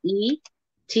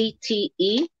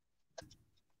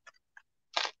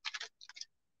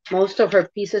 Most of her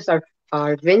pieces are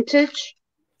vintage.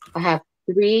 I have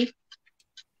 3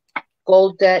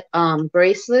 Goldette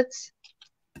bracelets.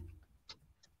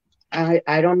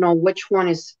 I don't know which one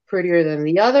is prettier than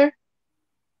the other.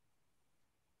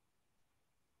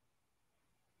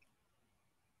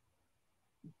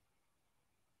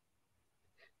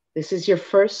 This is your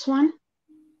first one.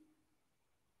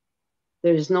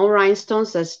 There's no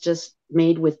rhinestones. That's just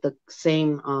made with the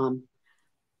same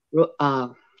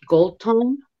gold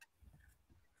tone.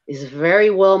 Is very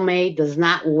well made. Does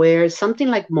not wear. Something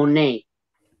like Monet.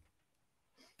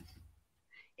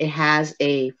 It has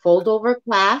a fold over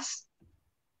clasp.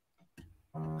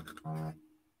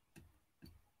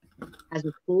 Has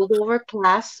a fold over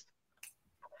clasp.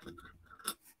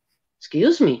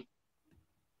 Excuse me.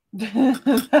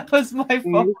 That was my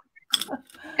fault.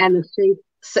 And a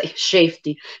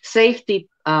safety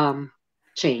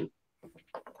chain.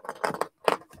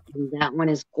 And that one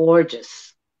is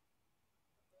gorgeous.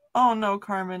 Oh no,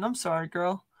 Carmen. I'm sorry,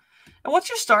 girl. And what's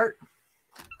your start?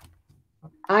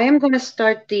 I am going to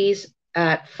start these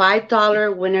at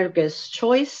 $5 winner gets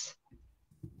choice.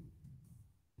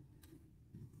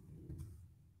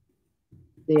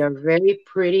 They are very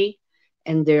pretty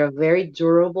and they are very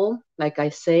durable. Like I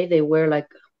say, they wear like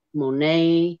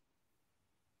Monet.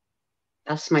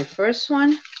 That's my first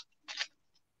one.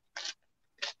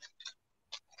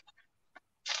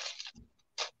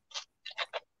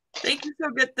 Thank you. So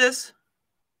get this.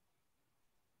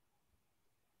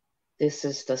 This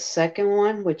is the second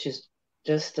one, which is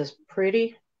just as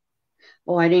pretty.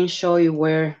 Oh, I didn't show you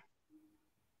where.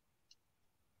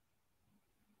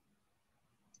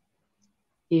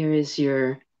 Here is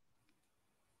your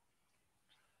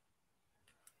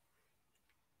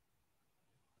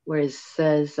where it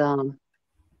says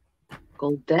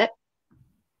Goldette.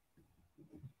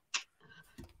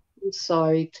 I'm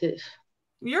sorry, Tiff.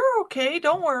 You're okay.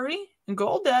 Don't worry.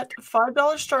 Goldette,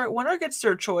 $5 start. Winner gets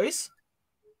their choice.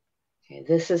 Okay,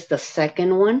 this is the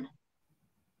second one.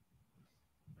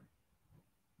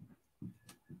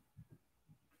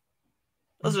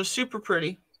 Those are super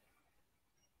pretty.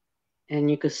 And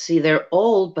you can see they're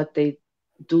old, but they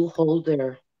do hold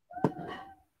their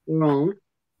own.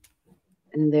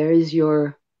 And there is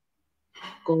your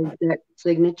Goldette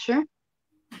signature.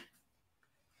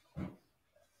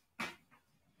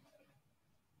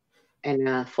 And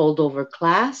a fold over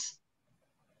clasp.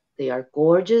 They are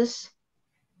gorgeous.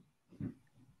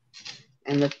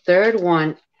 And the third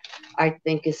one, I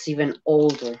think, is even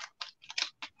older.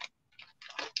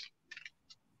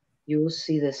 You will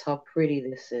see this, how pretty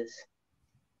this is.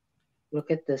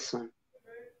 Look at this one.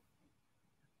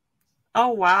 Oh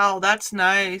wow, that's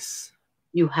nice.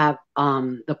 You have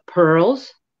the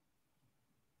pearls.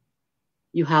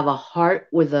 You have a heart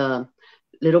with a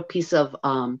little piece of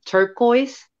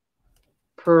turquoise.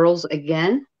 Pearls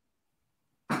again.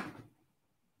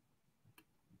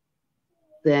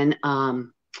 Then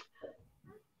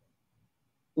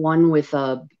one with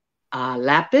a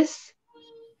lapis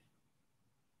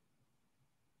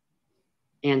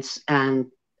and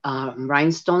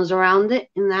rhinestones around it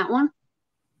in that one.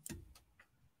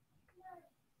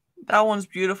 That one's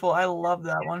beautiful. I love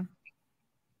that one.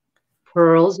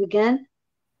 Pearls again.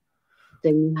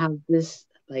 Then you have this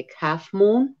like half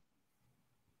moon.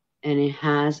 And it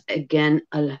has again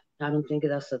I don't think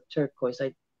that's a turquoise.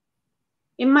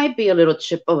 It might be a little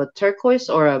chip of a turquoise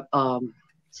or a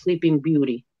Sleeping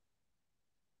Beauty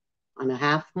on a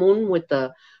half moon with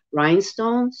the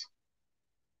rhinestones.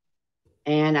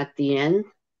 And at the end,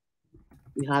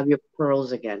 you have your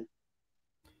pearls again.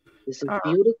 This is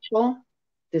beautiful.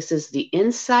 This is the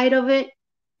inside of it.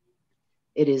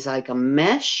 It is like a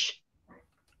mesh.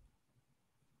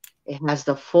 It has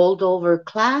the fold over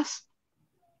clasp.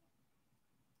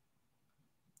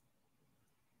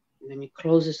 Let me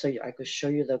close it so I could show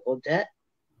you the Goldette.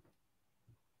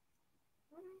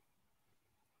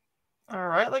 All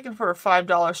right, looking for a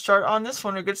 $5 start on this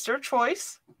one. Who gets their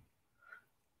choice?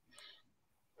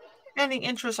 Any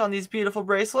interest on these beautiful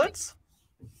bracelets?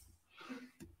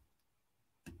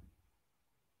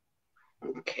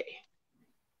 Okay.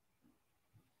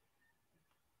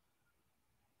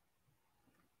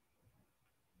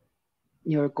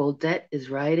 Your goldette is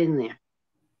right in there.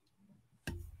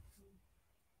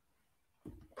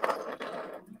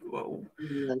 Whoa.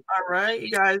 All right,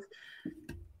 you guys.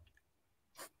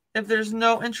 If there's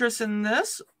no interest in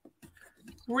this,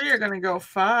 we are going to go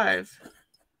 5,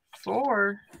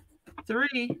 4,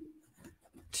 3,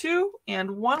 2,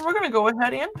 and 1. We're going to go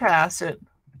ahead and pass it.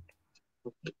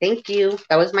 Thank you.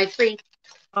 That was my 3.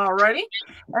 All righty.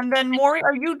 And then, Mory,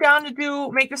 are you down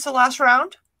to make this the last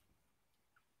round?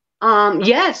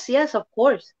 Yes, of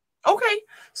course. Okay,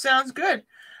 sounds good.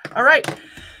 All right.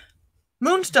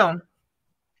 Moonstone.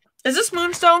 Is this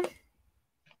Moonstone?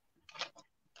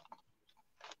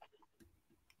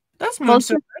 That's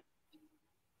Moonstone.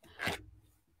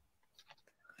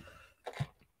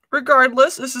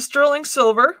 Regardless, this is sterling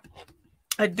silver.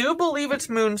 I do believe it's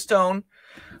Moonstone.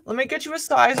 Let me get you a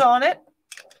size on it.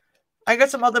 I got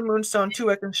some other Moonstone too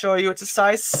I can show you. It's a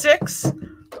size 6.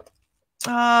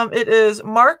 It is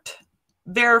marked,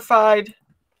 verified.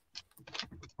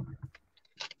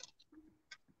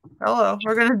 Hello.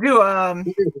 We're going to do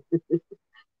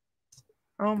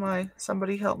oh my,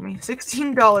 somebody help me.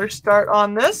 $16 start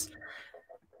on this.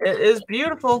 It is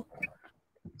beautiful.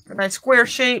 A nice square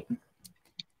shape.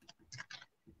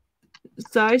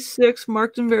 Size 6,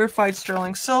 marked and verified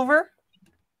sterling silver.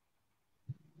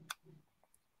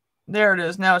 There it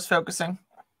is. Now it's focusing.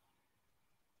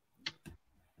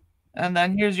 And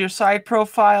then here's your side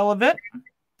profile of it.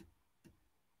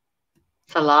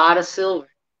 It's a lot of silver.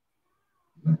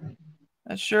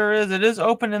 It sure is. It is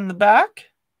open in the back.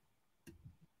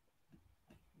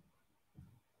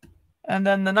 And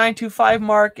then the 925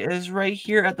 mark is right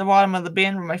here at the bottom of the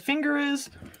band where my finger is.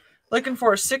 Looking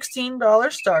for a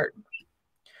 $16 start.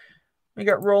 We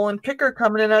got Roland Picker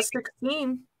coming in at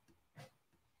 16.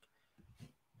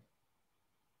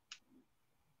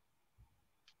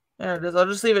 There it is. I'll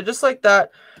just leave it just like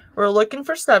that. We're looking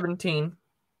for 17.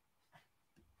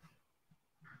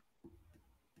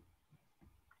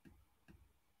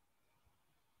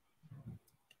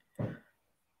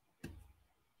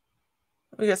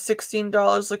 We got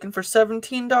 $16 looking for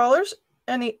 $17.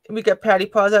 We got Patty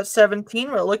Paws at 17.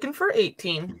 We're looking for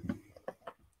 18.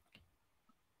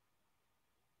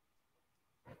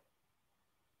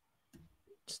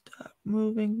 Stop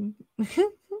moving.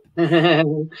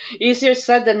 Easier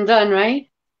said than done, right?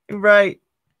 Right.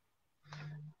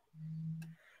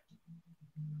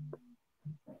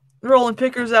 Rolling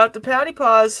Pickers out to Patty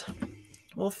Paws.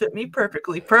 Will fit me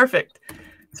perfectly. Perfect.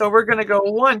 So we're going to go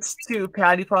once to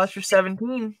Patty Paws for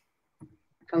 17.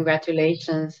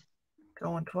 Congratulations.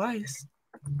 Going twice.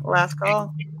 Last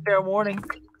call. Fair warning.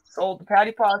 Sold to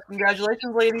Patty Paws.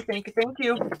 Congratulations, lady. Thank you. Thank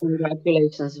you.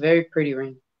 Congratulations. Very pretty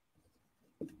ring.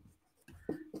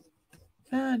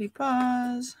 Patty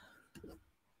Paws.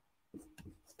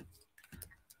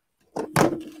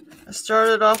 I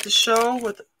started off the show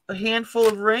with a handful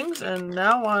of rings, and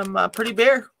now I'm pretty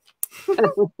bare.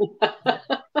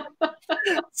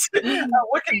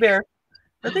 Wicked Bear.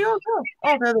 Where'd they all go?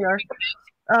 Oh, there they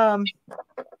are.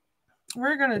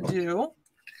 We're gonna do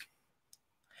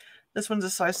this one's a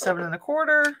size 7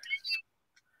 1/4,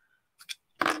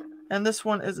 and this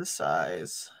one is a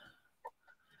size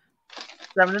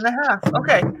 7 1/2.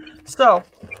 Okay, so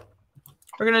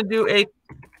we're gonna do a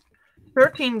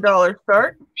 $13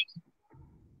 start.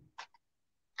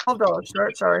 $12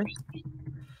 start. Sorry.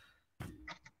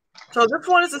 So this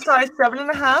one is a size 7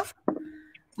 1/2.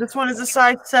 This one is a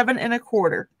size 7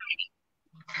 1/4.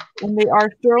 And they are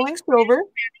sterling silver,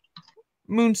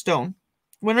 Moonstone.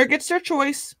 Winner gets their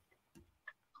choice.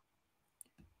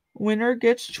 Winner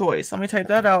gets choice. Let me type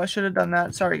that out. I should have done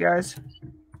that. Sorry, guys.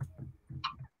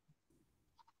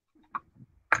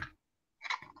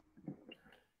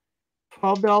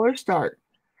 $12 start.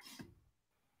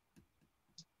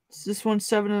 This one's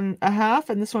 7 1/2,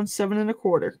 and this one's 7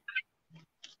 1/4.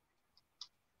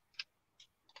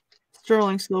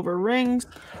 Sterling silver rings.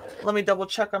 Let me double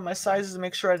check on my sizes to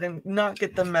make sure I did not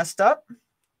get them messed up.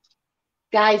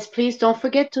 Guys, please don't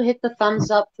forget to hit the thumbs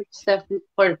up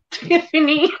for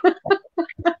Tiffany.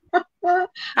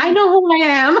 I know who I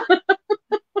am.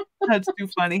 That's too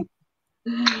funny.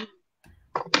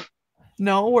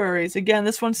 No worries. Again,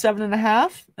 this one's 7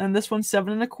 1/2, and this one's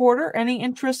 7 1/4. Any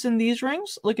interest in these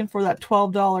rings? Looking for that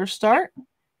 $12 start.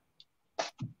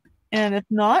 And if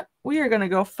not, we are going to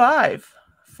go 5,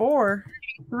 4,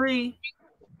 3,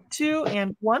 2,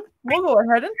 and 1. We'll go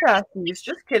ahead and pass these.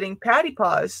 Just kidding. Patty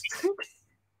Paws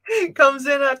comes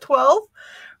in at 12.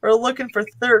 We're looking for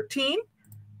 13.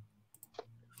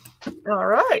 All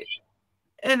right.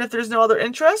 And if there's no other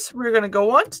interest, we're going to go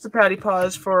once. The Patty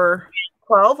Paws for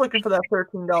 12, looking for that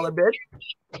 $13 bid.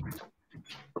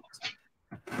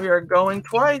 We are going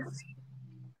twice.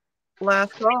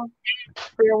 Last call.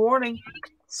 Fair warning.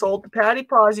 Sold the Patty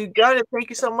Paws. You got it. Thank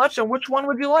you so much. And which one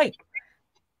would you like?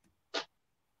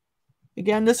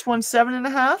 Again, this one's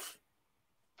 7.5.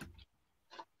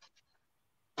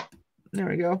 There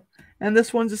we go. And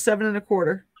this one's a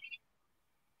 7.25.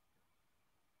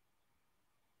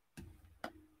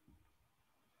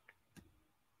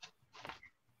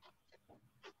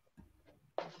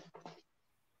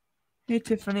 Hey,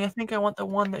 Tiffany, I think I want the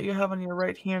one that you have on your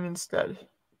right hand instead.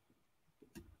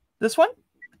 This one?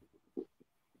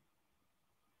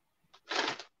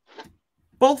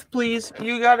 Both, please.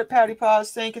 You got it, Patty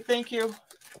Paws. Thank you. Thank you.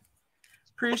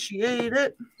 Appreciate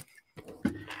it.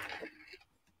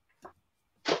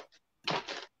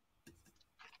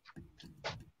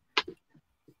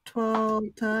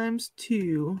 $12 times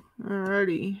 2.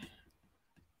 Alrighty.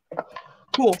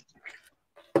 Cool.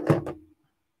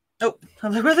 Oh,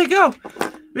 I'm like, where'd they go?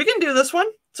 We can do this one.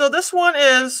 So this one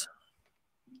is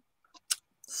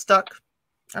stuck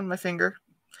on my finger.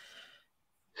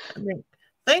 I mean,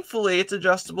 thankfully, it's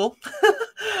adjustable.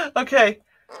 Okay.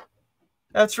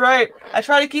 That's right. I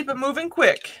try to keep it moving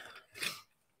quick.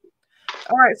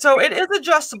 All right, so it is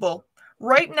adjustable.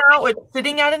 Right now, it's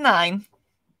sitting at a 9.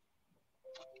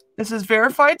 This is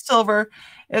verified silver.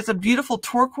 It's a beautiful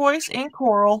turquoise and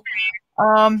coral.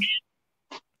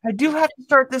 I do have to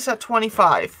start this at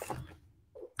 25.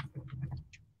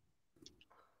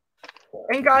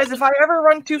 And guys, if I ever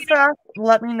run too fast,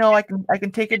 let me know. I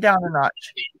can take it down a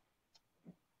notch.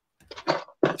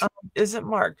 Is it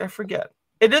marked? I forget.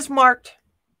 It is marked.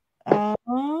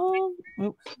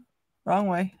 Oops, wrong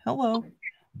way. Hello.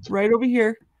 Right over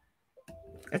here.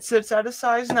 It sits at a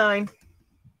size 9.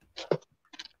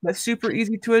 That's super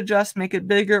easy to adjust, make it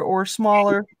bigger or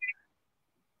smaller.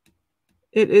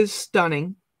 It is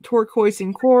stunning. Turquoise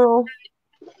and coral.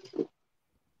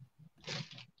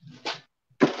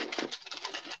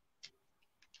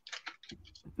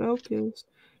 Focus.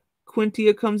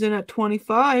 Quintia comes in at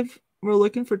 25. We're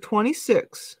looking for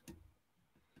 26.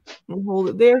 We'll hold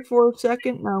it there for a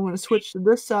second. Now I'm going to switch to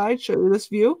this side, show you this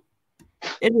view.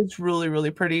 It is really, really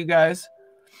pretty, you guys.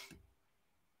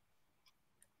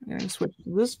 I'm going to switch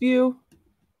to this view.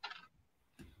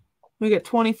 We get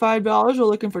 $25. We're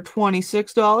looking for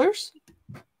 $26.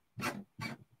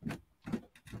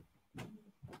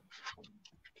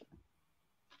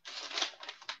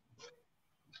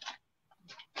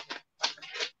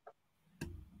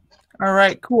 All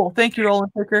right, cool. Thank you,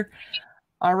 Roland Picker.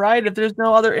 All right, if there's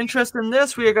no other interest in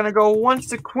this, we are going to go once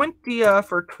to Quintia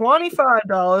for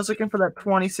 $25, looking for that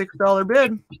 $26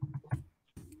 bid.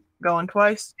 Going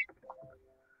twice.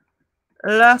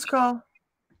 Last call.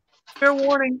 Fair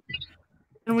warning.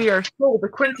 And we are sold to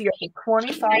Quintia for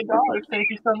 $25. Thank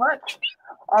you so much.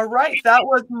 All right, that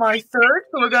was my third,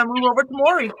 so we're going to move over to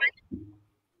Mory.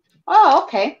 Oh,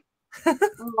 okay.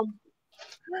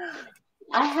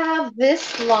 I have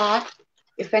this lot.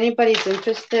 If anybody's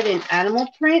interested in animal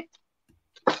print,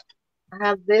 I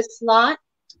have this lot,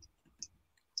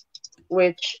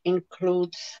 which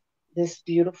includes this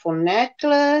beautiful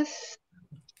necklace.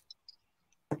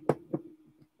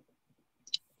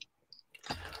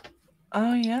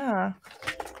 Oh, yeah.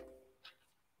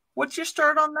 What's your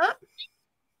start on that?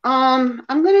 I'm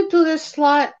going to do this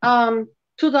slot,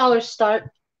 $2 start.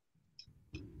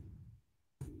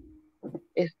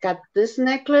 It's got this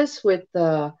necklace with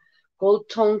the gold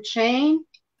tone chain,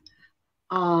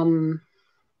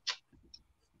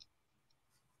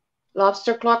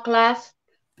 lobster claw clasp,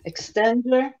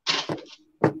 extender.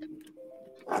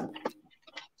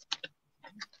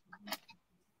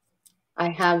 I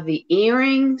have the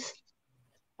earrings.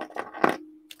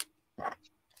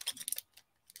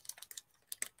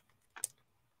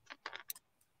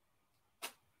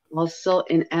 Also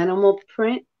in animal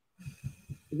print.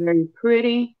 Very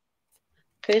pretty.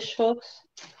 Fish hooks.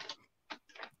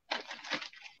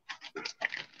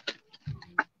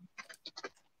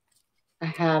 I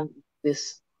have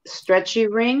this stretchy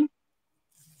ring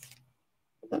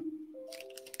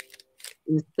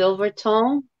in silver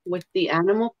tone with the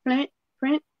animal print.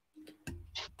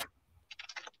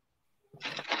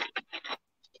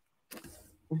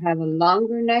 I have a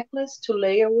longer necklace to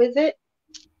layer with it.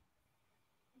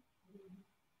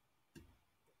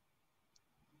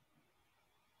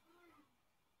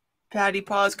 Patty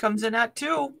Paws comes in at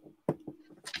 2.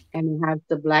 And it has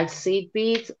the black seed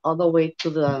beads all the way to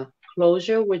the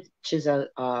closure, which is a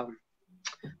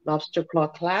lobster claw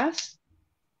clasp.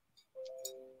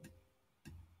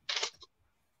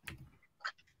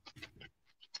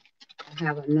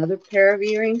 have another pair of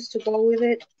earrings to go with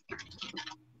it.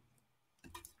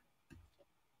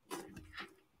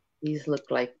 These look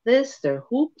like this. They're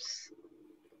hoops.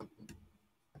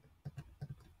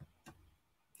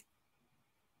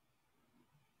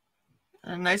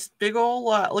 A nice big old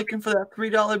lot. Looking for that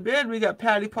 $3 bid. We got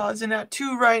Patty Paws in at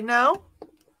 2 right now.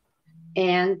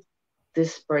 And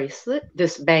this bracelet,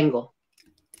 this bangle,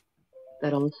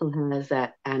 that also has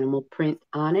that animal print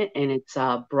on it, and it's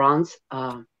bronze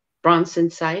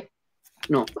inside.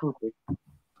 No,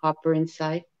 copper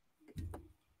inside.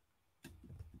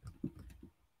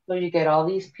 So you get all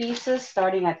these pieces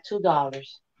starting at $2.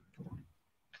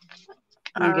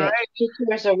 You get 2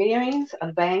 pairs of earrings,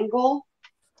 a bangle,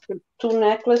 2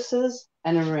 necklaces,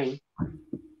 and a ring.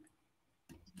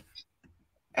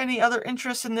 Any other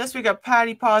interest in this? We got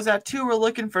Patty Paws at 2. We're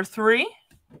looking for 3.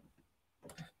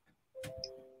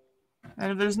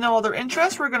 And if there's no other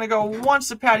interest, we're going to go once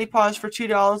to Patty Paws for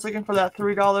 $2, looking for that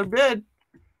 $3 bid.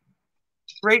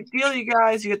 Great deal, you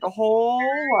guys. You get the whole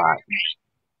lot.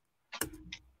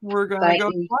 We're going to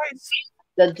go twice.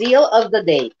 The deal of the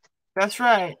day. That's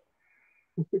right.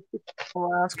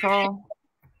 Last call.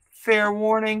 Fair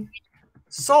warning.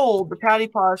 Sold the Patty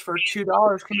Paws for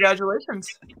 $2.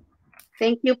 Congratulations.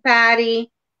 Thank you, Patty.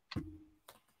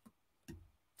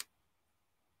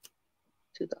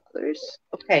 $2.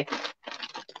 Okay.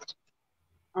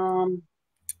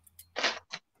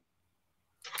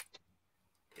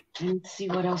 Let's see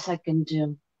what else I can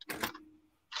do.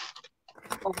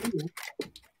 Oh,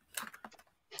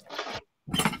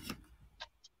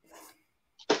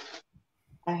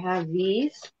 I have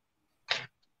these.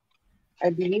 I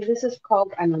believe this is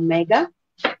called an Omega.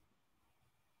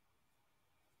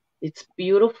 It's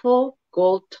beautiful,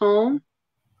 gold tone,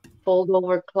 fold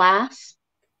over clasp,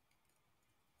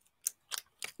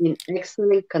 in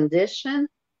excellent condition.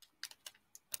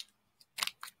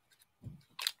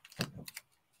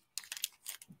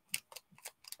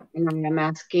 And I am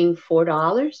asking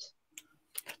 $4.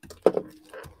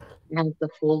 It has the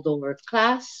fold over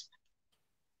clasp.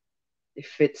 It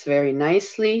fits very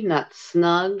nicely, not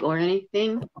snug or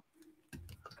anything.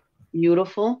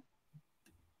 Beautiful.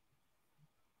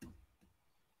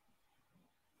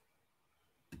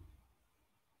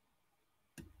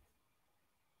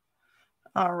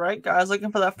 All right, guys,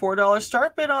 looking for that $4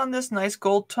 start bid on this nice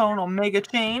gold tone Omega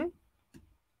chain.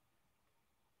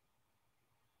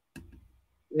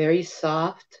 Very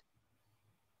soft.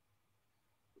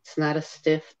 It's not a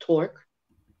stiff torque.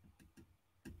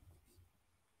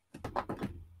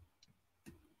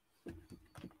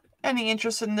 Any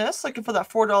interest in this? Looking for that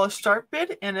 $4 start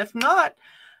bid? And if not,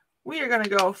 we are going to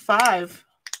go 5,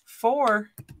 4,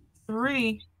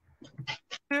 3,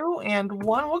 2, and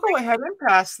 1. We'll go ahead and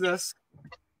pass this.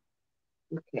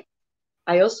 Okay.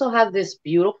 I also have this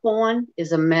beautiful one.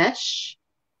 Is a mesh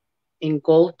in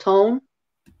gold tone.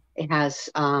 It has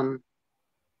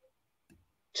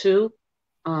 2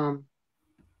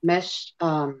 mesh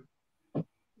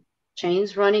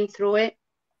chains running through it.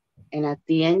 And at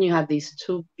the end, you have these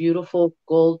 2 beautiful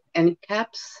gold end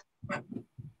caps.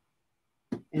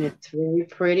 And it's very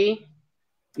pretty.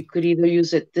 You could either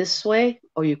use it this way,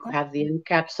 or you could have the end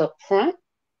caps up front.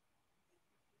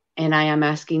 And I am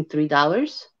asking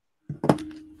 $3.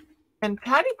 And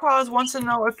Patty Paws wants to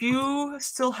know if you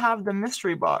still have the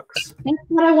mystery box. That's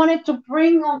what I wanted to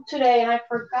bring on today, and I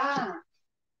forgot.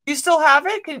 You still have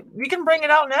it? You can bring it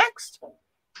out next?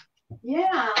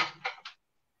 Yeah.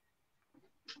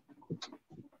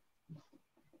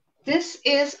 This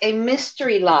is a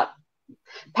mystery lot.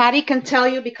 Patty can tell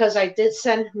you because I did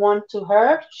send one to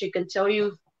her. She can tell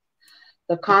you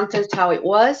the contents, how it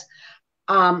was.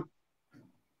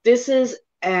 This is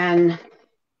what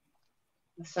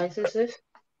size is this?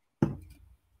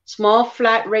 Small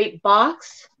flat rate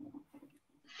box.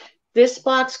 This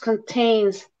box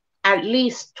contains at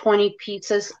least 20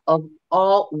 pieces of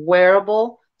all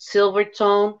wearable, silver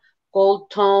tone, gold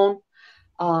tone.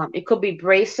 It could be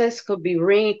bracelets, could be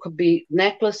ring, it could be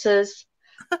necklaces.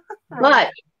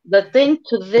 But the thing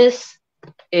to this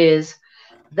is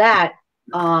that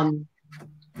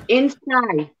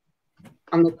inside,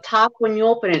 on the top when you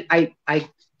open it, I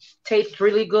taped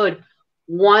really good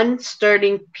 1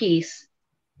 sterling piece.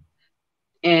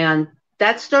 And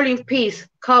that sterling piece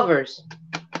covers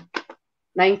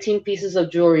 19 pieces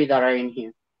of jewelry that are in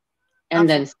here. And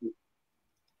then some.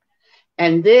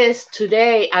 And this,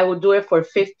 today, I would do it for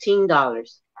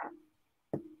 $15.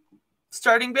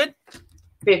 Starting bid?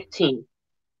 15.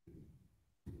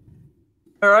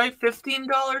 All right,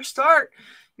 $15 start.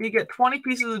 You get 20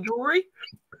 pieces of jewelry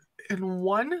and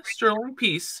 1 sterling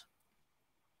piece.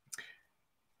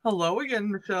 Hello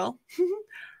again, Michelle.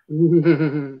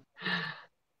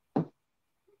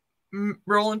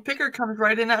 Roland Picker comes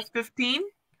right in at 15.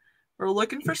 We're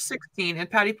looking for 16. And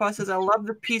Patty Paw says, I love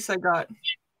the piece I got.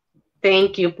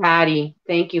 Thank you, Patty.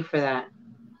 Thank you for that.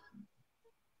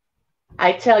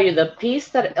 I tell you, the piece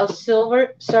that of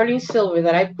silver, sterling silver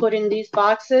that I put in these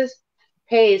boxes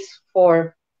is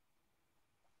worth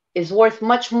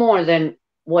much more than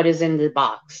what is in the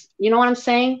box. You know what I'm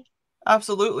saying?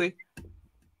 Absolutely.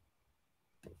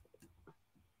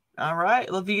 All right.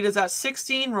 Levita's at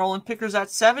 16. Roland Picker's at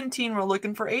 17. We're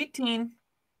looking for 18.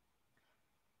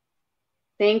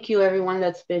 Thank you, everyone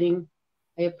that's bidding.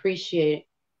 I appreciate it.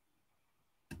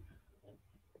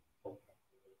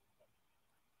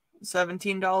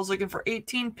 $17 looking for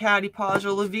 18. Patty Paz or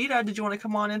Levita, did you want to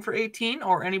come on in for 18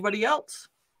 or anybody else?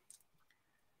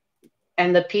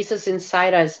 And the pieces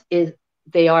inside us,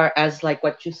 they are as like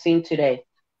what you've seen today.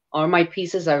 All my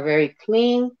pieces are very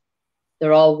clean.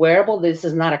 They're all wearable. This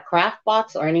is not a craft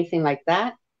box or anything like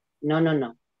that. No, no,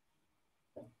 no.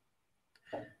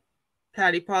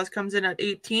 Patty Paws comes in at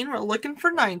 18. We're looking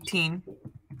for 19.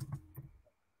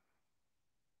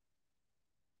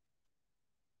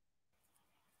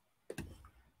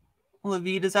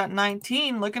 Levita's at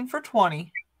 19, looking for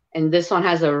 20. And this one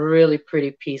has a really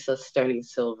pretty piece of sterling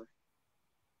silver.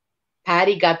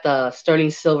 Patty got the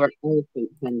sterling silver elephant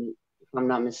pendant, if I'm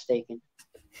not mistaken.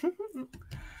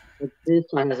 But this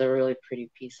one has a really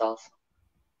pretty piece also.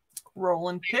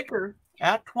 Roland Picker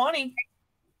at 20.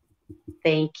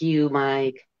 Thank you,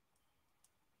 Mike.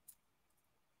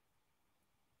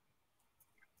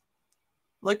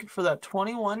 Looking for that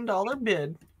 $21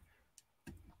 bid.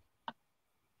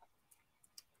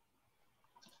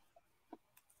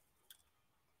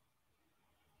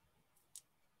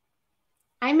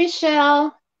 Hi,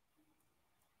 Michelle.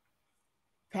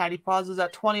 Patty Paws is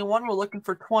at 21. We're looking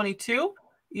for 22.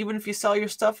 Even if you sell your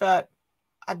stuff at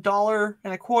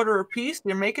 $1.25 a piece,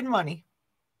 you're making money.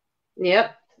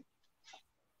 Yep.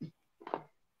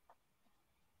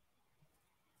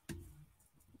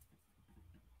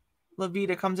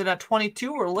 Levita comes in at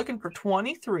 22. We're looking for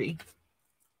 23.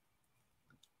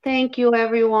 Thank you,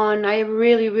 everyone. I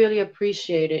really, really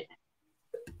appreciate it.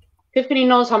 Tiffany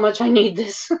knows how much I need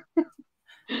this.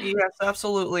 Yes,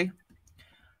 absolutely.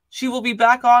 She will be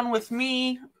back on with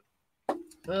me.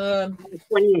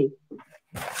 28th.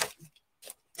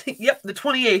 Yep, the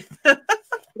 28th.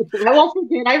 I won't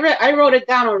forget. I wrote it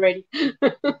down already.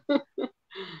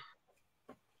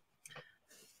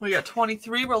 We got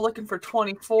 23. We're looking for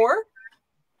 24.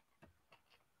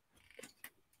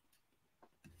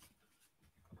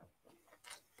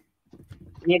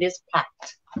 It is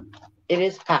packed. It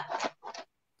is packed.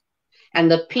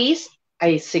 And the piece,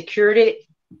 I secured it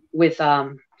with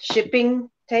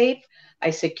shipping tape. I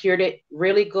secured it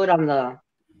really good on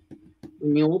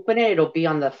when you open it, it'll be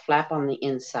on the flap on the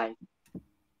inside.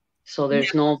 So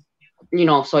there's no,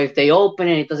 so if they open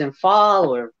it, it doesn't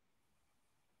fall or.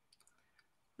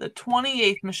 The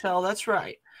 28th, Michelle, that's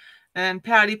right. And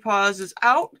Patty Paws is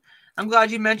out. I'm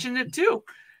glad you mentioned it too.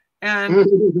 And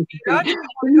Thank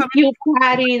you,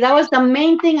 Patty. That was the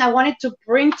main thing I wanted to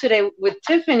bring today with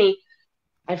Tiffany.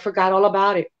 I forgot all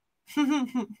about it.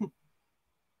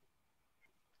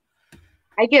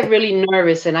 I get really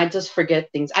nervous and I just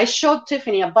forget things. I showed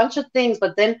Tiffany a bunch of things,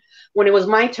 but then when it was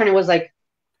my turn, it was like,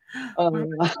 All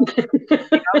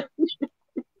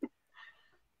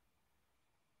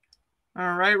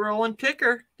right, Roland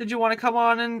Picker. Did you want to come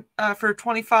on in for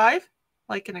 25?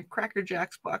 Like in a Cracker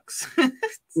Jacks box.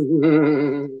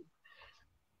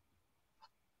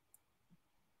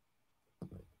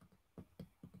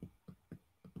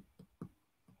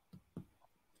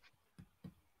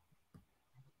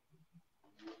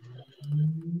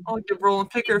 I'll give Roland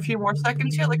Picker a few more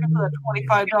seconds here, looking for that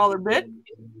 $25 bid.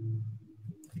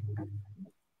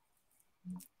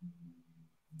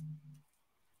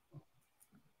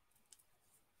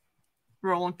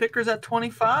 Roland Picker's at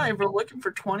 25. We're looking for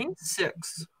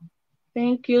 26.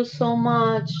 Thank you so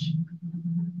much.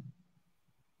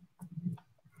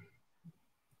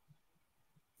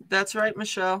 That's right,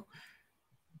 Michelle.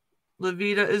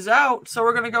 Levita is out. So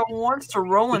we're going to go once to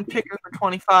Roland Picker for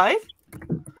 25.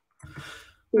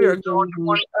 We're going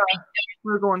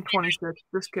 26.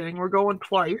 Just kidding. We're going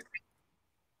twice.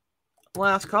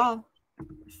 Last call.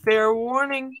 Fair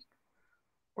warning.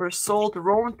 We're sold to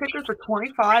Roland Picker for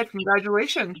 25.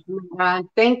 Congratulations.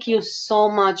 Thank you so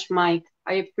much, Mike.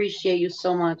 I appreciate you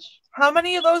so much. How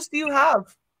many of those do you have?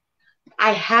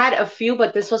 I had a few,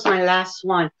 but this was my last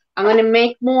one. I'm going to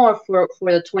make more for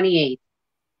the 28th.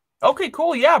 Okay,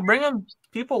 cool. Yeah, bring them.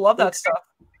 People love that stuff.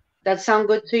 That sound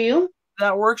good to you?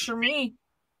 That works for me.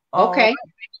 Okay.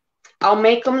 I'll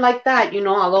make them like that.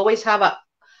 I'll always have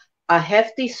a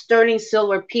hefty sterling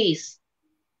silver piece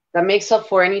that makes up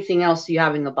for anything else you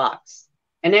have in the box.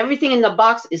 And everything in the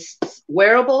box is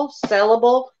wearable,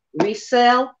 sellable,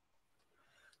 resell,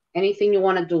 anything you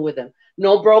want to do with them.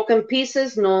 No broken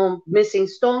pieces, no missing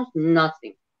stones,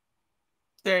 nothing.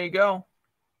 There you go.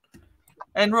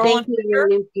 And Thank you,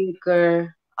 Rolling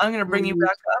Picker. I'm going to bring you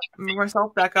back up,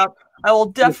 myself back up. I will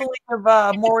definitely give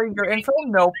Mory your info,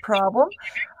 no problem.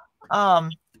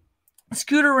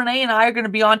 Scooter, Renee, and I are going to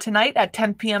be on tonight at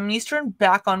 10 p.m. Eastern,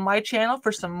 back on my channel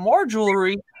for some more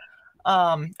jewelry.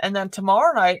 And then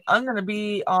tomorrow night, I'm going to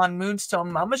be on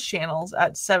Moonstone Mama's channels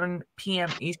at 7 p.m.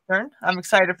 Eastern. I'm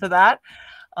excited for that.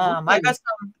 I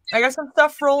got some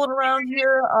stuff rolling around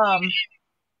here.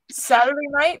 Saturday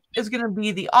night is going to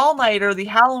be the all-nighter, the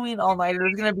Halloween all-nighter.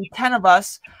 There's going to be 10 of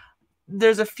us.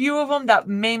 There's a few of them that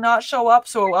may not show up,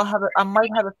 so I might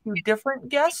have a few different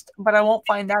guests, but I won't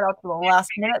find that out till the last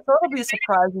minute. So it'll be a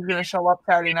surprise who's going to show up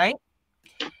Saturday night.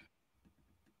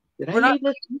 Oh yeah, we're not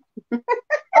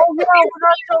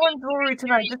showing jewelry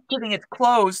tonight. Just kidding, it's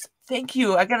closed. Thank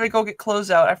you. I gotta go get clothes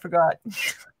out. I forgot.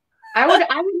 I would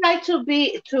like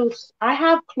to. I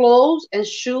have clothes and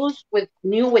shoes with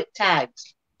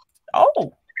tags. Oh.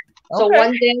 Okay. So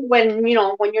one day when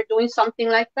you're doing something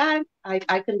like that, I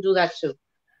can do that too.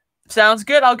 Sounds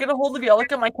good. I'll get a hold of you. I'll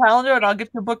look at my calendar and I'll get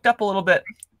you booked up a little bit.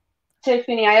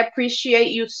 Tiffany, I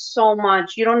appreciate you so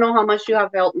much. You don't know how much you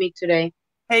have helped me today.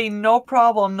 Hey, no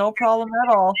problem. No problem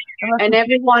at all. And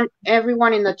everyone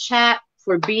in the chat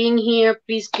for being here.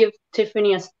 Please give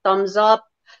Tiffany a thumbs up.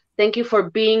 Thank you for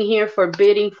being here, for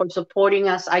bidding, for supporting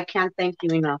us. I can't thank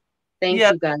you enough. Thank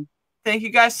you, guys. Thank you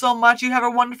guys so much. You have a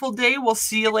wonderful day. We'll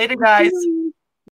see you later, guys.